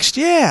 do next.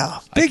 Yeah,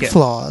 big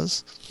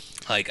flaws.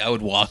 Like, I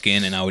would walk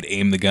in and I would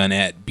aim the gun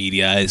at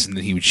Beady Eyes, and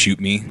then he would shoot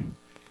me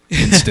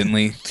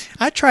instantly.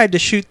 I tried to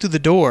shoot through the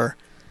door.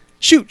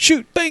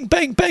 Shoot, bang,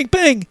 bang, bang,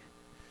 bang.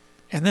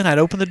 And then I'd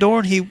open the door,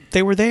 and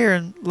they were there,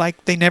 and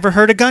like they never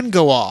heard a gun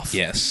go off.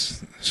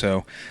 Yes.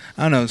 So,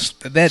 I don't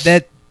know,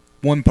 that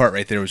one part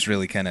right there was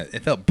really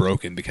it felt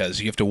broken,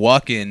 because you have to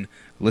walk in,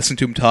 listen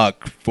to him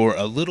talk for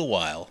a little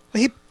while.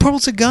 He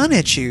pulls a gun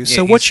at you,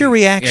 so what's your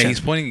reaction? Yeah, he's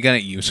pointing a gun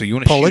at you, so you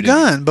want to pull a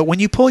gun, him. But when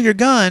you pull your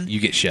gun, you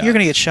get shot. You're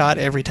going to get shot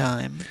every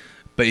time.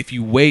 But if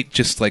you wait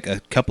just like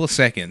a couple of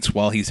seconds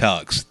while he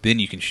talks, then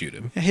you can shoot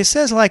him. He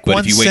says like but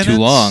one sentence. But if you wait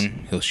too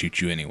long, he'll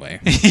shoot you anyway.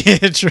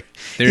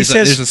 There's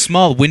a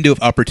small window of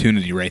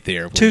opportunity right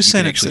there where two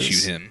sentences. Can actually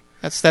shoot him.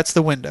 That's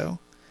the window.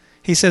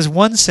 He says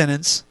one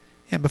sentence,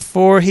 and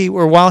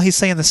while he's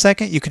saying the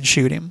second, you can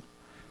shoot him.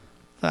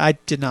 I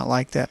did not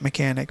like that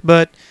mechanic,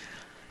 but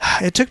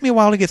it took me a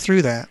while to get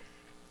through that.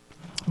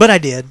 But I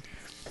did.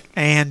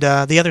 And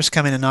the others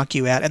come in and knock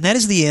you out. And that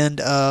is the end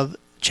of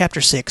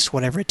Chapter 6,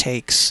 Whatever It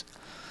Takes.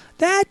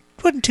 That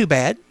wasn't too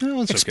bad.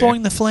 No, it's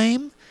Exploring okay. the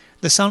Flame,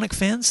 the sonic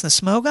fence, the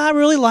smoke. I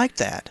really liked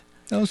that.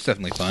 That was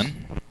definitely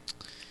fun.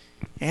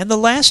 And the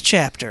last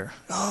chapter.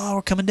 Oh,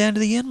 we're coming down to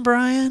the end,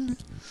 Brian.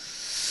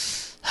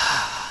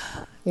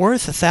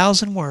 Worth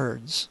 1,000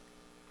 words.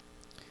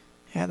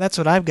 Yeah, that's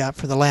what I've got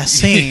for the last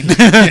scene.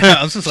 Yeah,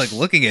 I was just like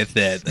looking at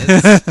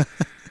that.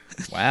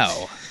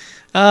 Wow.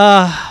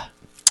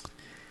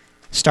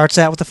 Starts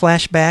out with a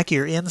flashback.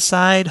 You're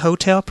inside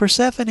Hotel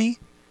Persephone.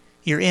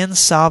 You're in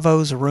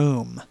Savo's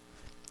room.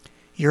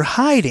 You're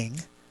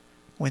hiding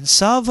when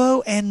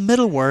Salvo and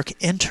Middlework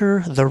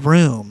enter the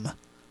room.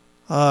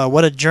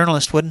 What a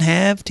journalist wouldn't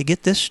have to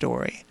get this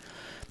story.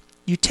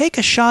 You take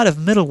a shot of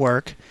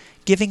Middlework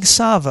giving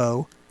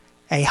Salvo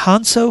a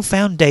Hanso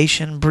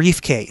Foundation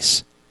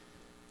briefcase.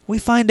 We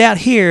find out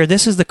here,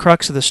 this is the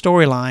crux of the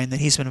storyline that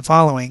he's been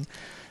following.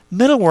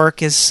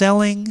 Middlework is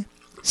selling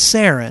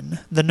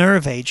Saren, the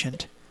nerve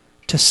agent,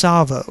 to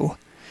Salvo,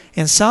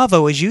 and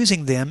Salvo is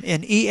using them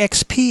in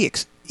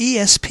ESP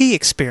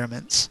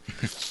experiments.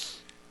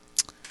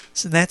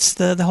 So that's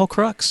the whole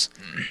crux.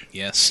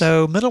 Yes.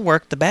 So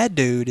Middlework, the bad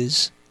dude,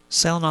 is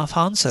selling off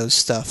Hanso's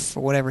stuff for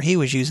whatever he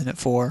was using it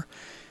for.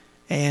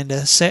 And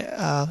did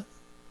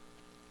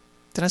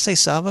I say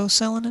Salvo's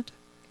selling it?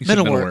 You said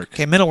Middlework.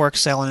 Okay,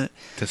 Middlework's selling it.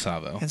 To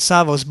Salvo. And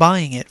Salvo's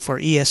buying it for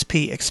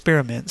ESP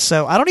experiments.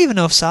 So I don't even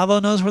know if Salvo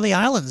knows where the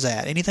island's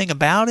at. Anything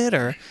about it,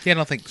 or Yeah, I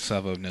don't think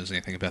Salvo knows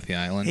anything about the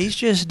island. he's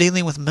just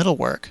dealing with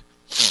Middlework.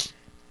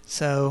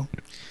 So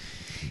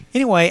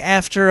anyway,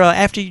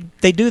 after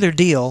they do their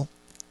deal,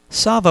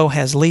 Salvo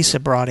has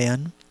Lisa brought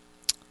in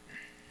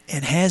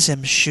and has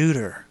him shoot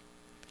her.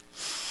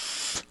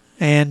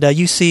 And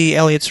you see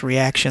Elliot's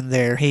reaction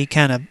there. He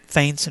kind of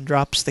faints and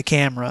drops the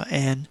camera,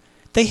 and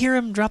they hear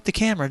him drop the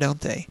camera,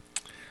 don't they?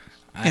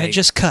 And it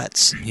just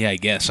cuts. Yeah, I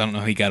guess. I don't know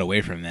how he got away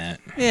from that.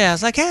 Yeah,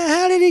 it's like,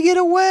 how did he get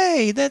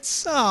away?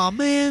 That's, oh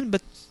man,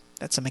 but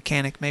that's a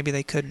mechanic maybe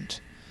they couldn't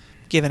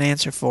give an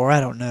answer for. I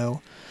don't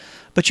know.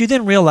 But you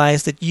then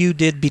realize that you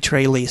did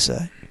betray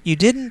Lisa. You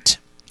didn't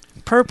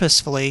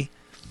purposefully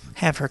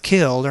have her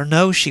killed or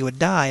know she would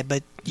die,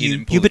 but you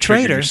didn't pull the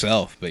betrayed trigger her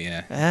yourself, but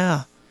yeah.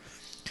 Yeah.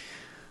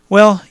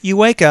 Well, you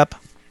wake up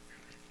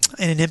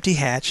in an empty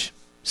hatch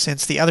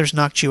since the others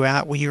knocked you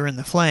out while you were in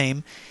the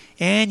flame,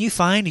 and you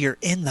find you're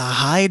in the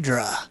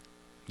Hydra.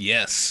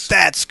 Yes.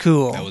 That's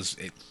cool.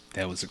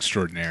 That was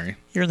extraordinary.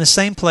 You're in the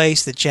same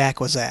place that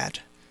Jack was at.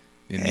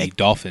 In the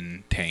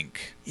dolphin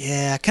tank.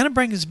 Yeah, it kind of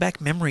brings back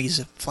memories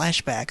of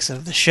flashbacks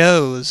of the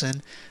shows,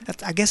 and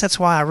I guess that's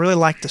why I really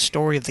like the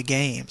story of the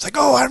game. It's like,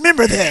 oh, I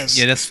remember this.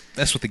 Yeah,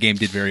 that's what the game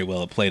did very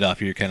well. It played off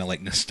your kind of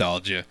like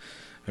nostalgia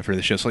for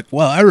the show. It's like,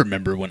 well, I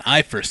remember when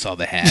I first saw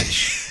the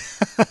hatch.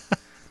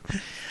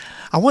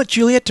 I want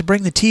Juliet to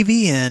bring the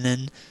TV in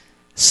and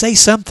say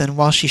something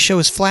while she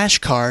shows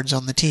flashcards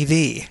on the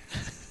TV.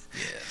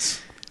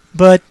 Yes.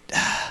 But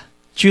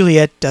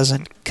Juliet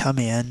doesn't come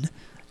in.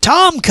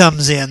 Tom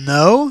comes in,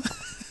 though.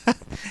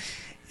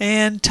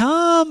 And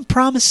Tom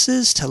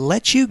promises to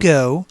let you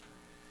go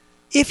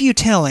if you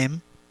tell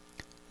him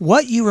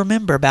what you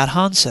remember about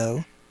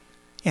Hanso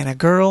and a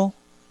girl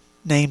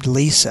named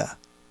Lisa.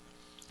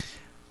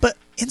 But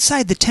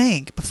inside the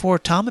tank, before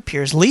Tom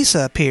appears,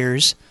 Lisa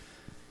appears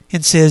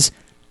and says,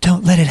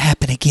 "Don't let it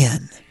happen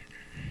again."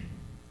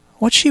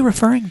 What's she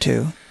referring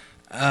to?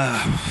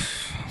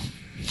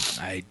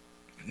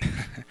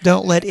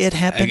 Don't let it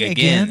happen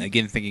again?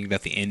 Again, thinking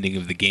about the ending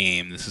of the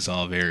game, this is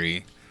all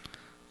very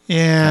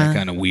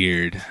kind of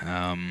weird.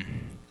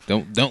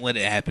 Don't let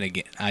it happen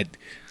again.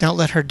 Don't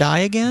let her die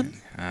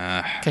again?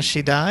 Because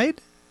she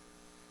died?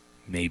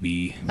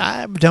 Maybe.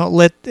 Don't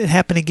let it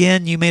happen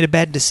again. You made a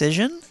bad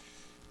decision?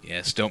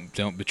 Yes,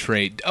 don't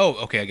betray... Oh,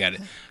 okay, I got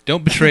it.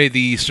 Don't betray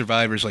the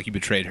survivors like you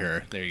betrayed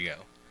her. There you go.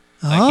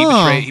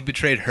 Like he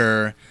betrayed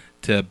her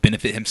to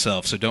benefit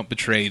himself, so don't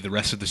betray the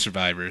rest of the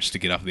survivors to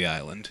get off the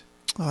island.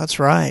 Oh, that's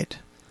right.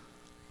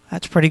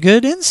 That's pretty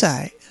good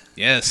insight.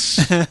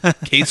 Yes.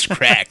 Case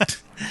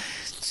cracked.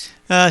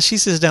 She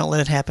says don't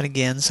let it happen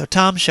again. So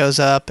Tom shows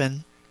up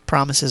and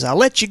promises, "I'll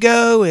let you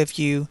go if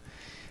you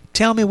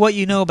tell me what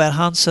you know about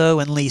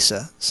Hanso and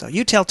Lisa." So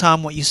you tell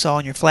Tom what you saw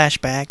in your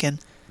flashback, and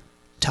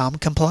Tom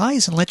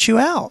complies and lets you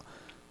out.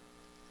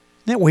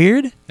 Isn't that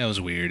weird? That was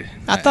weird.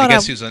 I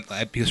guess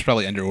he was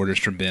probably under orders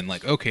from Ben,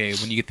 like, okay,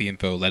 when you get the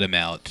info, let him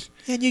out.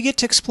 And you get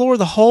to explore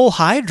the whole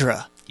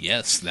Hydra.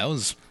 Yes, that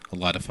was a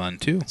lot of fun,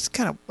 too. It's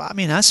kind of,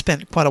 I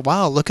spent quite a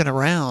while looking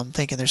around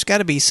thinking there's got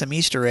to be some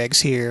Easter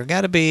eggs here.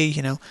 Got to be,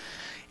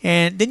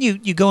 And then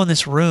you go in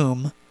this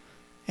room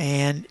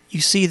and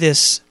you see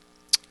this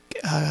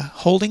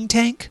holding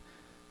tank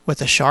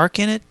with a shark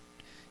in it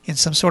in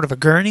some sort of a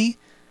gurney.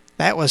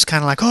 That was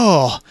kind of like,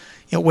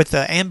 with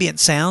the ambient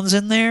sounds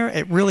in there,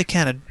 it really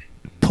kind of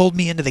pulled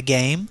me into the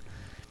game.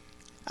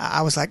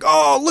 I was like,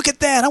 oh, look at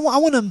that. I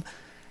want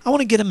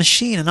to get a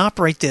machine and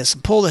operate this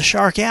and pull the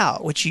shark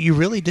out, which you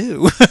really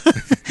do.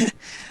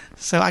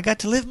 So I got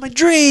to live my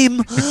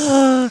dream.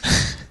 Oh,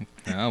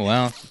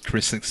 well,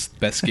 Chris's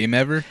best game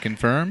ever,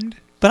 confirmed.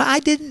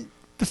 But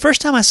the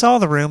first time I saw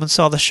the room and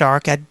saw the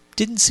shark, I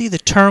didn't see the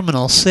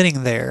terminal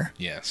sitting there.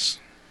 Yes.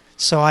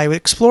 So I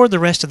explored the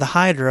rest of the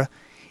Hydra,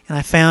 and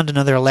I found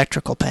another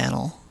electrical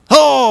panel.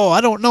 Oh,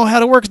 I don't know how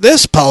to work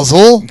this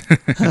puzzle.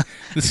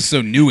 This is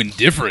so new and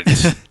different.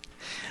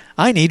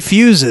 I need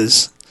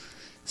fuses.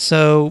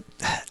 So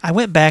I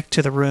went back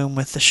to the room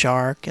with the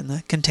shark and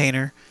the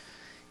container,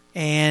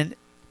 and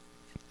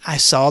I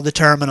saw the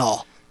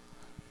terminal.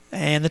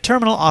 And the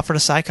terminal offered a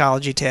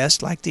psychology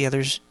test like the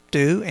others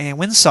do, and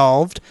when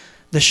solved,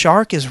 the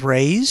shark is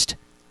raised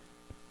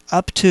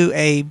up to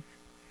a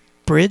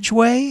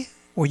bridgeway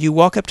where you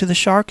walk up to the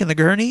shark in the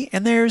gurney,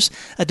 and there's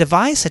a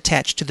device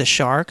attached to the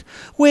shark,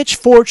 which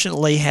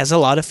fortunately has a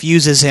lot of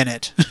fuses in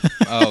it.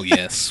 Oh,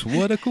 yes.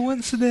 What a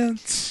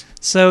coincidence.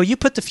 So you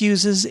put the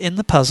fuses in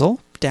the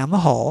puzzle down the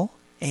hall,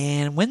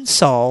 and when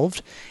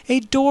solved, a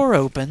door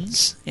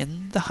opens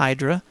in the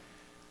Hydra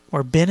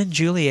where Ben and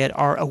Juliet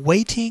are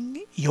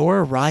awaiting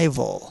your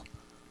arrival.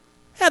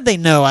 How'd they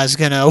know I was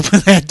going to open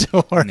that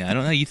door? No, I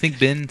don't know. You think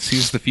Ben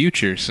sees the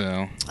future,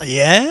 so...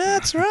 Yeah,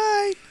 that's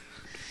right.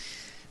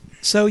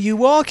 So you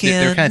walk in.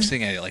 They're kind of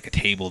sitting at like a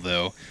table,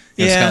 though.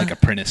 It's Yeah. kind of like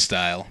Apprentice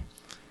style.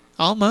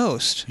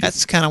 Almost.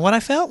 That's kind of what I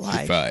felt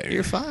like. fired.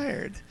 You're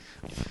fired.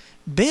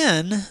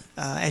 Ben,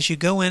 as you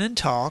go in and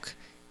talk,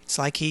 it's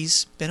like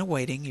he's been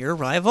awaiting your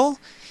arrival.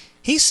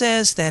 He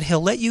says that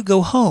he'll let you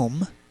go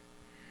home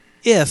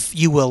if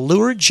you will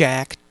lure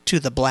Jack to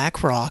the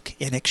Black Rock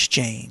in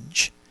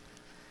exchange.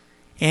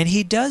 And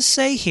he does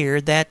say here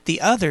that the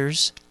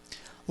others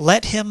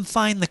let him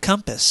find the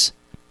compass,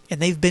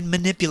 and they've been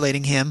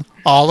manipulating him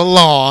all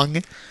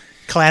along.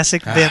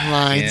 Classic Ben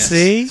line, Yes.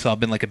 see? It's all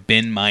been like a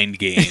Ben mind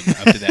game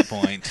up to that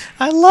point.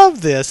 I love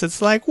this.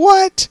 It's like,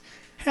 what?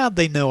 How'd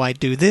they know I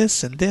do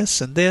this and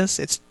this and this?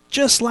 It's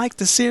just like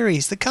the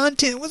series. The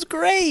content was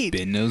great.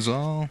 Ben knows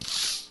all.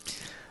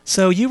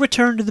 So you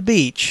return to the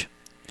beach,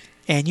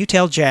 and you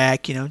tell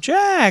Jack,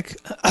 Jack,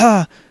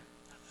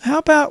 how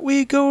about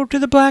we go to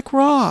the Black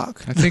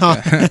Rock? I think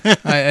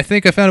I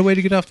think I found a way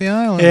to get off the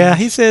island. Yeah,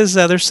 he says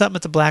there's something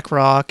at the Black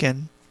Rock,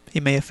 and he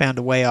may have found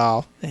a way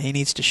off. And he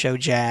needs to show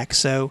Jack.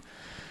 So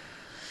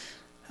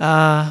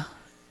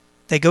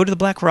they go to the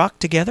Black Rock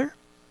together.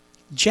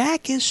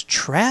 Jack is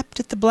trapped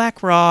at the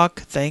Black Rock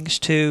thanks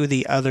to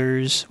the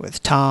others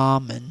with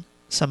Tom and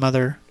some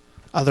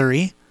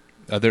othery.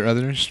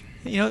 Others?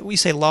 We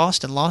say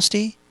lost and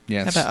losty?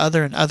 Yes. How about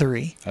other and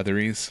othery?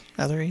 Otheries?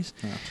 Otheries?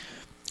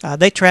 Yeah.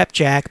 They trap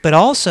Jack, but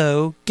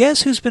also,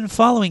 guess who's been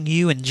following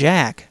you and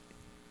Jack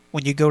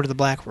when you go to the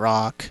Black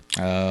Rock?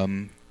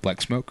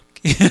 Black Smoke?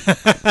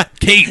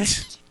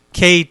 Kate!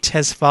 Kate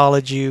has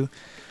followed you.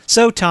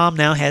 So Tom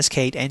now has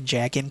Kate and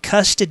Jack in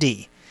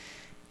custody,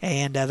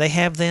 and they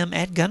have them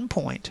at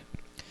gunpoint.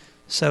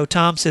 So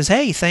Tom says,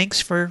 hey,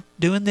 thanks for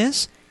doing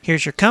this.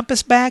 Here's your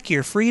compass back.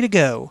 You're free to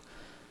go.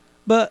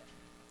 But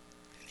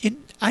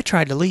I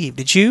tried to leave.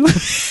 Did you?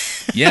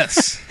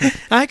 Yes.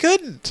 I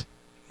couldn't.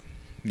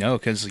 No,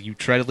 because you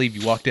try to leave,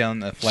 you walk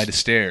down a flight of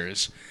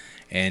stairs,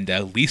 and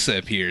Lisa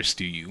appears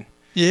to you.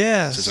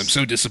 Yes. Says, I'm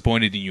so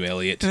disappointed in you,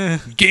 Elliot.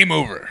 Game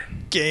over.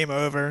 Game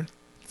over.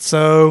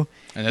 So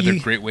Another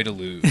great way to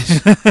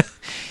lose.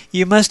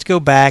 you must go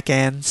back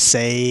and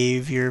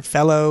save your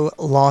fellow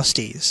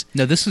losties.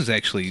 No, this is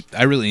actually...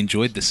 I really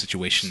enjoyed this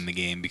situation in the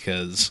game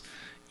because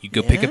you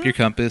go pick up your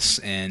compass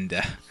and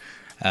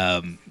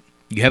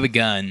you have a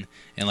gun,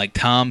 and like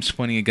Tom's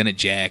pointing a gun at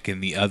Jack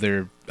and the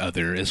other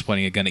is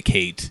pointing a gun at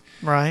Kate.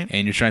 Right.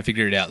 And you're trying to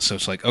figure it out. So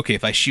it's like, okay,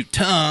 if I shoot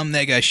Tom,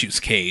 that guy shoots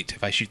Kate.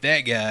 If I shoot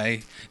that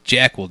guy,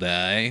 Jack will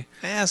die.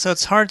 Yeah, so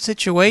it's a hard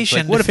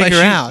situation What to if I figure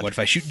shoot, out. What if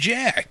I shoot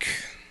Jack?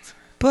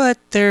 But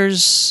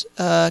there's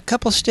a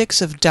couple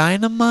sticks of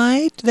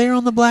dynamite there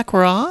on the Black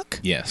Rock.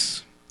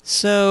 Yes.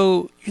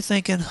 So you're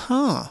thinking,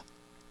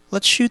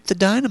 let's shoot the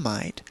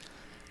dynamite.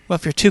 Well,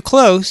 if you're too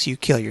close, you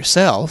kill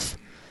yourself.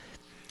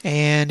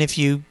 And if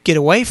you get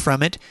away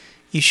from it,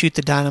 you shoot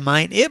the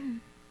dynamite. It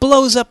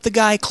blows up the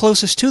guy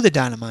closest to the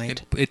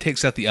dynamite. It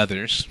takes out the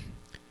others.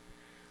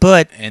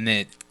 But and then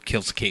it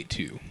kills Kate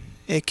too.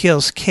 It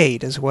kills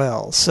Kate as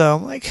well. So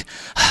I'm like,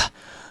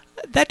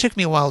 that took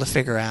me a while to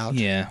figure out.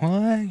 Yeah,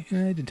 well, it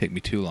didn't take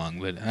me too long,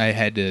 but I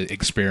had to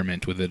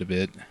experiment with it a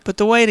bit. But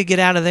the way to get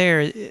out of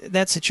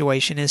that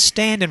situation is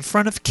stand in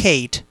front of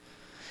Kate,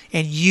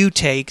 and you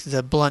take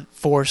the blunt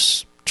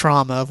force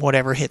trauma of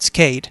whatever hits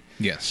Kate.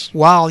 Yes.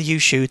 While you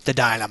shoot the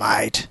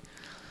dynamite.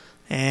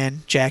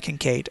 And Jack and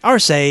Kate are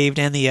saved,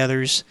 and the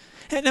others.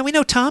 And now we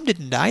know Tom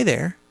didn't die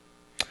there.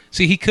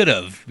 See, he could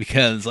have,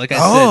 because, like I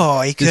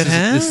said, he could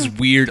have. This is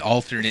weird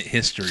alternate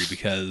history,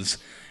 because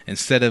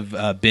instead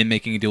of Ben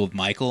making a deal with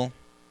Michael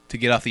to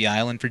get off the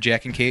island for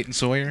Jack and Kate and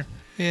Sawyer,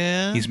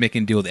 he's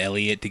making a deal with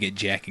Elliot to get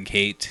Jack and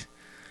Kate.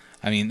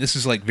 I mean, this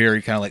is like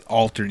very kind of like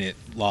alternate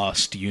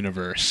Lost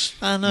universe.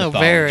 I know, mythology.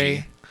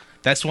 very.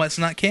 That's why it's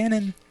not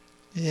canon.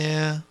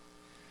 Yeah.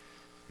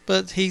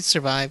 But he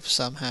survived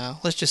somehow.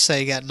 Let's just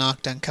say he got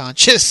knocked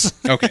unconscious.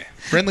 Okay.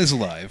 Friendly's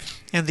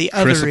alive. And the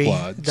Chris othery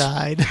applauds.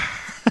 died.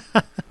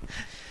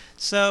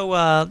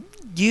 So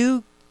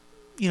you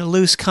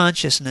lose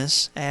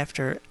consciousness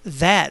after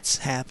that's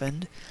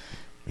happened,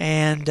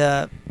 and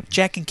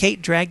Jack and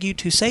Kate drag you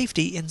to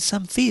safety in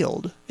some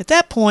field. At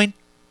that point,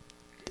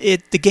 the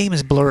game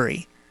is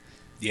blurry.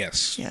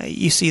 Yes. Yeah,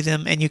 you see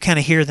them and you kind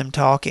of hear them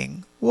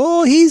talking.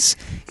 Well,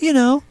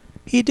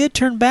 he did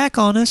turn back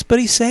on us, but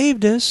he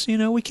saved us.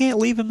 We can't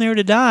leave him there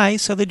to die.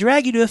 So they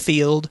drag you to a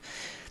field,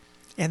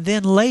 and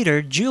then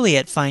later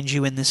Juliet finds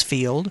you in this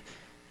field,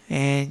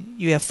 and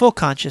you have full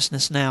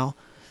consciousness now,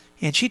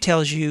 and she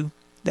tells you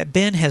that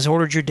Ben has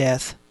ordered your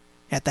death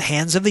at the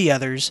hands of the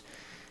others,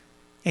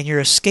 and your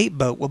escape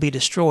boat will be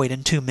destroyed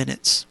in 2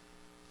 minutes.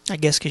 I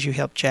guess because you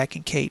helped Jack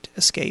and Kate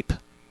escape.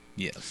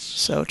 Yes.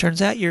 So it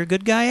turns out you're a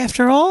good guy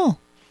after all.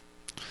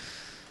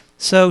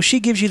 So she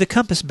gives you the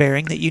compass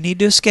bearing that you need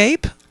to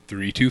escape.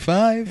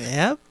 325.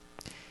 Yep.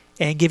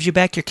 And gives you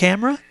back your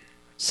camera.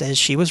 Says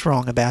she was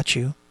wrong about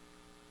you.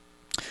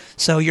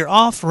 So you're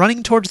off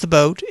running towards the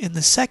boat in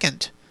the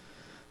second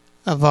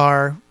of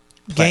our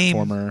game.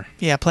 Platformer.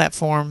 Yeah,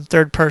 platform,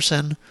 third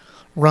person,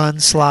 run,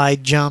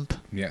 slide, jump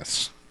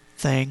Yes.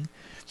 thing.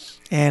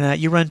 And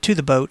you run to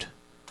the boat.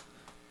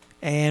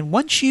 And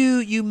once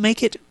you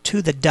make it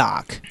to the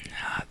dock,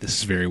 This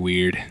is very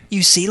weird.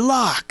 you see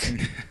Locke.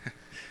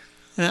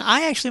 And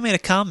I actually made a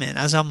comment.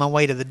 I was on my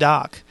way to the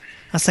dock.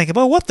 I was thinking,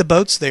 well, what if the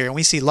boat's there? And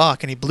we see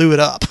Locke, and he blew it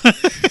up.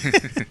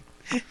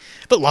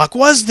 But Locke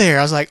was there.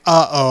 I was like,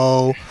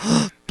 uh-oh.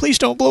 Please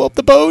don't blow up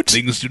the boat.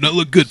 Things do not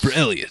look good for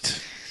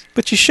Elliot.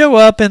 But you show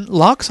up, and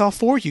Locke's all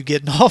for you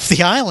getting off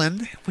the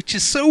island. Which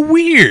is so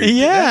weird.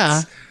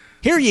 Yeah.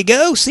 Here you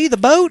go. See the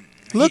boat?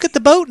 Look at the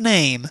boat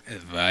name.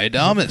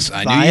 Viadamus.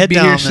 I knew you'd be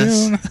here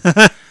soon.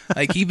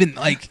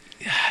 Viadamus.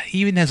 He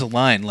even has a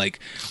line like,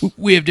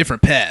 "We have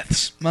different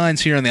paths.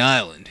 Mine's here on the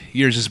island.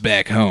 Yours is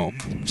back home."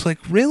 It's like,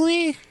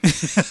 really?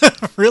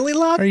 Really,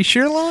 Locke? Are you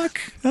sure, Locke?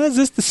 Is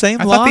this the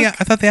same I Locke?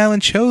 thought the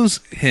island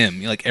chose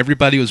him. Like,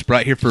 everybody was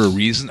brought here for a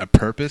reason, a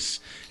purpose.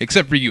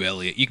 Except for you,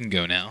 Elliot. You can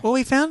go now. Well,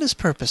 he found his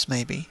purpose,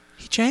 maybe.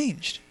 He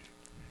changed.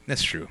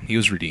 That's true. He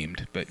was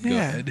redeemed, but go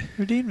ahead.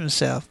 Redeemed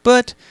himself.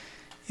 But,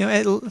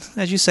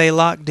 as you say,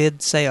 Locke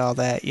did say all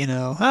that,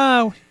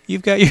 Oh,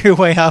 you've got your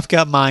way, I've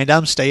got mine.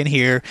 I'm staying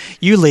here.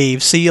 You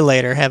leave. See you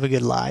later. Have a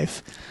good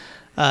life.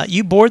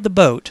 You board the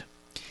boat.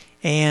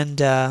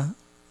 And, of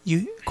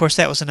course,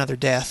 that was another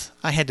death.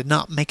 I had to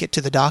not make it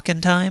to the dock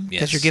in time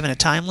because you're given a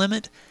time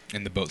limit.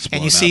 And the boat's blown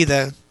And you see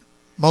the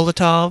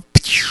Molotov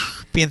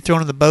being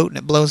thrown in the boat and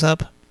it blows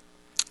up.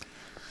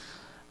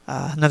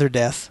 Another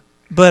death.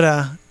 But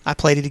I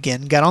played it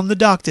again. Got on the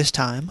dock this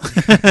time.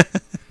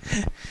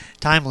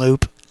 Time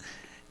loop.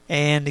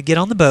 And get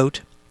on the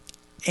boat.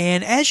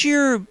 And as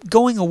you're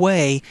going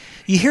away,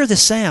 you hear the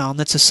sound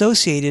that's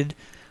associated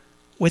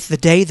with the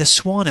day the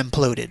Swan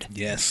imploded.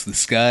 Yes, the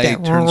sky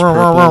turns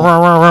purple.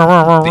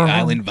 The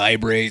island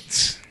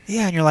vibrates.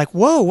 Yeah, and you're like,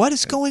 whoa, what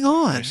is going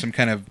on? There's some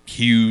kind of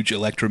huge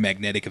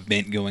electromagnetic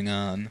event going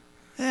on.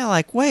 Yeah,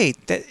 like, wait,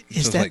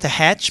 is that like, the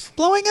hatch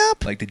blowing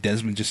up? Like, did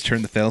Desmond just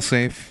turn the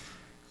failsafe?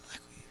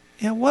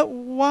 Yeah,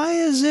 why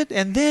is it?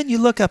 And then you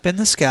look up in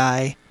the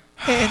sky,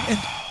 and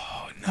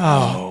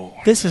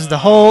this is the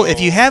whole, if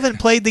you haven't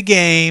played the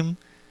game,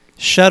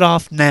 shut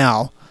off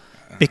now,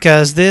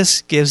 because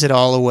this gives it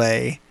all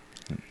away.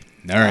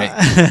 All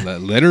right,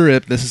 let her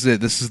rip. This is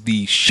it. This is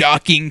the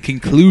shocking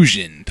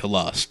conclusion to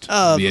Lost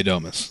via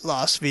Domus.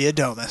 Lost via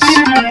Domus.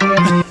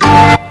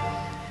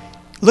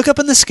 Look up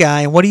in the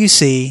sky, and what do you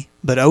see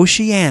but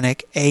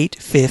Oceanic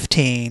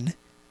 815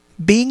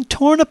 being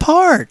torn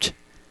apart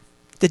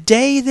the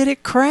day that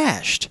it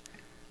crashed?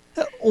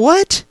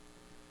 What?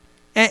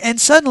 And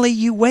suddenly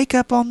you wake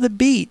up on the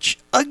beach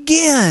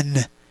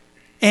again,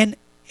 and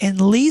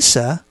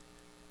Lisa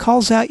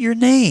calls out your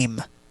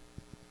name.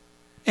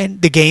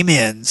 And the game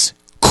ends.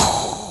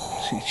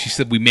 She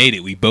said, "We made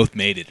it. We both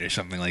made it," or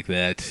something like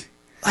that.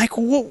 Like,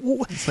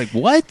 what? It's like,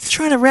 what? I'm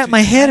trying to wrap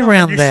my head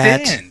around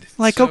that.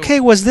 Like, okay,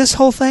 was this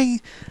whole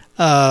thing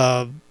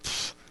a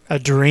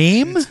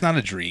dream? It's not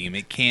a dream.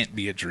 It can't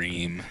be a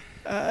dream.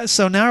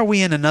 So now are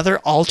we in another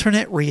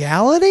alternate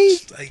reality?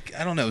 Like,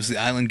 I don't know. Is the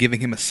island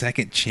giving him a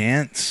second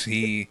chance?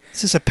 Is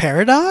this a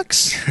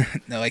paradox?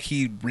 No, like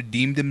he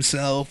redeemed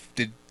himself.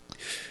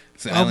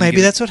 Maybe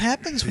that's what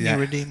happens when you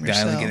redeem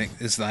yourself.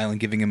 Is the island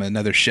giving him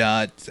another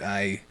shot?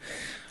 I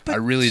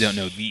really don't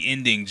know. The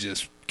ending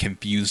just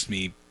confused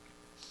me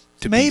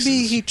to maybe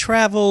pieces. he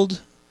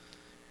traveled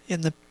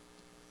in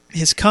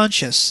his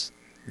consciousness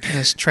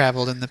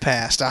traveled in the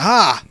past.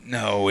 Aha!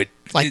 No,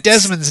 like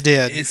Desmond's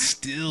did. It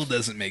still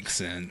doesn't make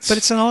sense. But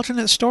it's an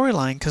alternate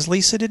storyline because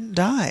Lisa didn't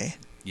die.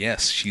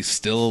 Yes, she's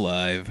still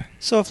alive.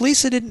 So if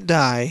Lisa didn't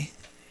die,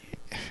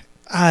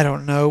 I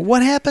don't know.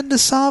 What happened to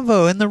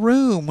Savo in the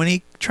room when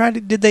he tried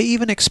to... Did they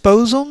even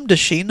expose him? Does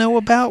she know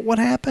about what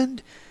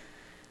happened?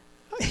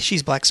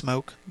 She's Black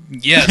Smoke.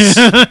 Yes,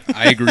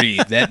 I agree.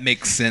 That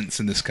makes sense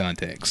in this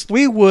context.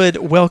 We would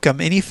welcome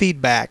any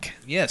feedback.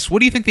 Yes. What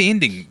do you think the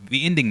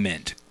ending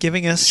meant?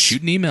 Giving us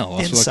shoot an email.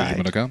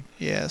 insight.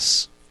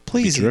 Yes.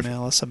 Please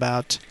email us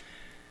about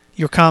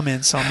your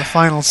comments on the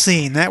final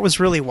scene. That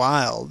was really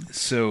wild.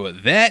 So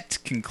that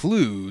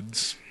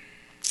concludes...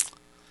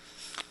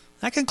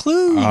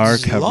 our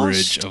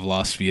coverage of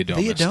Lost via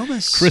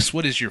Domus. Chris,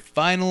 what is your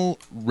final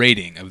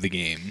rating of the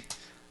game?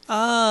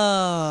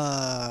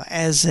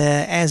 As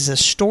a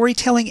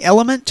storytelling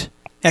element,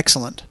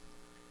 excellent.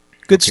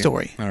 Good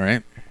story. All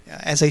right.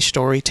 As a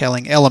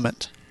storytelling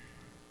element.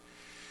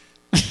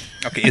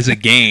 Okay, as a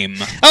game.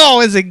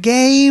 As a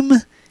game.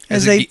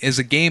 As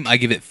a game, I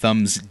give it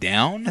thumbs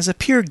down. As a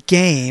pure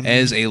game.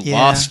 As a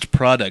Lost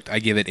product, I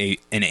give it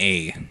an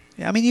A.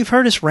 Yeah, I mean, you've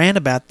heard us rant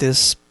about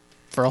this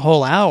for a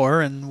whole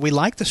hour, and we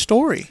like the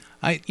story.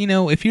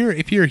 If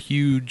you're a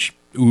huge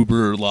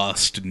Uber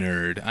Lost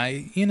nerd,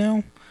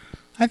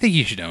 I think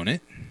you should own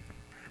it.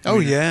 Oh,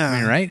 yeah. I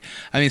mean, right?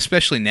 I mean,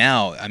 especially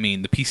now. I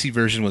mean, the PC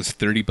version was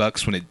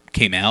 $30 when it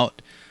came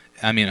out.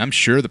 I mean, I'm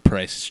sure the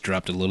price has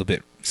dropped a little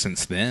bit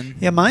since then.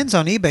 Yeah, mine's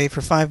on eBay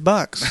for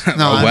 $5.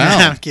 No, Oh,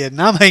 wow. I'm kidding.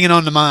 I'm hanging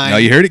on to mine. No,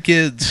 you heard it,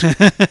 kids.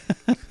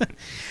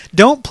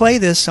 Don't play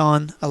this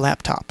on a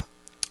laptop.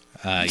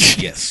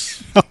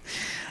 Yes.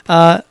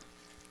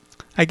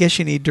 I guess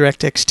you need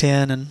DirectX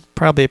 10 and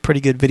probably a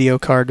pretty good video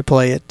card to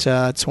play it.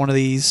 It's one of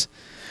these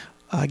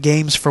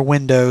games for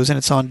Windows, and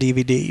it's on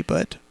DVD.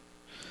 But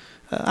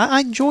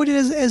I enjoyed it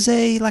as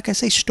a, like I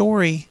say,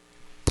 story.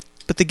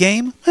 But the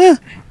game,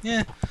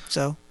 Yeah.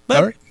 So, but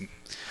All right.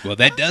 Well,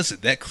 that does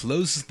it. That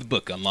closes the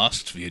book on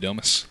Lost,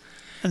 Viodomus.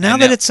 now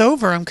that it's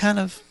over, I'm kind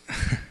of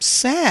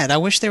sad. I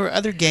wish there were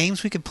other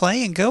games we could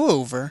play and go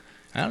over.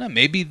 I don't know.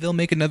 Maybe they'll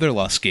make another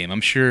Lost game.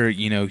 I'm sure,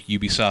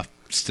 Ubisoft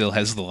still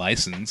has the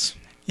license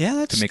Yeah,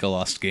 that's to make a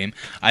Lost game.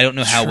 I don't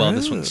know how well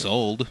this true. one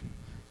sold.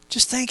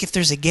 Just think if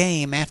there's a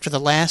game after the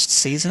last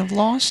season of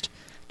Lost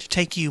to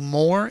take you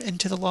more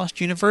into the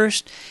Lost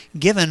universe,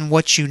 given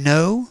what you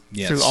know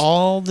Yes. through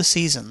all the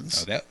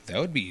seasons. Oh, that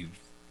would be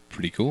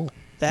pretty cool.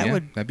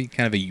 That'd be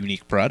kind of a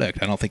unique product.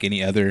 I don't think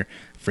any other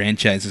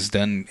franchise has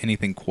done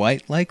anything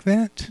quite like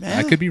that.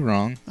 I Yeah. could be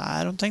wrong.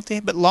 I don't think they...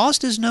 But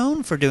Lost is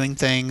known for doing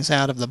things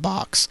out of the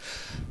box.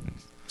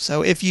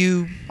 So if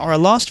you are a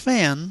Lost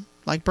fan,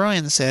 like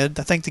Brian said,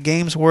 I think the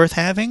game's worth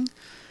having,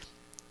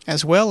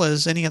 as well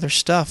as any other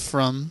stuff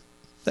from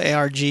the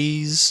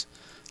ARGs,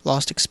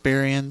 Lost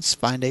Experience,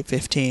 Find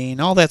 815.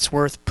 All that's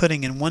worth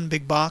putting in one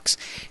big box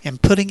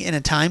and putting in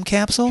a time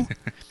capsule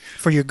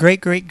for your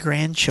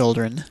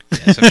great-great-grandchildren.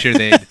 Yes,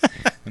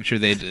 I'm sure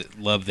they'd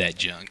love that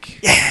junk.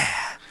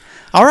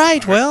 All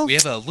right, well... We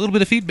have a little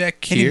bit of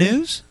feedback Any here.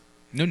 news?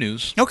 No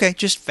news. Okay,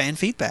 just fan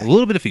feedback. A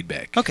little bit of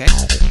feedback. Okay.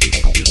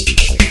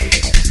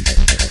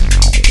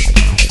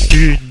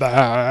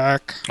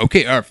 Feedback.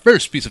 Okay, our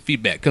first piece of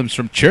feedback comes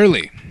from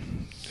Charlie,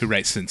 who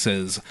writes and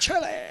says,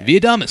 Charlie.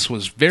 Viodamus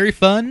was very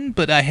fun,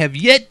 but I have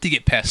yet to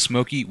get past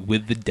Smokey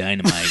with the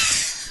dynamite.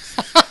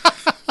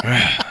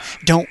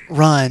 Don't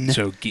run.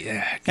 So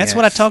That's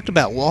what I talked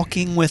about,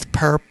 walking with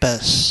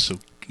purpose. So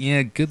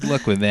yeah, good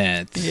luck with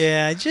that.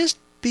 Yeah, just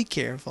be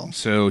careful.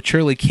 So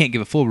Charlie can't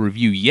give a full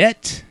review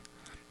yet,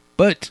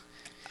 but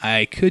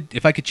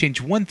if I could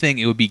change one thing,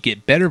 it would be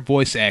get better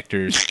voice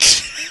actors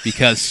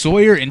because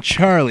Sawyer and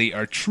Charlie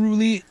are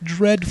truly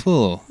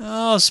dreadful.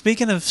 Oh,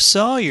 speaking of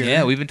Sawyer.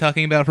 Yeah, we've been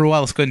talking about it for a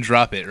while. Let's go ahead and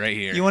drop it right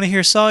here. You want to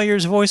hear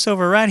Sawyer's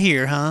voiceover right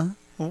here, huh?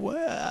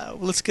 Well,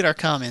 let's get our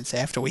comments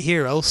after we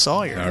hear old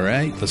Sawyer. All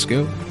right, let's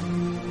go.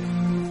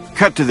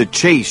 Cut to the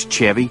chase,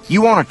 Chevy.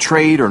 You want to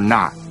trade or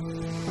not?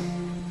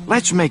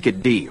 Let's make a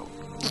deal.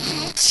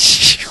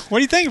 What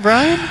do you think,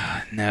 Brian?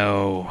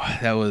 No,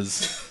 that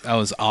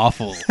was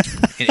awful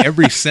in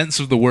every sense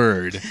of the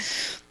word.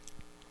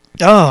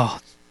 Oh,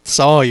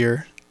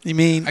 Sawyer. You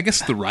mean... I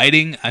guess the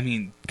writing,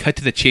 cut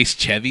to the chase,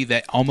 Chevy,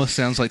 that almost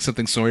sounds like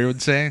something Sawyer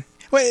would say.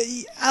 Well,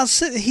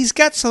 he's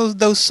got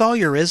those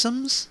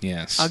Sawyerisms.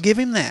 Yes. I'll give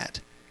him that.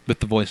 But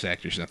the voice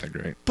actor's not that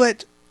great.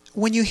 But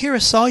when you hear a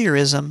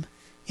Sawyerism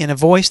in a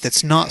voice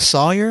that's not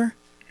Sawyer,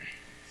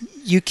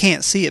 you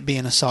can't see it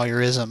being a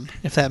Sawyerism,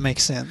 if that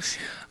makes sense.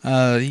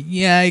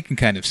 Yeah, I can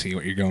kind of see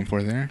what you're going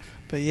for there.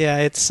 But yeah,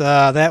 it's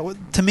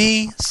to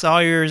me,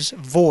 Sawyer's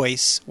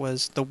voice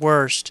was the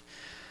worst,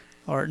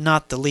 or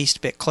not the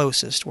least bit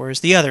closest, whereas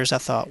the others I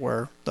thought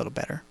were a little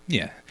better.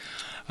 Yeah.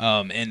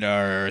 And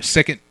our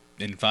second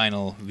and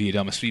final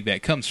Viodamus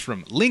feedback comes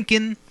from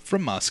Lincoln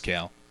from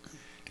Moscow,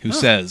 who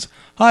says,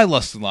 Hi,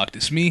 Lost and Locked.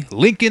 It's me,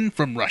 Lincoln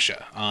from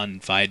Russia, on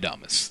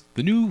Viodamus,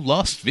 the new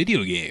Lost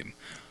video game.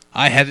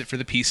 I have it for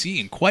the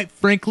PC, and quite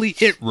frankly,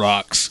 it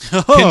rocks.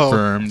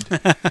 Confirmed.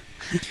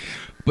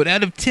 But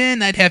out of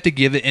 10, I'd have to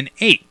give it an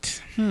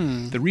 8.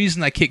 The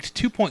reason I kicked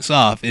 2 points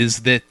off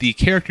is that the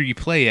character you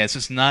play as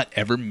is not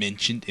ever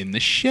mentioned in the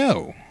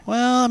show.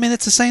 Well, I mean,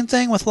 it's the same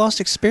thing with Lost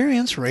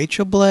Experience.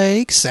 Rachel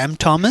Blake, Sam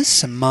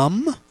Thomas, and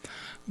Mum.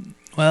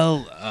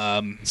 Well,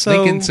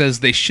 Lincoln says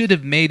they should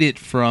have made it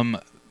from...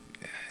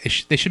 They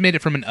should have made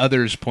it from an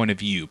other's point of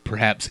view.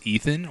 Perhaps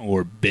Ethan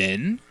or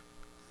Ben.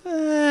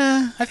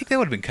 I think that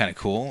would have been kind of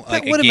cool.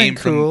 Like a game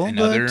from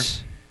another.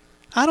 But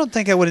I don't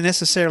think I would have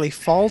necessarily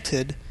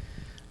faulted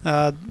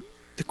the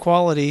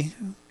quality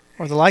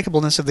or the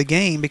likableness of the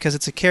game because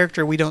it's a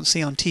character we don't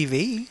see on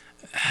TV.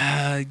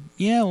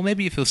 Yeah, well,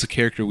 maybe if it was a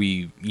character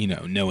we,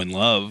 know and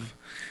love,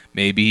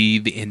 maybe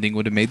the ending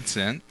would have made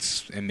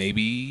sense, and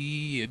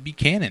maybe it'd be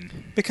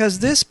canon. Because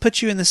this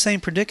puts you in the same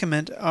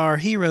predicament our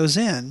hero's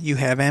in. You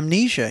have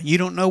amnesia. You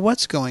don't know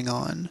what's going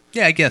on.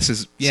 Yeah, I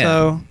guess.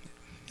 So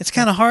it's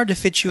kind of hard to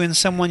fit you in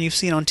someone you've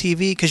seen on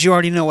TV because you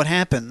already know what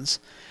happens.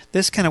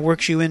 This kind of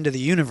works you into the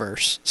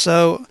universe.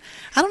 So,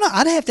 I don't know.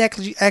 I'd have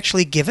to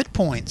actually give it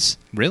points.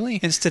 Really?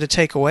 Instead of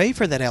take away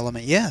for that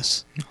element,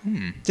 yes.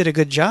 Did a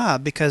good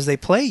job because they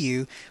play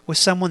you with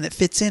someone that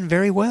fits in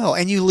very well,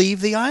 and you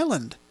leave the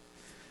island.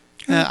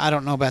 I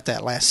don't know about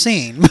that last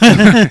scene.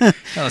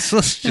 Let's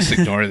just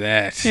ignore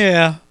that.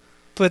 Yeah,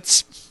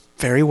 but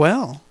very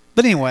well.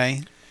 But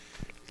anyway,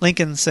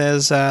 Lincoln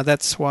says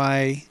that's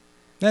why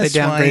they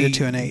downgraded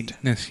to an 8.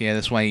 Yeah,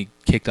 that's why he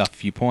kicked off a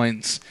few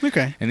points.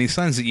 Okay. And he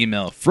signs the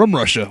email from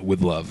Russia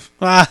with love.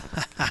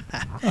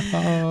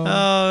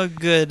 Oh,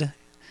 good.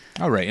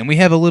 All right, and we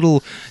have a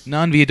little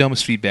non-Via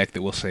Domus feedback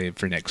that we'll save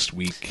for next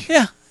week.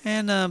 Yeah,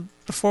 and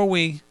before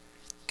we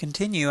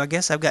continue, I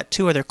guess I've got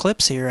 2 other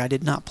clips here I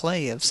did not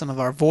play of some of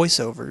our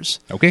voiceovers.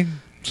 Okay,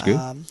 that's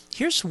good.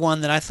 Here's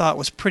one that I thought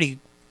was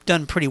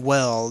done pretty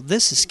well.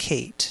 This is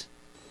Kate.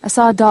 I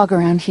saw a dog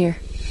around here.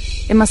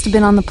 It must have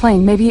been on the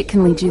plane. Maybe it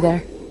can lead you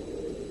there.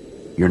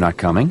 You're not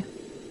coming?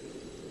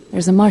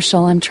 There's a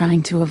marshal I'm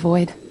trying to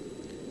avoid.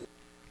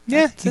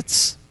 Yeah,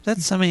 that's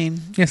I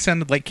mean... Yeah,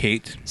 sounded like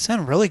Kate.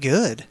 Sounded really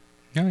good.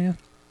 Oh, yeah.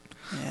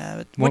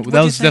 Yeah, but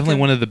that was definitely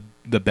one of the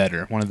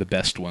one of the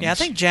best ones. Yeah, I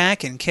think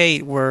Jack and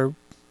Kate were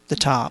the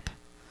top.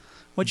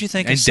 What'd you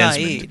think of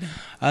Desmond.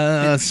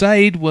 Saeed?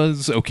 Saeed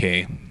was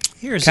okay.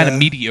 Kind of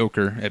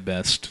mediocre at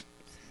best.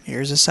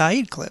 Here's a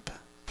Saeed clip.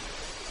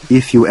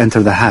 If you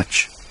enter the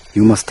hatch,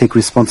 you must take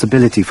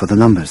responsibility for the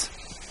numbers.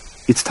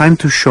 It's time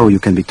to show you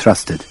can be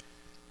trusted.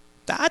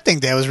 I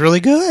think that was really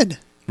good.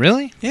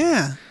 Really?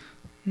 Yeah.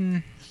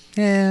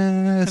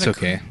 Yeah, it's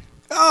okay.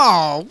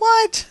 Oh,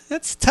 what?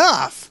 That's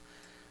tough.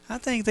 I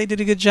think they did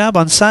a good job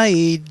on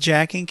Saeed,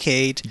 Jack, and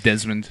Kate.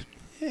 Desmond.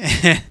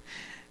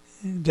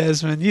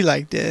 Desmond, you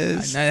like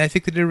Des. I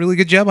think they did a really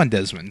good job on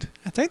Desmond.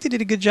 I think they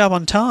did a good job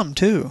on Tom,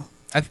 too.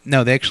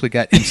 No, they actually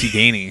got MC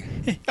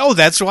Gainey. Oh,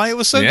 that's why it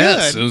was so good.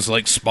 Yes, it was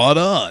like spot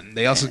on.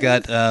 They also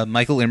got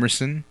Michael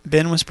Emerson.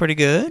 Ben was pretty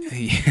good.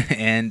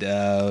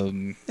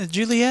 And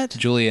Juliet?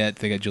 Juliet.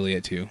 They got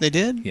Juliet, too. They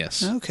did?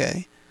 Yes.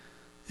 Okay.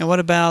 And what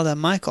about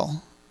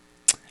Michael?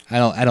 I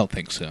don't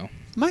think so.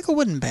 Michael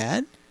wasn't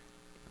bad.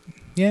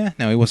 Yeah,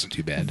 no, he wasn't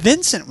too bad.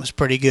 Vincent was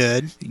pretty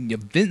good. Yeah,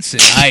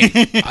 Vincent,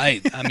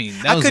 I mean,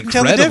 that was couldn't incredible.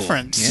 tell the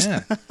difference.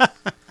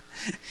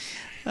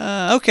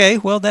 Yeah. Okay,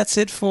 well, that's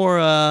it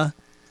for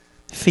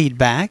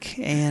feedback,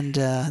 and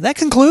that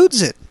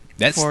concludes it.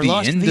 That's for the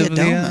Lost end Via of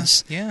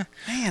Domus. the... Yeah.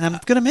 Man, I'm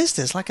going to miss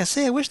this. Like I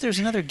say, I wish there was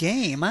another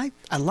game. I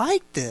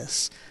like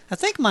this. I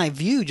think my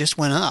view just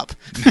went up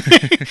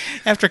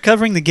after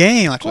covering the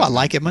game. Like, I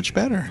like it much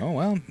better. Oh,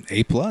 well,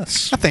 A+. I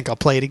think I'll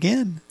play it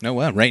again. No,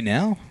 well, right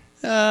now?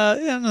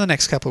 In the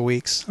next couple of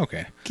weeks.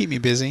 Okay. Keep me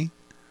busy.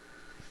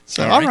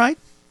 So, all right.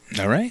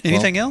 All right.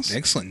 Anything well, else?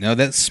 Excellent. No,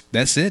 that's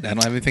it. I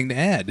don't have anything to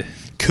add.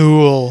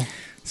 Cool.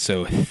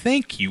 So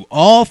thank you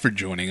all for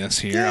joining us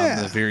here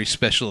on the very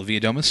special Via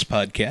Domus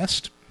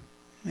podcast.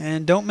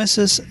 And don't miss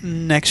us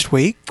next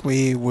week.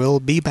 We will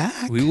be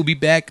back. We will be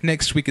back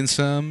next week in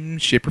some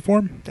shape or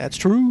form. That's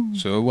true.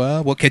 So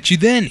we'll catch you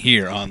then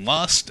here on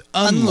Lost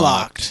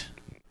Unlocked.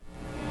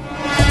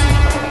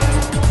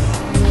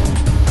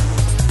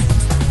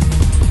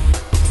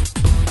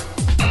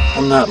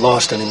 I'm not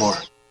lost anymore.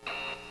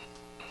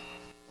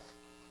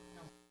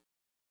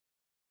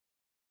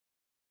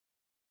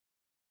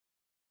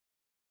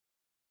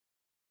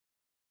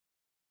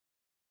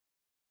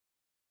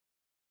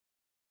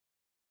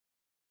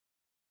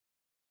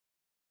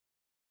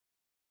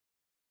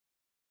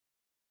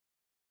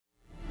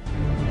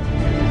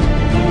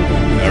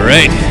 All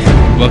right,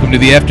 welcome to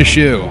the After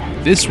Show.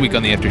 This week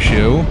on the After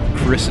Show,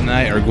 Chris and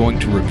I are going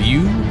to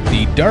review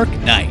The Dark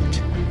Knight.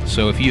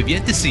 So if you have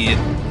yet to see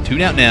it,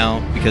 tune out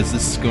now, because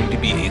this is going to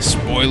be a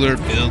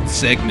spoiler-filled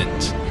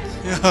segment.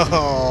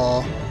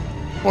 Oh,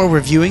 we're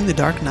reviewing The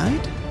Dark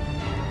Knight?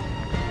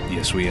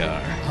 Yes, we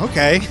are.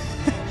 Okay.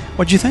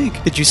 What'd you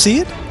think? Did you see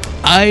it?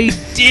 I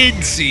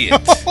did see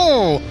it.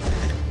 Oh!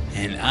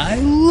 And I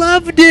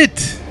loved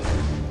it.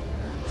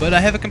 But I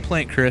have a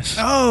complaint, Chris.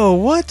 Oh,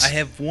 what? I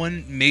have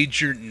one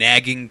major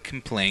nagging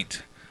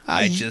complaint.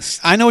 I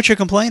know what your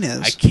complaint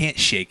is. I can't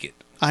shake it.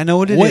 I know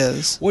what it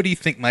is. What do you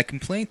think my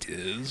complaint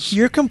is?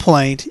 Your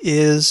complaint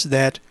is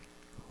that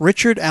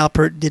Richard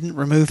Alpert didn't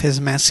remove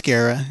his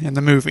mascara in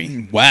the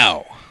movie.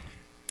 Wow.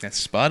 That's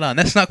spot on.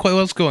 That's not quite what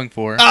I was going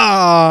for.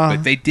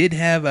 But they did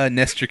have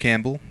Nestor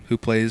Campbell, who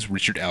plays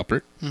Richard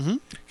Alpert. Mm-hmm.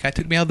 Kind of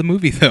took me out of the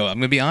movie, though. I'm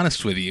going to be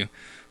honest with you.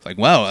 It's like,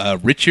 wow,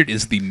 Richard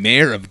is the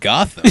mayor of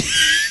Gotham.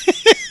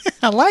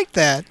 I like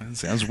that. That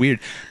sounds weird.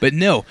 But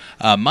no,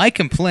 my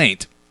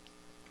complaint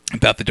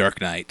about The Dark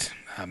Knight,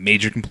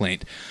 major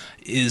complaint,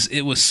 is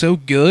it was so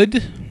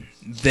good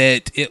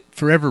that it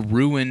forever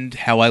ruined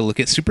how I look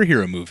at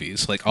superhero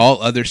movies. Like,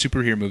 all other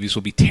superhero movies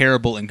will be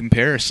terrible in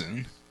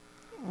comparison.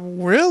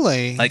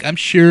 Really? Like, I'm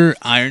sure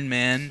Iron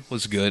Man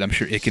was good. I'm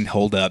sure it can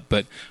hold up.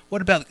 But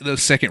what about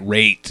those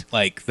second-rate,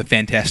 like the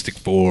Fantastic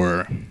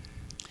Four?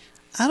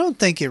 I don't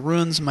think it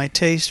ruins my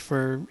taste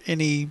for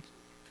any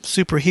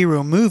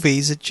superhero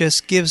movies. It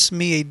just gives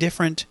me a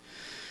different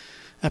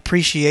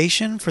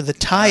appreciation for the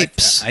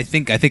types. I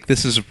think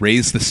this has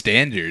raised the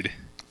standard.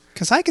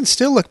 Because I can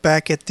still look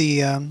back at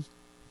the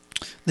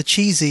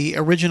cheesy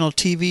original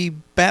TV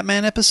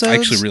Batman episodes. I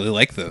actually really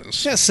like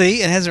those. Yeah,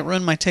 see, it hasn't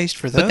ruined my taste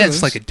for those. But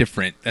that's like a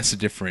different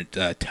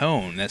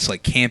tone. That's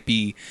like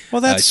campy,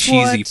 that's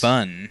cheesy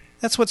fun.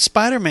 That's what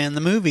Spider-Man,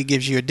 the movie,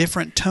 gives you, a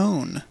different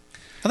tone.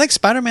 I think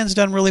Spider-Man's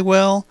done really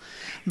well.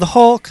 The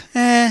Hulk,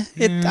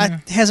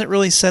 It hasn't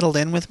really settled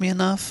in with me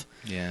enough.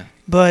 Yeah.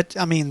 But,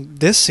 I mean,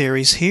 this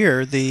series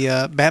here,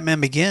 the Batman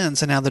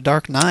Begins and now The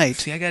Dark Knight.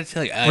 See, I got to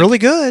tell you. Really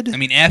good. I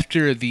mean,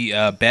 after the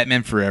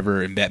Batman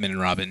Forever and Batman and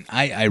Robin,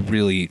 I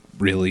really,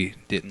 really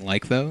didn't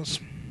like those.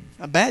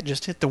 A bat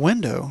just hit the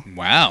window.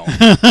 Wow.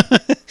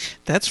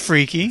 That's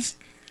freaky.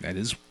 That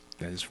is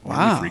really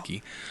Wow.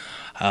 freaky.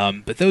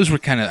 But those were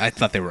I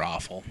thought they were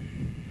awful.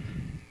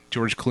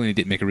 George Clooney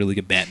didn't make a really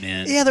good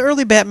Batman. Yeah, the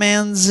early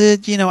Batmans,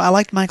 I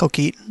liked Michael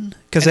Keaton.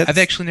 I've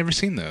actually never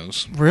seen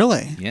those.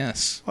 Really?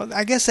 Yes. Well,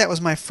 I guess that was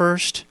my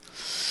first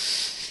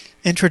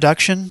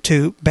introduction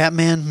to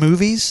Batman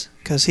movies,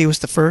 because he was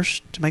the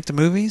first to make the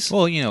movies.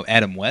 Well,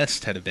 Adam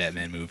West had a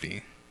Batman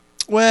movie.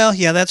 Well,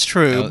 yeah, that's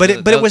true. But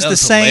it was the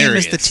same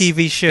hilarious. as the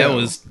TV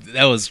show.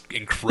 That was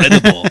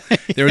incredible.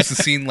 There was a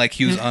scene like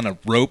he was on a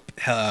rope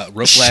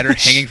ladder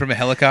hanging from a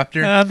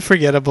helicopter.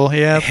 Unforgettable,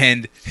 yeah.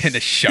 And a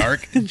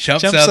shark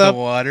jumps out of the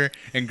water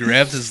and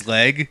grabs his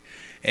leg,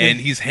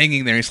 and he's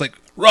hanging there. He's like,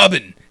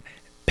 Robin,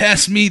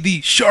 pass me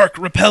the shark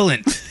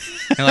repellent.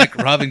 And like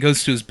Robin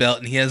goes to his belt,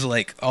 and he has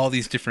like all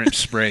these different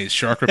sprays: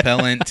 shark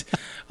repellent,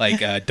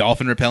 like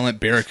dolphin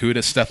repellent,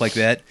 barracuda, stuff like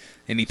that.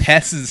 And he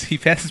passes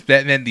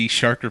Batman the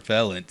shark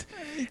repellent,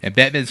 and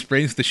Batman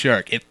sprays the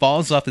shark. It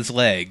falls off his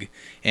leg,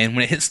 and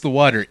when it hits the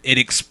water, it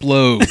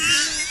explodes.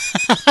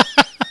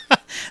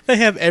 They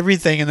have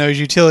everything in those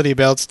utility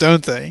belts,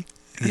 don't they?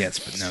 Yes,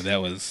 but no,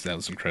 that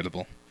was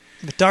incredible.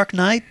 The Dark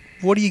Knight,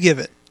 what do you give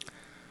it?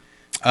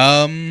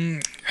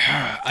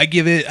 I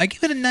give it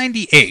a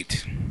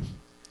 98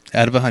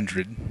 out of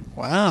 100.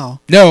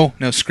 Wow. No,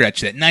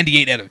 scratch that.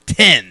 98 out of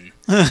 10.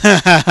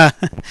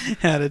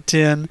 Out of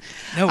 10.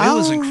 No, it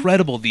was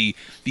incredible. The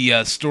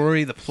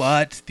story, the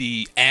plot,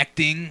 the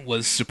acting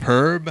was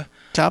superb.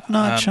 Top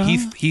notch, huh?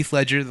 Heath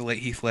Ledger, the late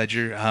Heath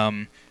Ledger.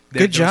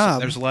 Good job.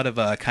 There was a lot of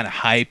kind of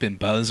hype and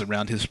buzz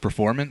around his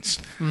performance,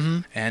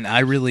 and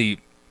I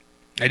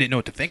didn't know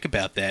what to think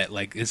about that.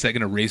 Like, is that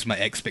going to raise my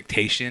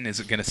expectation? Is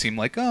it going to seem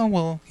like, oh,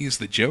 well, he's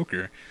the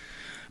Joker?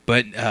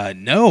 But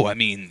no, I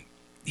mean,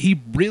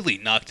 he really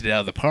knocked it out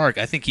of the park.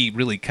 I think he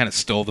really kind of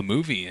stole the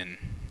movie in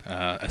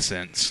a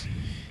sense.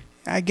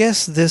 I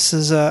guess this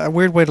is a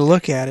weird way to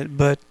look at it,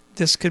 but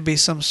this could be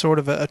some sort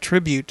of a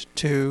tribute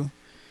to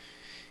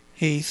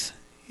Heath,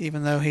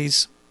 even though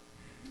he's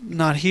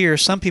not here.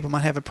 Some people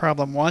might have a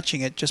problem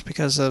watching it just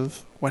because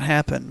of what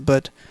happened,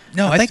 but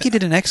no, I think he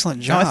did an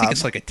excellent job. No, I think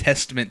it's like a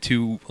testament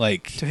to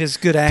his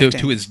good acting,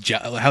 to his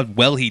how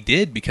well he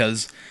did,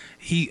 because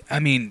he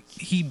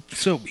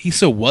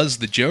so was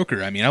the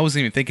Joker. I mean, I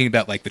wasn't even thinking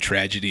about like the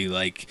tragedy,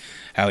 like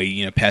how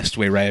he passed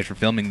away right after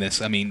filming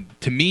this. I mean,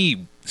 to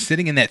me,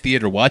 sitting in that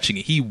theater watching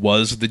it, he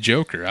was the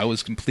Joker. I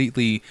was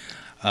completely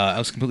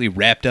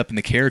wrapped up in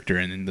the character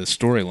and in the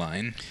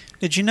storyline.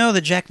 Did you know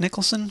that Jack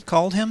Nicholson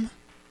called him?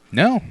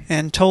 No.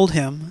 And told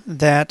him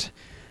that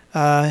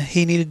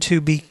he needed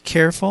to be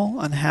careful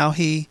on how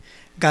he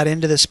got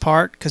into this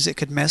part because it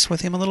could mess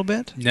with him a little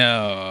bit?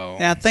 No.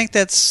 And I think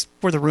that's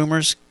where the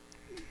rumors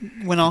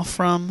went off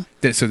from.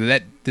 So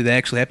did that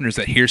actually happen, or is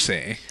that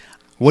hearsay?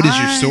 What is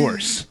your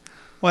source?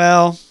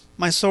 Well,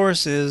 my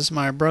source is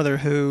my brother,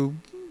 who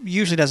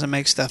usually doesn't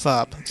make stuff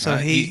up. So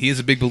he is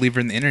a big believer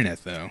in the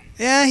internet, though.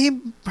 Yeah, he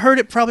heard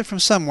it probably from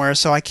somewhere,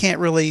 so I can't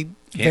really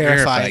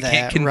verify that.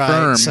 Can't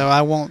confirm. Right, so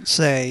I won't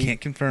say. Can't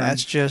confirm.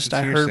 That's just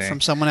I heard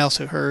from someone else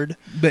who heard.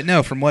 But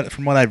no, from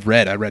what I've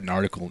read, I read an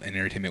article in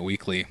Entertainment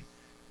Weekly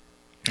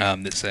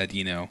that said,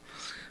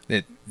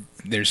 that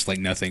there's like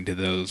nothing to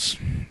those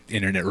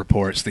internet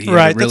reports. That he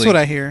right, really, that's what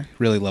I hear.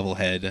 Really level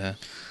head.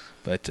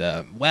 But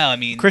wow, I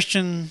mean,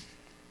 Christian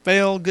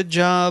Bale, good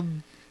job.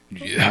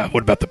 Yeah.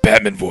 What about the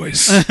Batman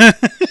voice?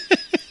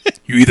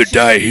 You either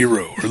die a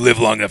hero or live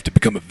long enough to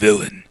become a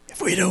villain.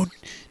 If we don't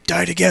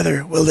die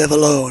together, we'll live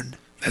alone.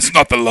 That's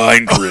not the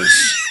line,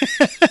 Chris.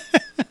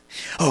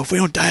 Oh, if we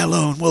don't die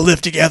alone, we'll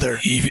live together.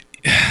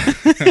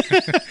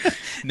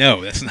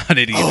 No, that's not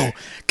it either.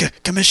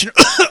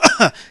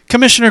 Oh,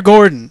 Commissioner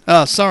Gordon.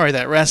 Oh, sorry,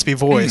 that raspy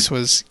voice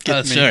was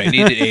getting me. Sorry, I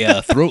needed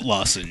a throat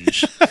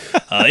lozenge.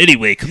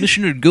 Anyway,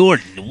 Commissioner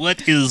Gordon,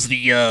 what's the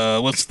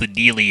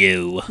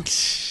dealio?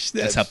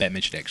 That's how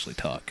Batman should actually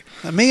talk.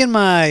 Me and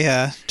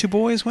my two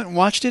boys went and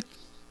watched it.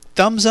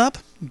 Thumbs up.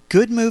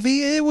 Good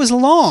movie. It was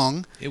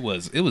long. It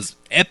was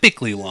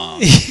epically long.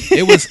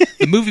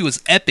 The movie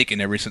was epic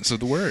in every sense of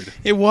the word.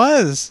 It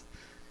was.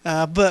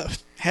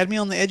 But had me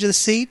on the edge of the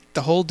seat,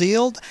 the whole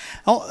deal.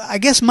 I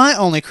guess my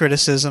only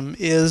criticism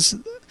is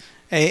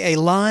a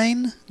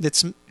line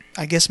that's,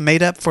 I guess,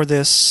 made up for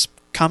this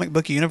comic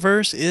book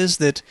universe, is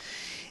that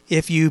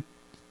if you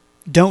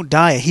don't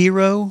die a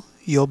hero,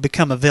 you'll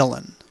become a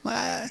villain.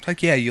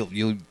 Like, yeah,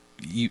 you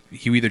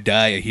either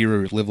die a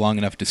hero or live long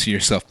enough to see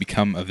yourself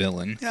become a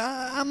villain.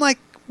 I'm like,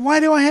 why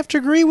do I have to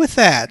agree with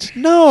that?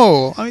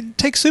 No. I mean,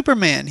 take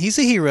Superman. He's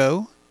a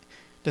hero.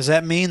 Does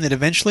that mean that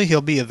eventually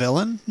he'll be a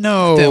villain?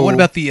 No. What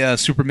about the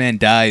Superman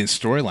dies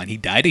storyline? He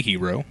died a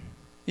hero.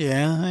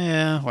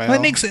 Yeah. Well,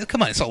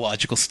 come on, it's a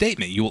logical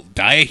statement. You will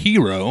die a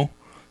hero,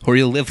 or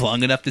you'll live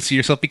long enough to see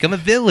yourself become a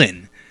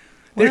villain.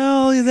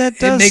 Well, that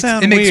does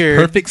sound it makes weird.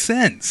 perfect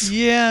sense.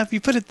 Yeah, if you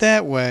put it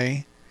that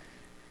way.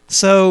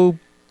 So,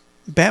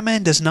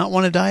 Batman does not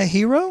want to die a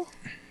hero?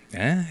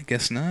 Yeah, I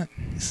guess not.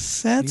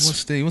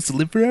 That's He wants to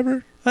live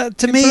forever.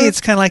 to me,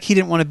 it's kind of like he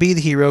didn't want to be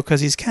the hero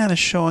because he's kind of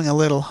showing a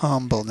little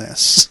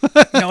humbleness.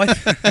 No,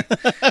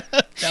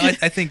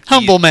 I think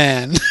Humble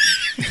man.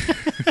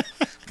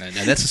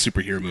 No, that's a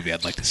superhero movie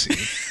I'd like to see.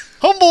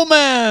 Humble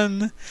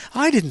man.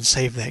 I didn't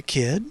save that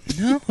kid.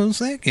 No, who's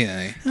that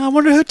guy? I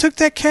wonder who took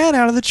that cat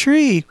out of the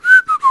tree.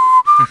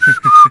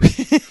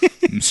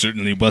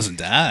 Certainly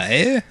wasn't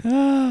I.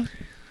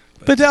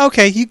 But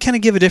okay, you kind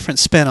of give a different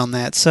spin on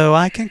that, so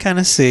I can kind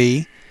of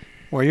see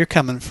where you're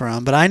coming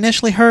from. But I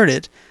initially heard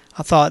it.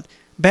 I thought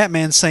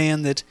Batman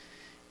saying that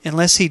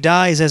unless he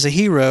dies as a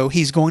hero,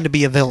 he's going to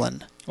be a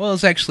villain. Well,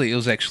 it was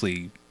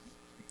actually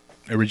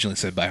originally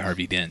said by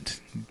Harvey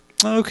Dent.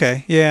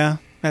 Okay, yeah,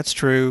 that's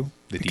true.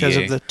 The Because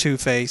DA. of the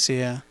Two-Face,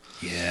 yeah.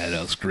 Yeah,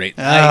 that was great.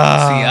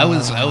 I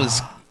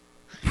was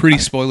pretty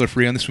spoiler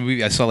free on this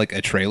movie. I saw like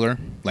a trailer.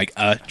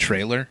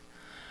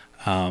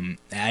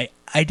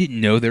 I didn't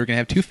know they were gonna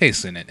have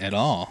Two-Face in it at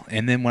all.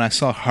 And then when I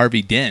saw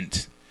Harvey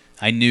Dent,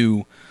 I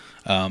knew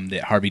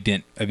that Harvey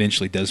Dent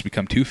eventually does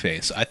become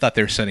Two-Face. I thought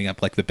they were setting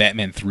up like the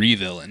Batman 3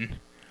 villain.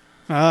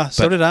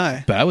 So did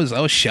I. But I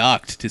was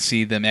shocked to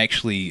see them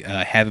actually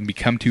have him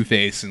become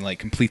Two-Face and like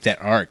complete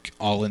that arc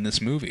all in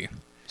this movie.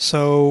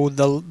 So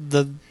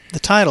the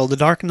title, The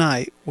Dark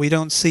Knight, we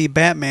don't see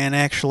Batman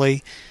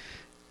actually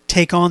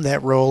take on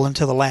that role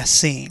until the last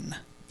scene.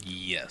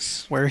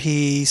 Yes. Where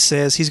he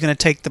says he's going to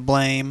take the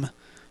blame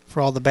for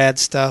all the bad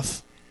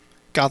stuff.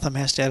 Gotham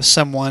has to have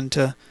someone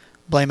to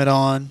blame it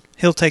on.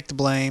 He'll take the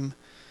blame.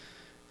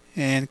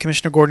 And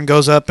Commissioner Gordon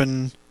goes up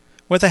and,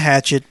 with a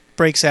hatchet,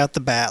 breaks out the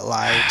bat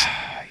light.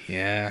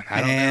 Yeah,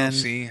 I don't know.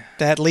 See,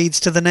 that leads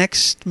to the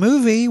next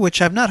movie,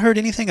 which I've not heard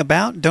anything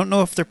about. Don't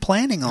know if they're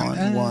planning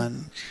on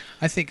one.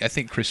 I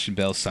think Christian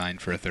Bale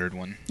signed for a third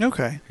one.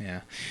 Okay.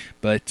 Yeah,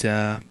 but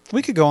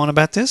we could go on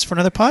about this for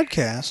another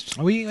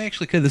podcast. We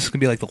actually could. This is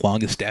gonna be like the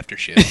longest after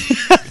show.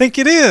 I think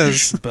it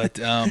is. But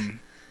I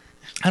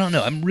don't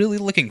know. I'm really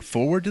looking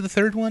forward to the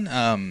third one.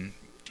 I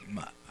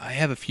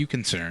have a few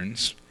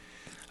concerns.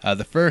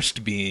 The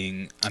first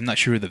being, I'm not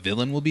sure who the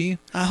villain will be.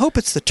 I hope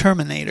it's the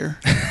Terminator.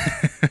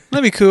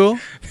 That'd be cool.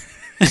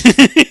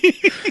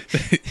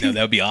 No, that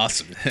would be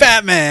awesome.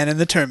 Batman and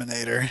the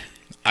Terminator.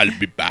 I'll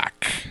be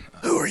back.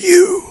 Who are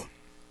you?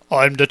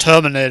 I'm the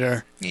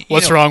Terminator.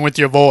 What's wrong with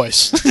your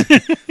voice?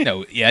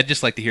 No, yeah, I'd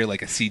just like to hear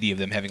like a CD of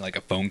them having like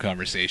a phone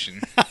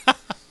conversation.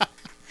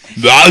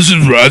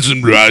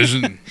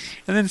 Rising.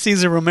 And then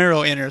Cesar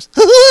Romero enters.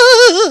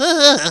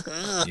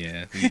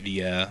 Yeah,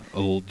 the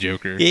old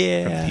Joker from the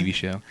Yeah. TV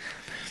show.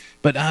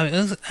 But it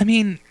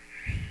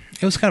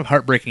was kind of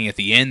heartbreaking at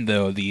the end,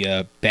 though,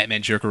 the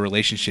Batman-Joker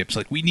relationship's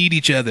like, we need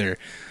each other.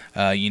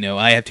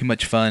 I have too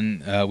much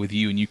fun with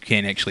you, and you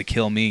can't actually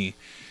kill me.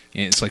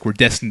 And it's like we're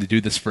destined to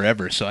do this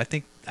forever. So I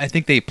think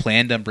they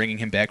planned on bringing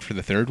him back for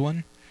the third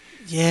one.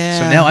 Yeah.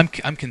 So now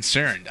I'm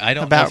concerned. I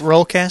don't about know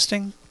role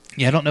casting.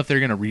 Yeah, I don't know if they're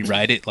going to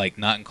rewrite it, like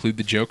not include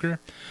the Joker,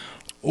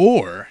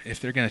 or if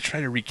they're going to try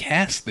to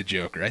recast the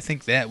Joker. I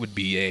think that would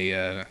be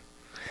a.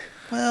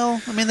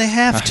 Well, I mean, they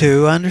have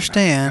to. I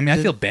understand. I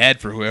feel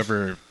bad for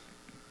whoever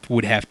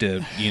would have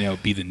to,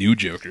 be the new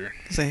Joker.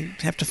 'Cause they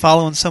have to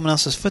follow in someone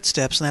else's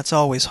footsteps, and that's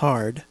always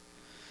hard.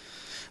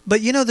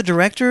 But, the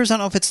directors, I don't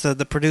know if it's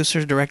the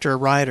producer, director, or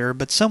writer,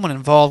 but someone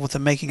involved with the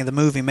making of the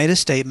movie made a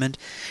statement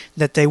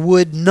that they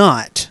would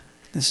not,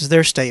 this is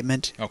their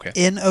statement, okay.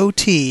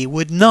 N-O-T,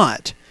 would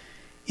not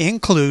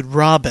include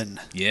Robin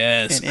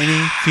Yes. in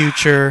any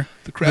future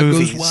The crowd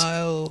movies. goes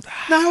wild.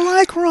 I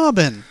like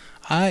Robin.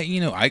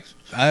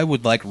 I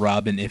would like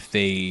Robin if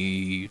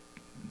they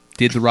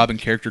did the Robin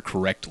character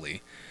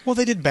correctly. Well,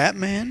 they did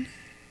Batman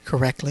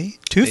correctly.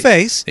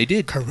 Two-Face. They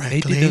did. Correctly.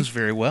 They did those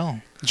very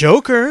well.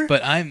 Joker.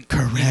 But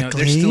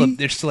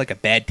there's still like a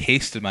bad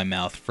taste in my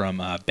mouth from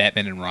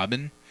Batman and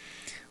Robin.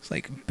 It's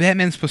like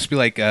Batman's supposed to be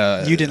like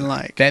you didn't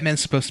like.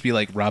 Batman's supposed to be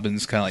like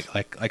Robin's kind of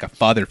like a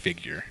father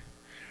figure,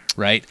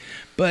 right?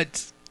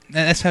 But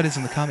that's how it is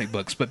in the comic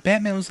books. But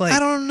Batman was like, I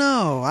don't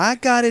know. I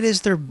got it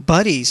as their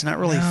buddies, not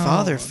really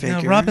father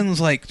figure. No, Robin's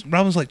like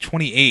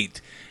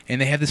 28,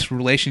 and they have this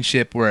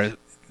relationship where,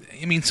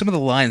 some of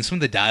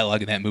the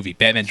dialogue in that movie,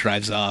 Batman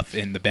drives off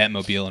in the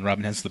Batmobile and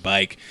Robin has the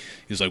bike.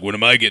 He's like, when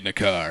am I getting a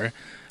car?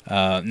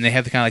 And they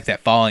have kind of like that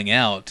falling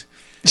out.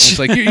 And it's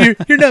like,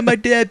 you're not my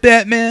dad,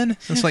 Batman.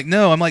 It's like,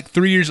 no, I'm like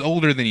 3 years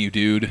older than you,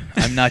 dude.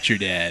 I'm not your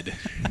dad.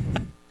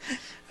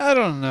 I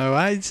don't know.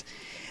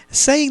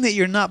 Saying that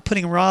you're not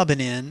putting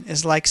Robin in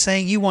is like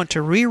saying you want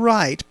to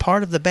rewrite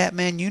part of the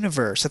Batman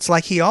universe. It's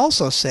like he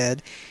also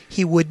said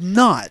he would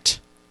not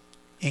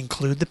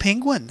include the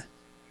Penguin.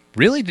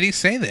 Really? Did he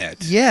say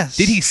that? Yes.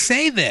 Did he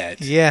say that?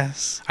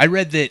 Yes. I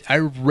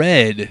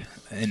read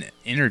an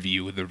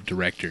interview with the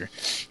director.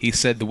 He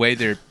said the way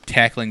they're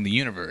tackling the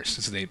universe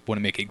is they want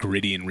to make it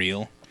gritty and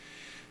real.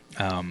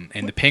 And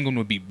the Penguin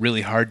would be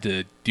really hard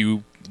to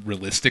do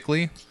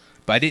realistically.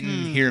 But I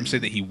didn't hear him say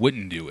that he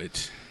wouldn't do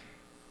it.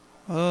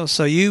 Oh,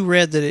 so you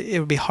read that it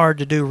would be hard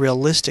to do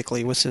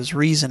realistically, was his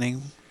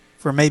reasoning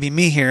for maybe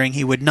me hearing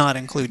he would not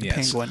include the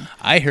penguin.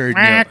 I heard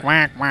Quack, no.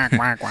 quack, quack,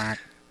 quack, quack.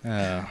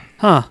 Huh.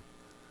 Huh.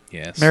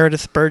 Yes.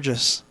 Meredith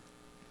Burgess.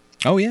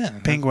 Oh, yeah.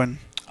 Penguin.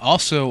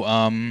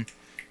 Also,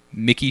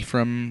 Mickey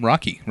from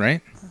Rocky,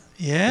 right?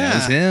 Yeah. That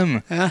was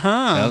him.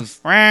 Uh-huh. That was...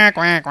 Quack,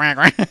 quack, quack,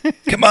 quack.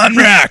 Come on,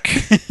 Rock!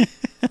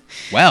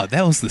 Wow,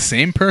 that was the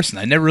same person.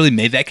 I never really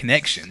made that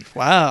connection.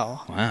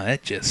 Wow. Wow,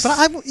 that just...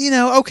 But,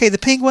 okay, the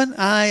penguin,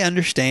 I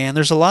understand.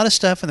 There's a lot of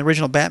stuff in the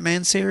original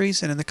Batman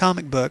series and in the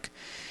comic book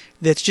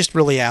that's just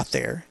really out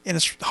there. And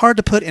it's hard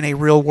to put in a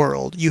real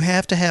world. You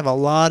have to have a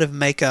lot of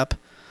makeup,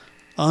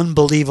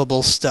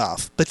 unbelievable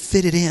stuff, but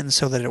fit it in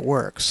so that it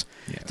works.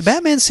 Yes. The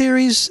Batman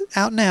series,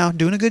 out now,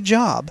 doing a good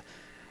job.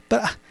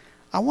 But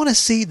I want to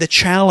see the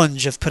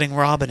challenge of putting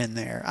Robin in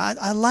there.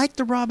 I like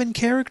the Robin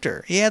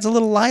character. He adds a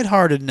little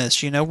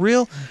lightheartedness,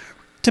 real...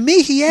 To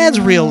me, he adds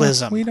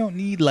realism. We don't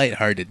need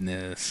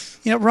lightheartedness.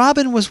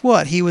 Robin was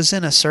what? He was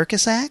in a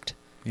circus act?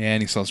 Yeah,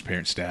 and he saw his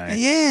parents die.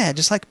 Yeah,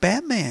 just like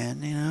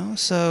Batman,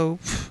 so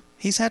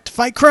he's had to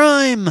fight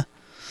crime.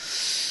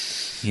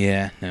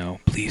 Yeah, no,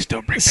 please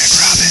don't bring back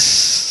Robin.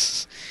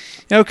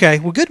 Okay,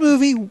 well, good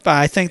movie.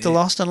 I think the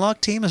Lost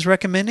Unlocked team is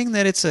recommending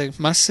that it's a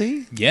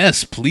must-see.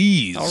 Yes,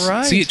 please. All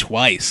right. See it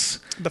twice.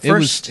 But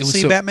first,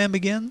 see Batman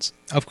Begins?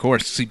 Of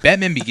course. See,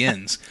 Batman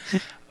Begins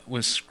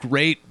was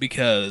great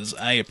because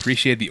I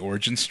appreciated the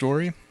origin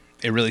story.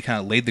 It really kind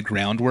of laid the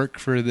groundwork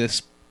for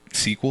this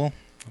sequel,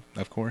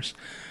 of course.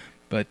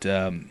 But,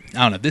 I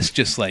don't know, this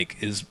just,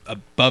 is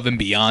above and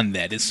beyond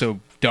that. It's so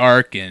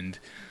dark and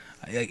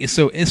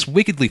it's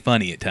wickedly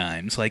funny at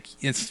times.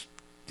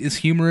 It's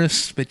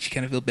humorous, but you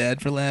kind of feel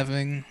bad for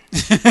laughing.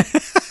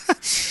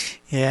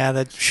 Yeah,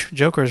 that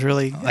Joker is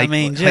really. Like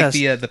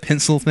the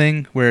pencil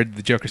thing where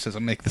the Joker says,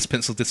 "I'll make this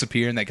pencil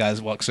disappear," and that guy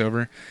walks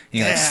over.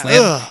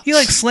 And he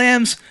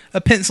slams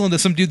a pencil into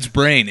some dude's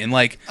brain, and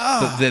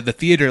the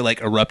theater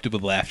erupted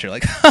with laughter.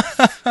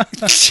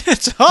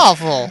 It's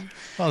awful.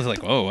 I was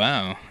like, "Oh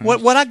wow!"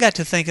 What I got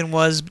to thinking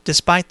was,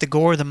 despite the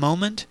gore of the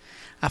moment,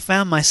 I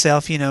found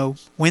myself,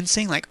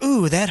 wincing,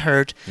 ooh, that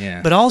hurt.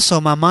 Yeah. But also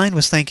my mind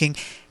was thinking,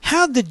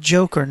 how did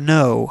Joker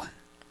know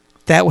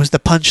that was the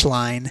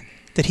punchline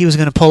that he was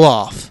going to pull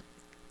off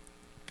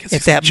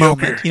at that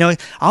moment?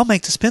 I'll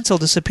make this pencil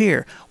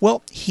disappear.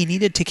 Well, he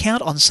needed to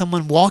count on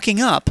someone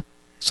walking up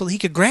so that he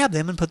could grab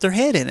them and put their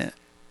head in it.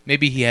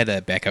 Maybe he had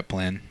a backup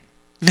plan.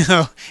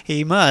 No,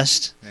 he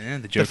must. Yeah,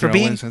 the Joker but for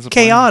being always has a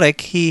chaotic,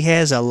 he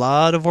has a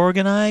lot of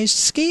organized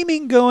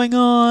scheming going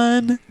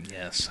on.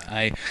 Yes.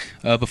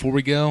 Before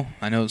we go,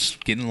 I know it's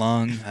getting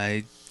long.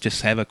 I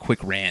just have a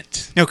quick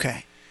rant.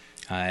 Okay.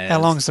 How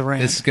long is the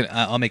rant? This is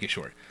I'll make it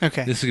short.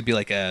 Okay. This is going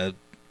to be a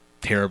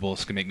terrible.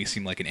 It's going to make me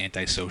seem like an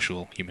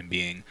antisocial human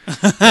being.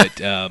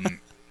 But,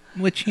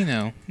 which,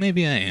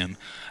 maybe I am.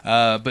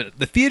 But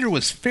the theater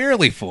was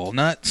fairly full,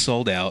 not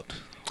sold out.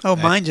 Oh,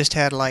 mine just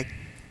had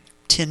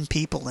 10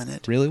 people in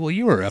it. Really? Well,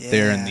 you were up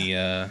there in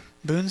the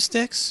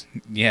Boonsticks?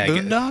 Yeah,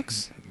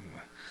 Boondocks?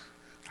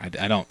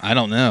 I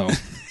don't know.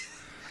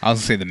 I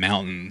was gonna say the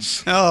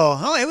mountains.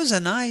 Oh, it was a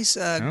nice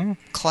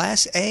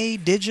Class A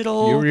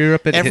digital. You're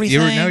up at everything.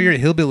 You're at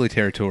hillbilly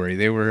territory.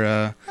 They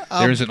were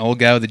there was an old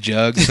guy with a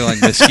jug selling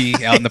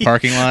whiskey out in the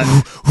parking lot.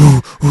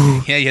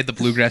 Yeah, you had the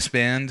bluegrass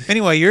band.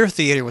 Anyway, your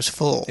theater was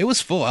full. It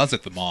was full. I was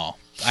at the mall.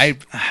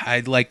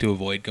 I'd like to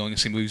avoid going to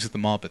see movies at the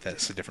mall, but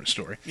that's a different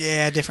story.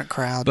 Yeah, different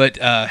crowd. But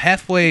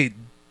halfway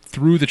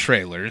through the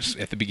trailers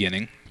at the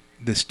beginning,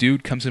 this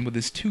dude comes in with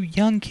his 2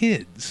 young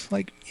kids,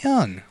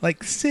 young,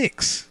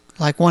 6.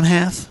 Like one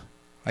half?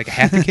 Like a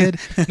half a kid?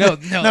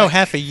 No,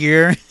 half a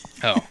year.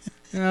 Oh,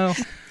 no.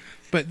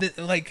 But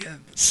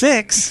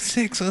 6?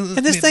 And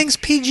this thing's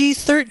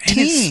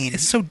PG-13.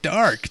 It's so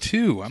dark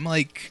too. I'm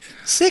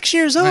 6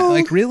 years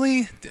old.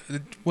 Really?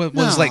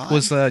 Was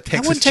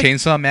Texas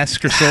Chainsaw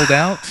Massacre sold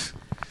out?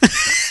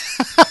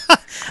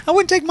 I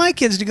wouldn't take my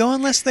kids to go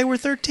unless they were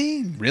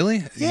 13.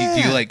 Really? Yeah.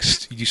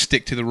 Do you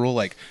stick to the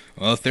rule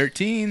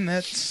 13?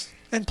 That's.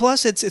 And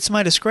plus, it's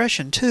my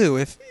discretion too.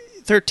 If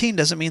 13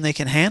 doesn't mean they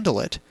can handle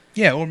it.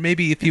 Yeah, or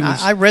maybe if he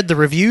was... I read the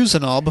reviews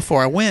and all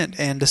before I went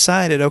and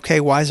decided, okay,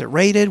 why is it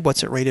rated?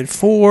 What's it rated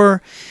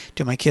for?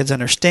 Do my kids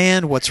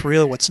understand what's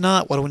real, what's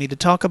not? What do we need to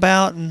talk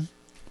about? And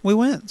we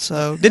went.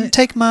 So didn't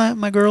take my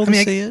girl to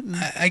see it.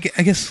 I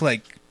guess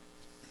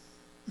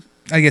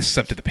it's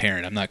up to the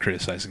parent. I'm not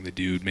criticizing the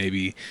dude.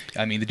 Maybe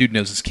the dude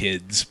knows his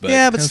kids, but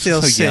but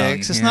still so 6. Young.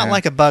 It's not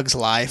like A Bug's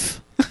Life.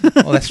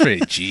 Well, that's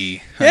rated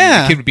G.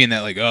 The kid would be in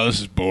that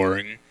this is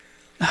boring.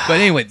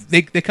 But anyway,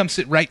 they come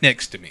sit right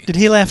next to me. Did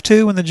he laugh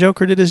too when the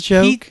Joker did his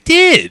joke? He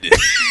did.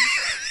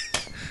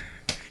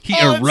 He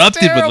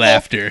erupted with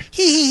laughter.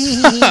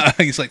 He's oh,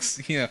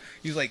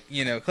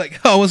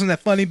 wasn't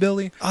that funny,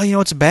 Billy? Oh,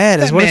 what's bad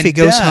is what if he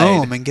goes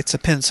home and gets a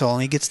pencil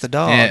and he gets the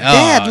dog? Yeah.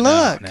 Dad,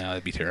 look. No,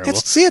 that'd be terrible.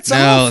 It's awful.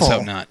 No, let's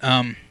hope not.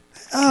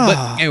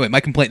 But anyway, my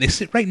complaint, they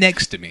sit right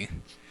next to me.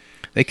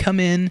 They come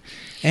in,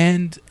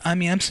 and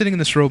I'm sitting in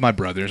this row with my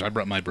brothers. I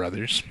brought my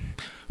brothers,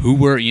 who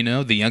were,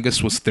 the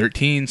youngest was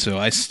 13, so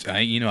I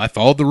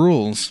followed the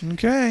rules.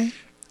 Okay.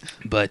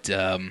 But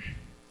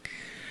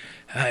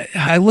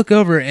I look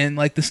over, and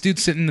like this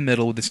dude's sitting in the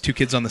middle with his 2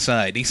 kids on the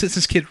side. He sits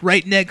his kid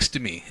right next to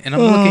me, and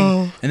I'm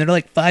looking, and there are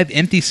like 5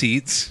 empty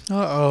seats.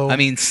 Uh-oh. I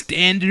mean,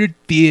 standard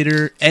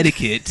theater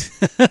etiquette,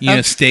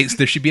 states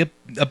there should be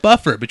a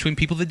buffer between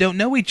people that don't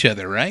know each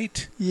other,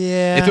 right?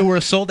 Yeah. If it were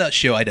a sold-out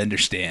show, I'd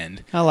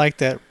understand. I like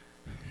that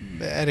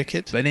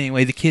etiquette. But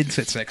anyway, the kid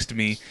sits next to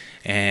me,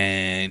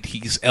 and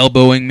he's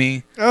elbowing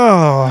me.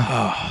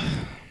 Oh.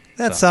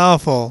 That's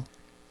awful.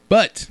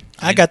 But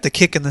I got the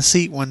kick in the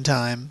seat one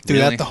time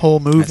throughout Really? the whole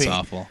movie. That's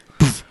awful.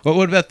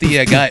 What about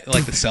the guy,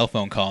 like the cell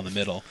phone call in the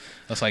middle?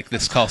 I was like,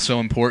 this call's so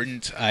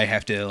important, I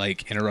have to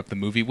like interrupt the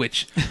movie,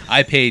 which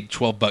I paid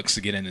 $12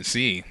 to get in and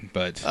see.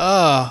 But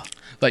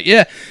like,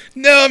 yeah,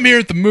 no, I'm here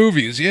at the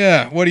movies.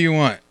 Yeah, what do you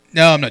want?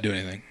 No, I'm not doing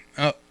anything.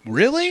 Oh,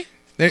 really?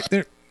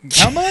 They're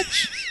how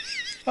much?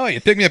 Oh, you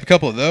picked me up a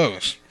couple of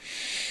those.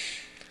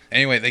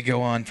 Anyway, they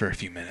go on for a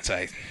few minutes.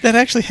 That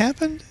actually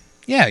happened?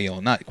 Yeah,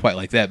 not quite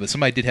like that, but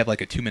somebody did have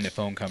like a 2-minute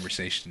phone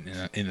conversation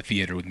in the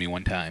theater with me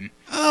one time.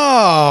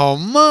 Oh,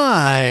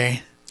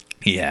 my.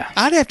 Yeah.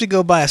 I'd have to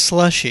go buy a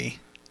slushie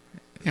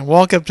and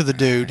walk up to the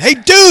dude. Hey,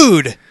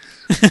 dude!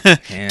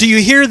 Do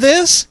you hear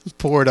this?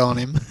 Pour it on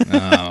him.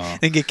 Oh.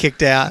 And get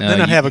kicked out. No, then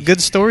I'd have a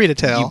good story to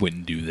tell. You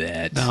wouldn't do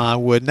that. No, I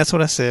wouldn't. That's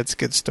what I said. It's a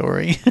good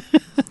story.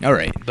 All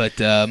right, but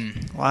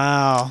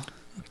wow.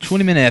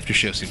 20-minute after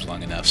show seems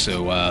long enough.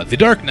 So The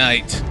Dark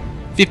Knight,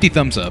 50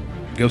 thumbs up.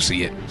 Go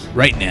see it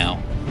right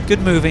now.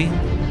 Good movie.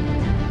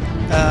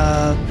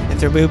 If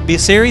there will be a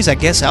series, I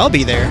guess I'll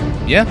be there.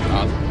 Yeah,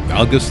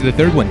 I'll go see the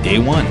 3rd one, day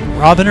 1.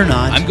 Robin or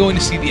not. I'm going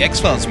to see the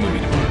X-Files movie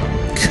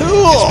tomorrow.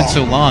 Cool. It's been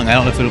so long, I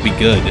don't know if it'll be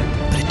good.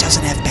 But it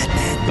doesn't have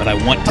Batman. But I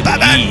want to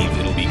believe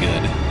it'll be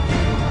good.